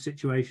in those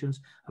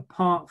situations,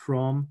 apart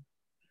from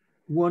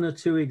one or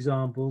two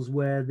examples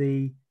where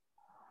the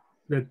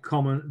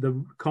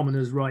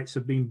commoners' rights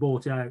have been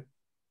bought out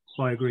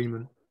by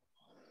agreement.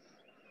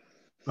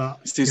 But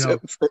you know,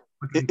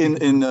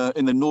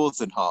 in the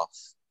northern half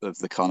of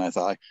the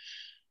Conwy,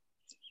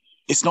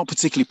 it's not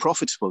particularly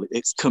profitable.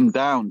 It's come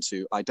down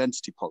to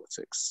identity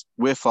politics.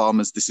 We're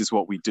farmers. This is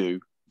what we do.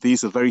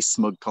 These are very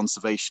smug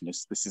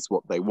conservationists. This is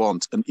what they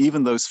want. And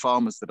even those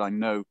farmers that I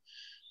know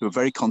who are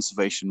very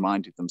conservation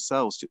minded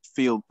themselves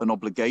feel an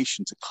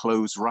obligation to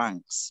close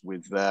ranks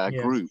with their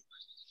group,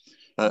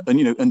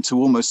 and to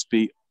almost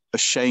be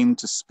ashamed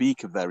to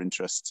speak of their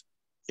interest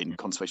in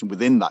conservation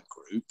within that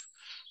group.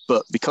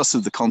 But because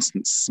of the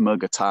constant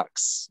smug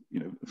attacks, you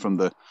know, from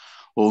the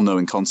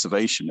all-knowing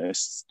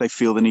conservationists, they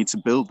feel the need to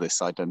build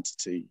this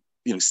identity,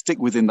 you know, stick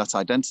within that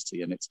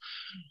identity. And it's,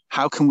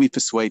 how can we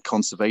persuade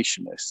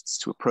conservationists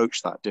to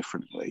approach that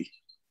differently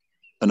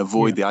and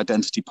avoid the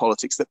identity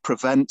politics that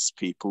prevents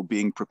people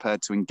being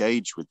prepared to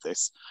engage with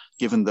this,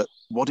 given that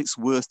what it's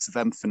worth to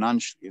them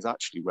financially is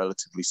actually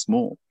relatively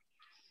small?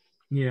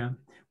 Yeah,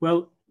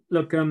 well,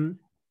 look,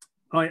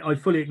 I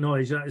fully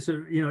acknowledge that it's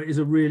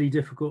a really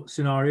difficult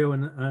scenario,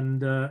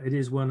 and it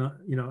is one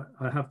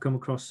I have come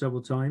across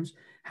several times.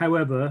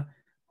 However,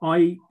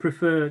 I'm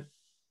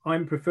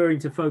preferring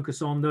to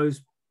focus on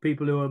those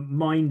people who are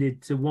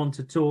minded to want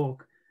to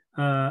talk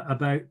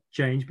about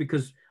change,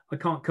 because I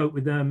can't cope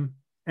with them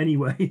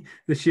anyway.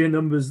 The sheer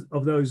numbers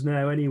of those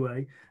now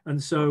anyway,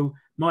 and so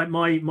my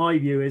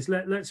view is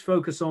let's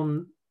focus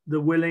on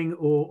the willing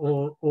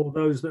or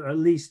those that are at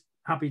least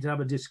happy to have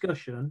a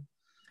discussion.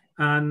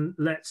 And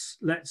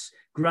let's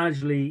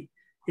gradually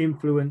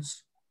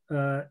influence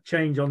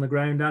change on the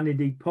ground, and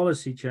indeed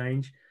policy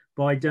change,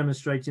 by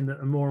demonstrating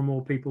that more and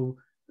more people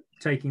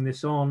taking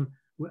this on,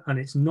 and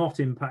it's not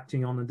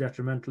impacting on them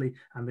detrimentally,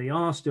 and they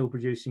are still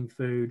producing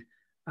food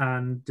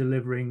and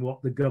delivering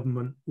what the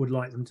government would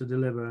like them to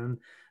deliver.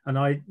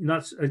 And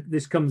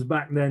this comes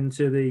back then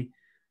to the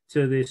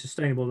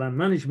sustainable land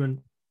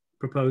management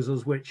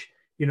proposals, which,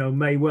 you know,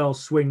 may well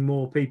swing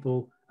more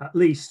people, at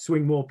least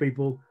swing more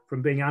people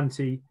from being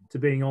anti to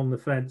being on the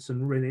fence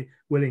and really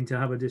willing to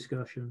have a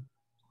discussion.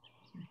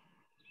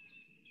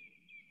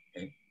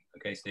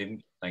 Okay,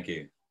 Stephen, thank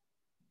you.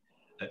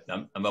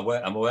 I'm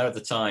aware of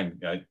the time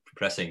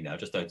pressing now.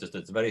 Just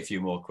very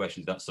few more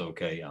questions. That's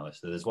okay,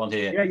 Alistair. There's one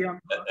here.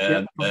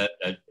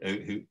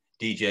 Who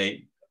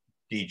DJ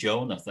D.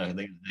 Joan, I think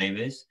his name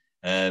is.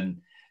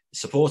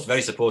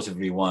 Very supportive of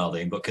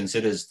rewilding, but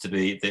considers to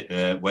be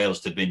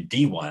Wales to have been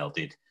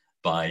de-wilded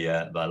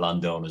by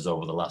landowners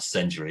over the last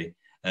century,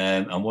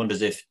 and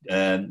wonders if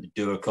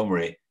Dŵr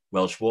Cymru,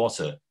 Welsh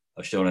Water,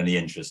 have shown any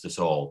interest at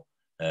all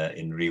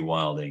in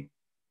rewilding.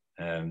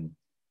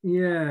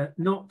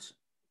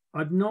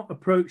 I've not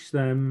approached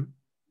them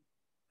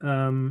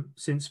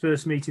since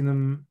first meeting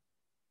them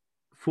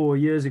 4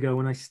 years ago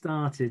when I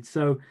started.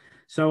 So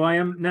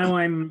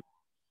I'm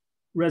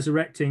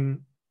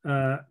resurrecting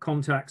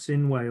contacts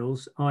in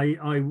Wales.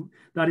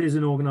 That is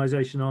an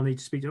organisation I'll need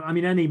to speak to. I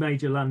mean, any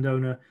major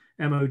landowner,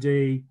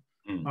 MOD,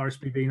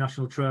 RSPB,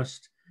 National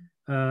Trust,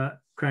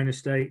 Crown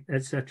Estate,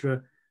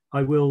 etc.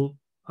 I will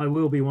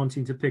be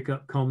wanting to pick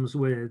up comms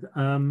with.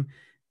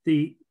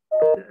 They'd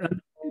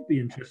be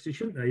interested,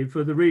 shouldn't they?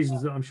 For the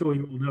reasons that I'm sure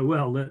you all know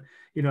well, that,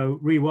 you know,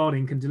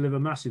 rewilding can deliver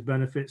massive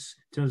benefits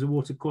in terms of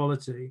water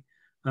quality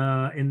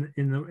in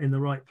the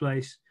right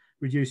place,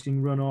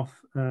 reducing runoff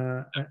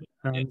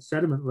and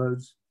sediment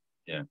loads.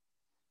 Yeah.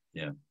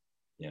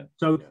 Yeah.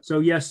 So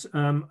yes,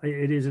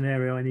 it is an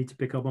area I need to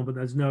pick up on, but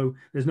there's no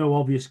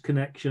obvious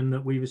connection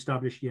that we've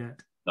established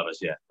yet. Not as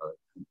yet, but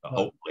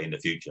hopefully in the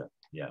future.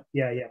 Yeah.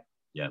 Yeah.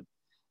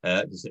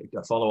 Just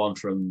a follow on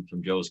from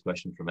Joe's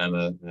question from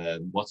Emma.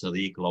 What are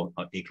the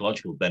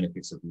ecological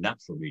benefits of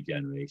natural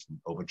regeneration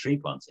over tree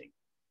planting?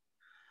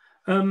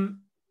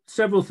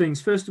 Several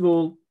things. First of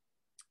all,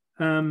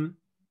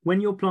 when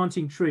you're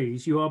planting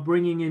trees, you are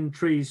bringing in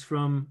trees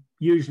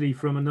usually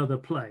from another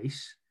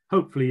place,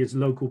 hopefully as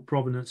local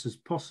provenance as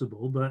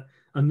possible, but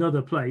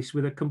another place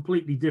with a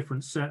completely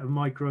different set of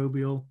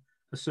microbial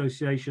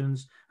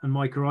associations and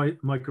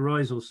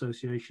mycorrhizal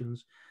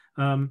associations.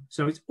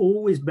 So it's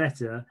always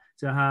better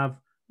to have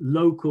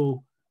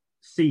local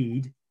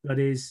seed that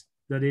is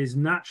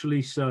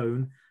naturally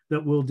sown,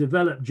 that will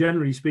develop,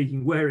 generally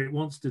speaking, where it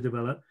wants to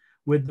develop,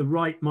 with the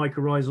right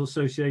mycorrhizal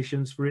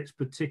associations for its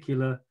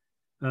particular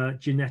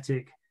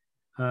genetic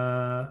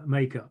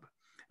makeup.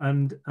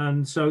 And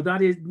so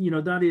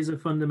that is a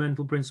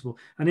fundamental principle.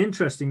 And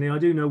interestingly, I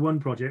do know one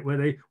project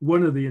where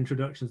one of the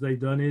introductions they've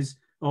done is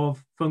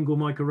of fungal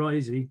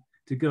mycorrhizae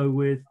to go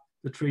with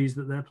the trees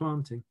that they're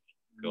planting.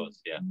 Of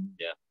course, yeah,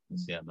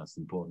 that's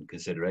an important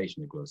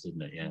consideration, of course,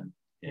 isn't it?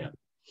 Yeah.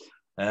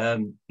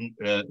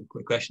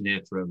 Quick question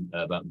here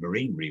about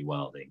marine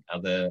rewilding.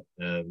 Are there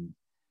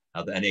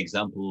any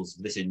examples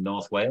of this in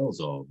North Wales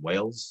or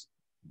Wales?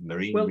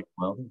 Marine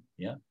rewilding?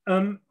 Yeah.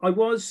 I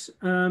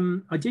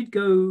did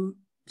go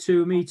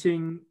to a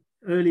meeting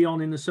early on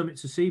in the Summit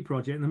to Sea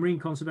project, and the Marine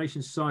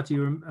Conservation Society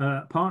were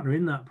a partner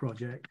in that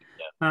project.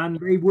 Yeah. And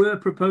they were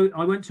proposed.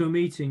 I went to a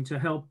meeting to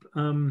help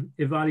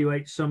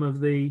evaluate some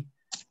of the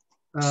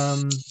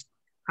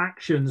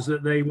actions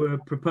that they were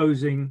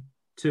proposing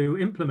to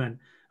implement,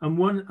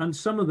 and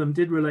some of them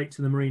did relate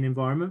to the marine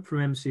environment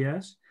from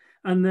MCS,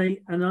 and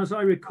as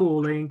I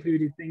recall, they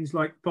included things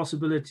like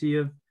possibility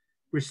of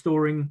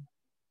restoring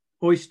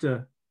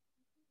oyster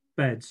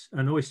beds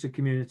and oyster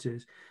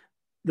communities.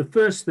 The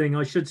first thing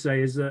I should say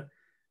is that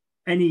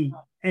any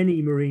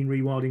marine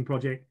rewilding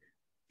project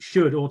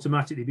should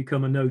automatically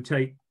become a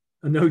no-take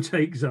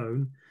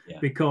zone, yeah,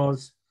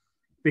 because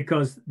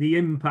the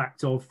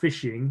impact of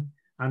fishing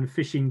and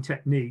fishing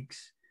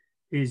techniques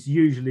is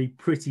usually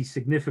pretty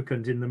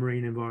significant in the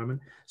marine environment.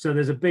 So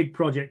there's a big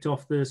project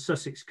off the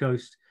Sussex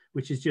coast,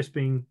 which has just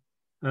been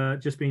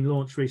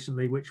launched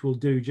recently, which will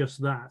do just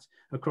that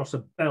across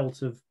a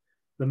belt of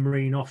the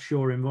marine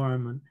offshore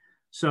environment.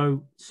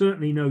 So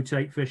certainly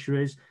no-take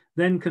fisheries,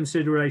 then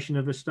consideration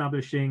of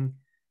establishing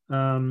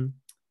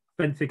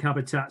benthic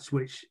habitats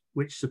which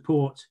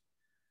support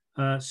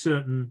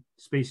certain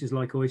species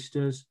like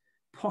oysters,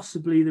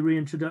 possibly the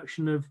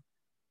reintroduction of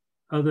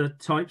other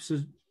types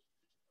of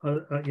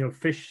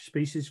fish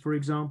species, for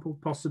example,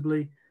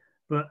 possibly.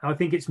 But I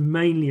think it's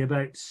mainly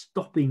about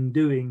stopping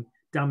doing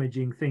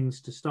damaging things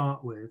to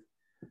start with,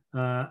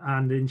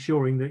 and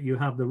ensuring that you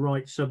have the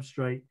right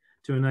substrate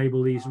to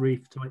enable these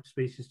reef type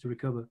species to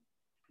recover.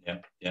 Yeah,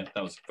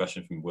 that was a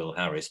question from Will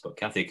Harris, but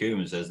Kathy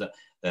Coombs says that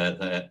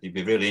it'd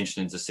be really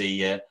interesting to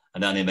see an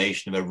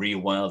animation of a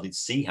rewilded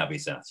sea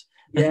habitat.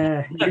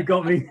 Yeah, you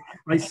got me.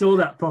 I saw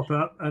that pop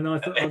up, and I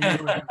thought,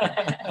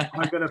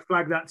 I'm going to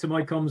flag that to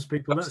my comms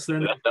people.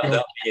 That'll be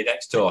your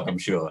next talk, I'm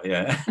sure.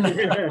 Yeah.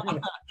 You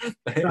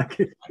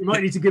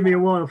might need to give me a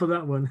while for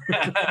that one.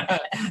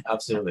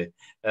 Absolutely.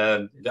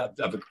 I've done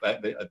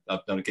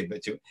a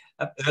bit too.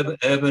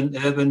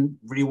 Urban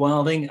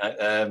rewilding.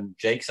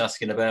 Jake's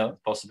asking about the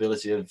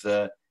possibility of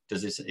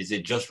is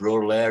it just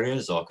rural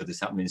areas, or could this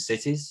happen in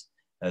cities?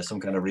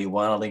 Some kind of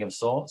rewilding of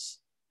sorts.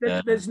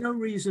 There's no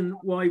reason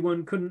why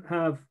one couldn't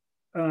have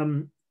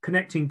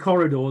connecting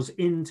corridors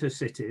into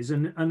cities,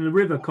 and the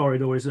river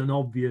corridor is an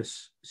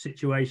obvious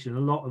situation. A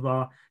lot of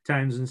our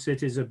towns and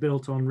cities are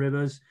built on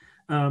rivers,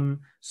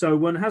 so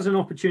one has an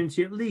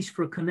opportunity at least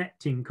for a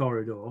connecting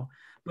corridor.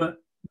 But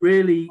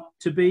really,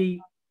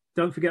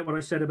 don't forget what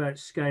I said about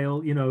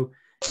scale.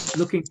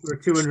 Looking for a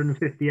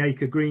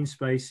 250-acre green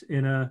space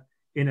in a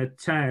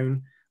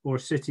town or a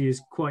city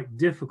is quite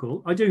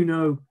difficult. I do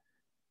know.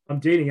 I'm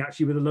dealing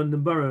actually with a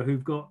London borough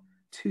who've got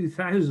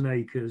 2,000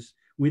 acres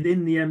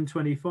within the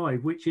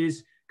M25, which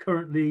is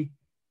currently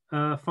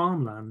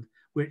farmland,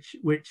 which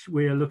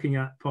we are looking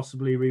at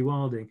possibly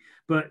rewilding.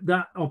 But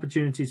that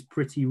opportunity is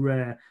pretty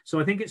rare. So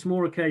I think it's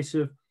more a case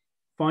of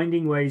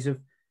finding ways of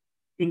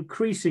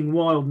increasing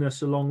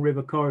wildness along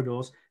river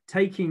corridors,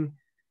 providing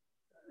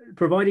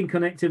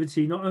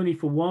connectivity not only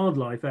for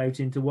wildlife out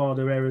into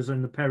wilder areas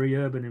in the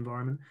peri-urban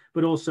environment,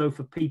 but also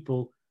for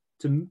people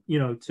to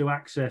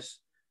access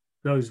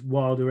those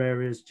wilder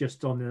areas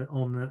just on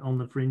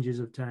the fringes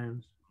of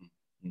towns.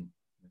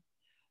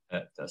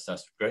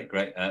 That's great.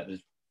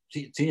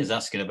 Tina's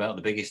asking about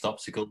the biggest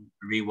obstacle to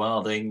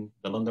rewilding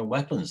the London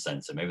Wetlands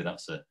Centre. Maybe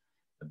that's a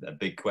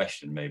big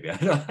question. Maybe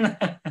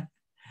I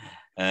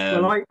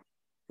don't know.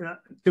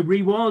 To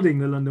rewilding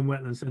the London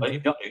Wetlands Centre. Well,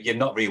 you've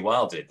not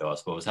rewilded though, I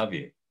suppose, have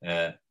you?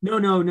 No.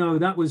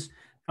 That was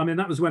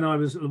when I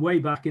was way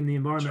back in the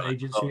Environment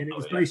Agency, and it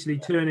was basically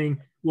turning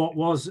what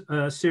was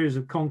a series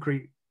of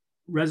concrete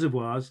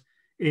reservoirs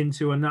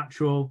into a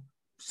natural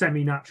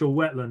semi-natural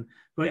wetland,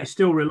 but you're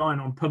still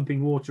reliant on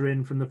pumping water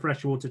in from the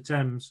freshwater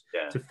Thames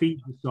to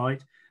feed the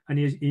site, and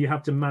you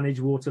have to manage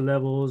water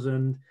levels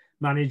and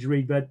manage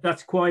reed bed.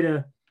 That's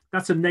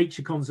a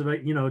nature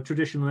conservation, a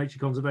traditional nature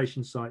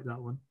conservation site, that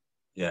one.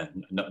 Yeah,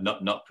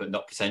 not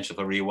potential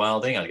for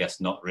rewilding, I guess.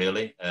 Not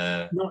really.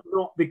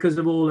 Not because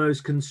of all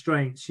those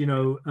constraints.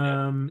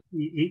 The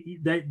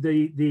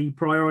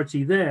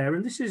priority there,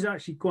 and this is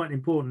actually quite an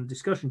important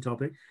discussion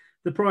topic.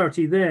 The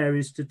priority there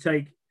is to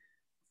take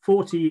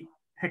 40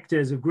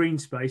 hectares of green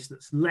space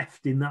that's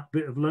left in that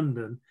bit of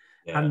London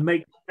and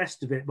make the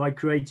best of it by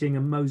creating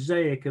a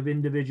mosaic of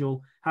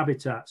individual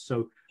habitats.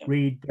 So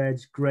reed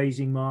beds,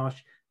 grazing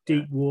marsh,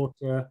 deep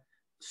water,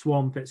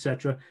 swamp,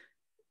 etc.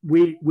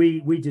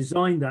 We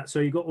designed that so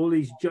you've got all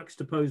these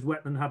juxtaposed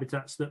wetland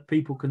habitats that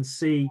people can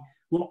see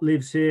what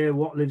lives here,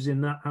 what lives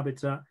in that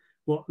habitat,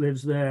 what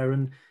lives there,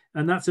 and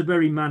that's a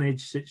very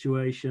managed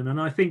situation.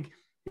 And I think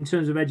in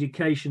terms of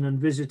education and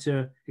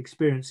visitor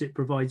experience, it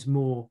provides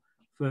more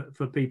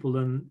for people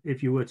than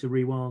if you were to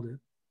rewild it,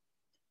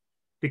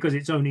 because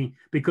it's only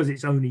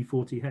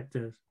 40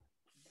 hectares.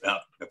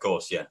 Of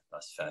course,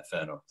 that's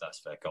fair enough. That's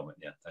fair comment.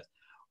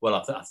 Well,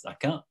 I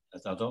can't.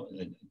 I'm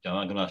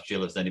going to ask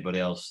Jill, is anybody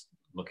else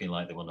looking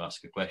like they want to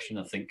ask a question?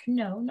 I think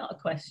no, not a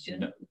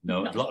question.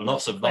 No,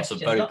 lots of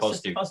very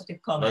positive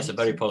comments. Lots of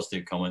very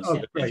positive comments.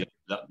 Oh, great.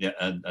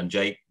 And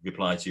Jake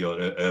replied to your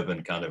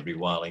urban kind of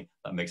rewilding.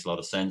 That makes a lot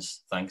of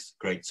sense. Thanks,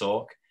 great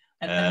talk.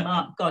 And then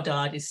Mark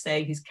Goddard is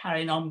saying he's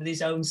carrying on with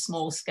his own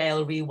small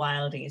scale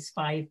rewilding.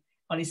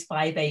 On his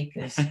 5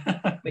 acres,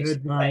 which is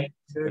great.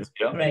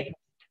 Great.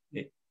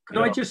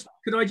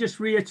 Could I just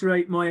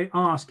reiterate my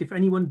ask? If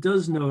anyone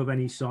does know of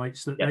any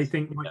sites that they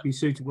think might be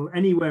suitable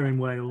anywhere in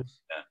Wales,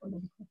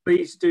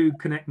 please do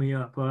connect me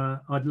up.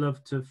 I'd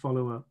love to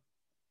follow up.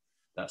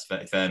 That's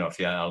fair enough.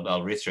 Yeah,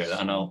 I'll reiterate that,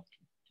 and I'll.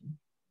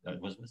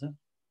 Was that?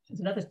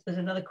 There's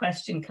another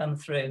question come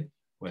through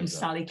from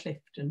Sally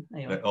Clifton.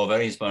 Oh,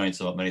 very inspiring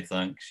talk. Many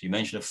thanks. You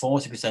mentioned a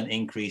 40%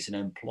 increase in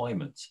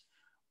employment.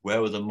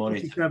 Where would the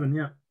money?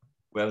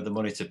 Where would the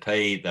money to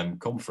pay them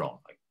come from?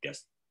 I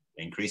guess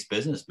increased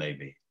business,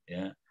 maybe.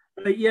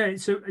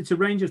 It's a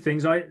range of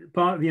things.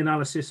 Part of the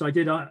analysis I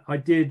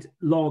did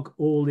log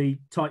all the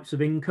types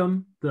of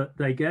income that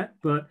they get,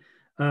 but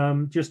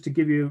just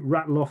to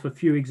rattle off a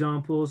few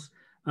examples.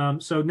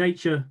 So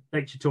nature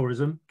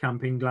tourism,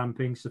 camping,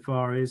 glamping,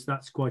 safaris,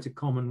 that's quite a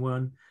common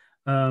one.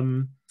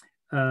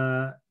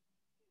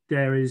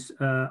 There is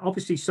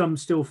obviously some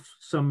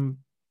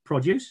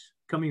produce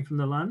coming from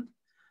the land.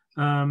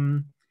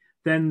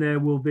 Then there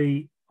will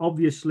be,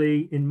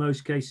 obviously, in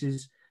most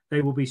cases,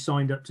 they will be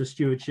signed up to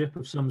stewardship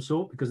of some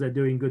sort because they're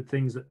doing good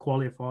things that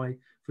qualify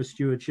for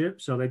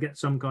stewardship. So they get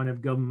some kind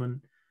of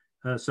government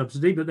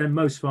subsidy, but then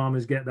most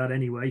farmers get that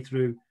anyway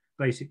through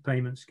basic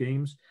payment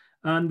schemes.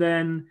 And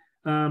then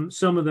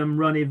some of them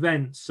run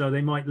events. So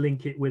they might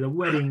link it with a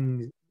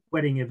wedding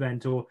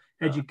event or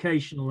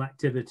educational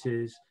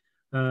activities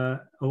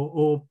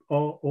or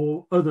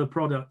other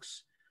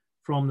products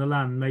from the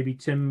land, maybe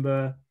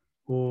timber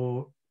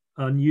or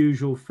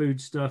unusual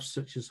foodstuffs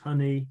such as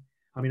honey.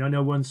 I mean, I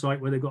know one site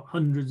where they've got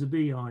hundreds of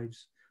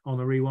beehives on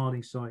a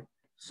rewilding site,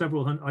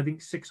 several hundred, I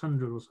think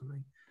 600 or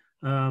something.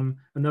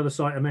 Another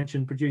site I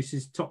mentioned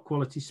produces top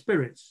quality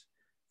spirits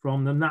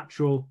from the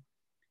natural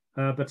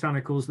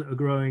botanicals that are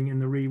growing in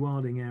the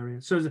rewilding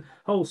area. So there's a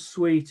whole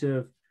suite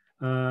of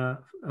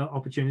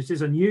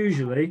opportunities, and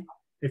usually,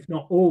 if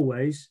not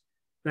always,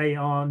 they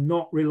are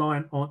not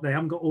reliant on, they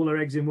haven't got all their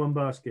eggs in one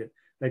basket.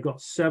 They've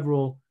got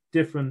several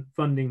different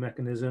funding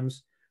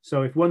mechanisms.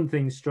 So if one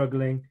thing's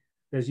struggling,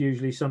 there's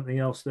usually something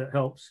else that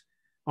helps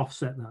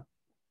offset that.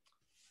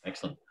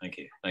 Excellent, thank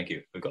you.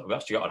 We've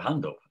actually got our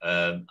hand up.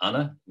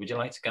 Anna, would you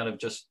like to kind of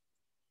just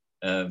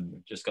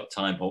got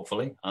time,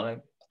 hopefully?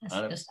 Anna,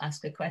 just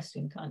ask a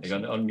question, can't you? You're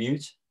going to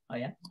unmute? Oh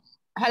yeah.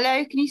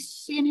 Hello, can you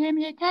see and hear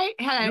me okay?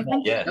 Hello.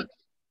 Yeah.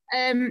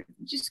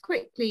 Just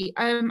quickly,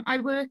 I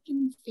work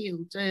in the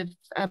field of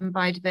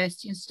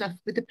biodiversity and stuff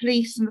with the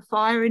police and the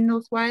fire in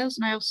North Wales,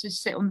 and I also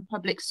sit on the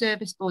public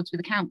service boards with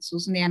the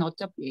councils and the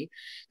NRW.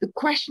 The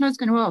question I was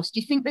going to ask, do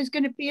you think there's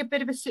going to be a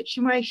bit of a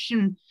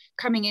situation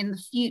coming in the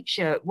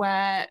future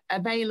where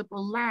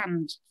available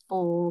land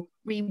for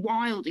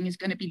rewilding is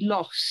going to be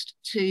lost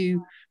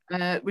to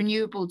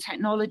renewable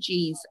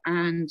technologies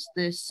and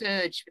the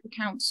surge for the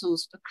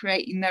councils for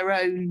creating their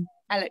own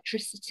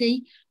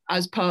electricity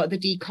as part of the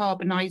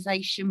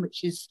decarbonisation,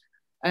 which is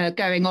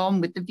going on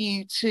with the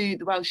view to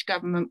the Welsh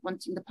Government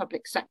wanting the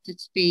public sector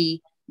to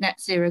be net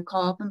zero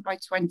carbon by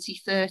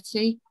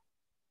 2030?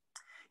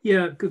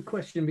 Yeah, good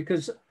question,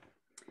 because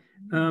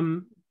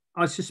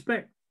I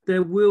suspect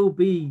there will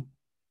be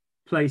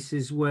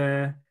places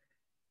where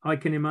I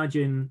can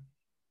imagine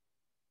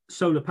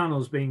solar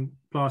panels being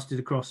plastered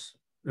across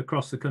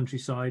the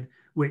countryside,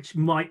 which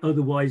might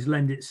otherwise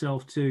lend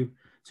itself to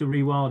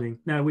rewilding.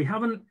 Now, we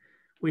haven't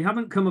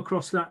come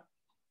across that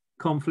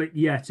conflict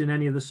yet in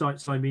any of the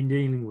sites I've been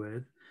dealing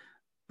with,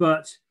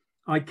 but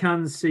I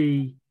can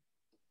see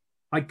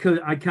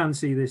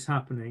this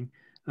happening.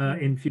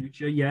 in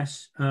future,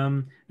 yes.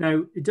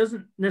 Now, it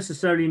doesn't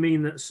necessarily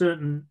mean that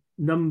certain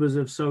numbers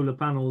of solar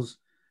panels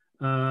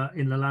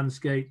in the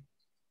landscape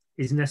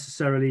is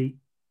necessarily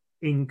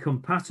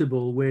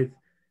incompatible with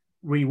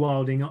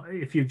rewilding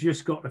if you've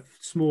just got a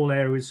small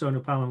area with solar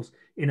panels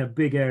in a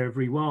big area of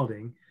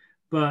rewilding.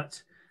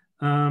 But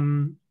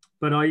the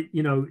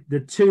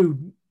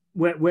two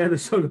where the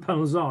solar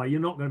panels are, you're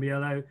not going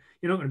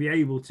to be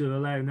able to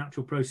allow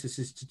natural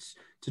processes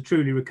to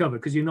truly recover,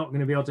 because you're not going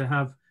to be able to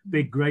have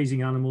big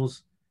grazing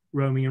animals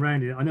roaming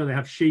around it. I know they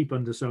have sheep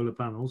under solar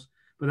panels,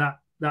 but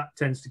that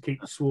tends to keep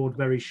the sward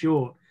very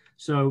short.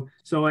 So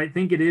I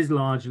think it is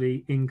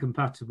largely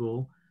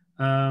incompatible.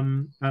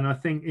 And I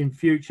think in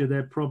future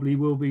there probably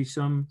will be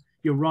some,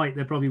 you're right,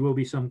 there probably will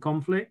be some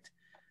conflict,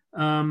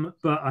 but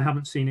I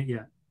haven't seen it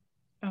yet.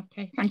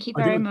 Okay, thank you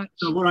very much.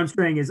 So what I'm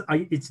saying is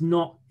it's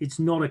not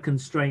a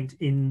constraint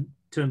in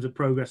terms of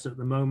progress at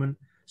the moment.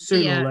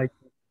 Sooner or later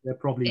there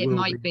probably will be. It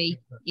might be,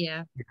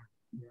 yeah.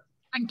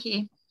 Thank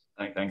you.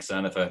 Thanks,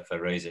 Anna, for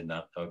raising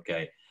that.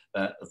 Okay.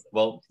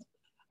 Well,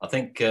 I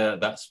think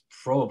that's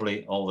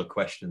probably all the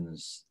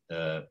questions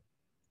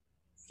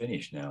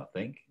finished now, I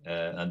think.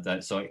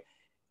 So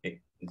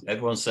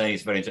everyone's saying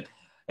it's very interesting.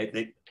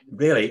 It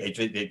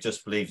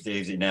just leaves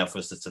it now for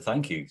us to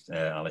thank you,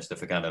 Alastair,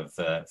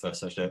 for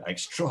such an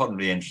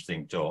extraordinarily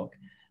interesting talk,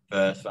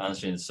 for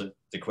answering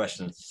the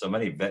questions, so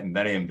many,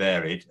 very and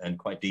varied and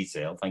quite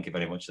detailed. Thank you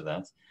very much for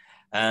that.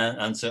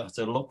 And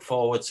to look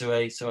forward to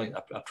a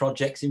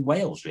project in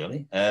Wales,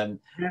 really. Yeah,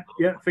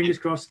 fingers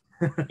crossed.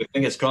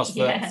 Fingers crossed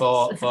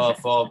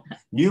for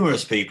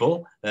numerous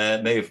people,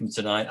 maybe from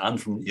tonight and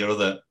from your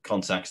other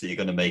contacts that you're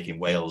going to make in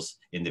Wales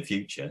in the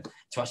future,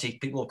 to actually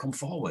people will come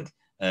forward.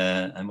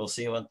 And we'll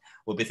see. We'll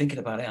be thinking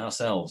about it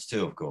ourselves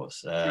too, of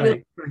course.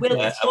 We'll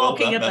be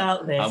talking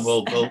about this, and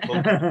we'll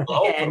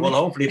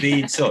hopefully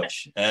be in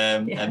touch.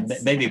 And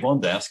maybe one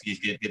day ask you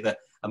to give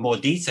a more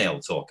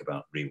detailed talk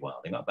about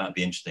rewilding. That'd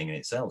be interesting in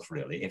itself,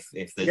 really. If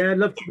I'd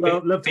love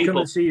to come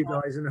and see you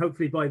guys, and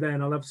hopefully by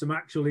then I'll have some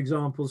actual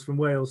examples from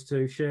Wales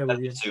to share with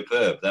you.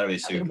 Superb. That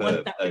is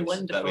superb.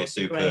 That is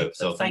superb.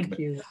 So thank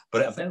you.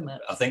 But so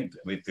much. I think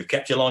we've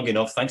kept you long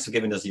enough. Thanks for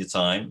giving us your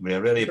time. We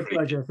really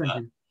appreciate it.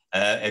 Thank you.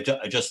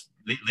 It just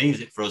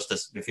leaves it for us to,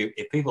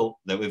 if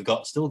people that we've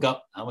still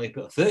got how many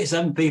people,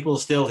 37 people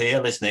still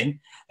here listening,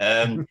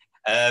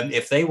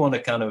 if they want to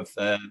kind of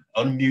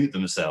unmute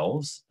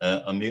themselves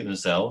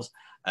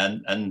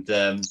and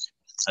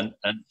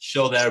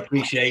show their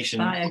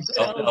appreciation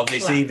of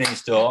this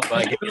evening's talk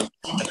by giving a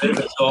bit of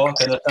a talk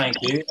and a thank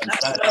you. And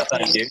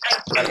thank you.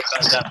 That's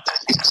fantastic.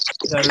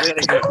 So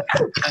really good.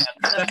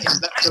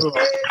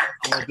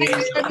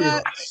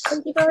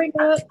 Thank you very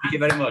much. Thank you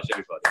very much,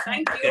 everybody.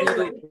 Thank you.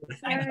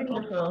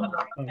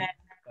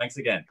 Thanks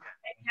again.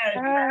 Take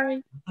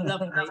care.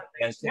 Lovely. One day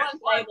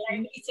we'll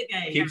meet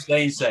again. Keep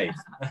staying safe.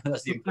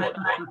 That's the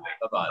important thing.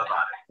 Bye-bye.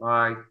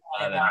 Bye.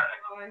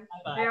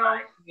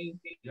 Bye.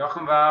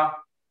 Jochem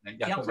wel.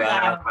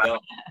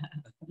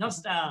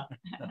 Nostar.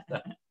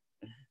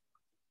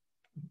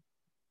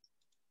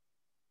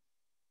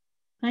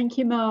 Thank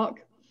you,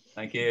 Mark.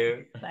 Thank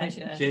you.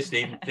 Pleasure. Cheers,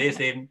 Stephen. See you,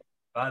 Stephen.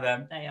 Bye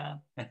then. They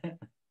are.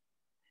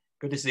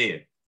 Good to see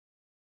you.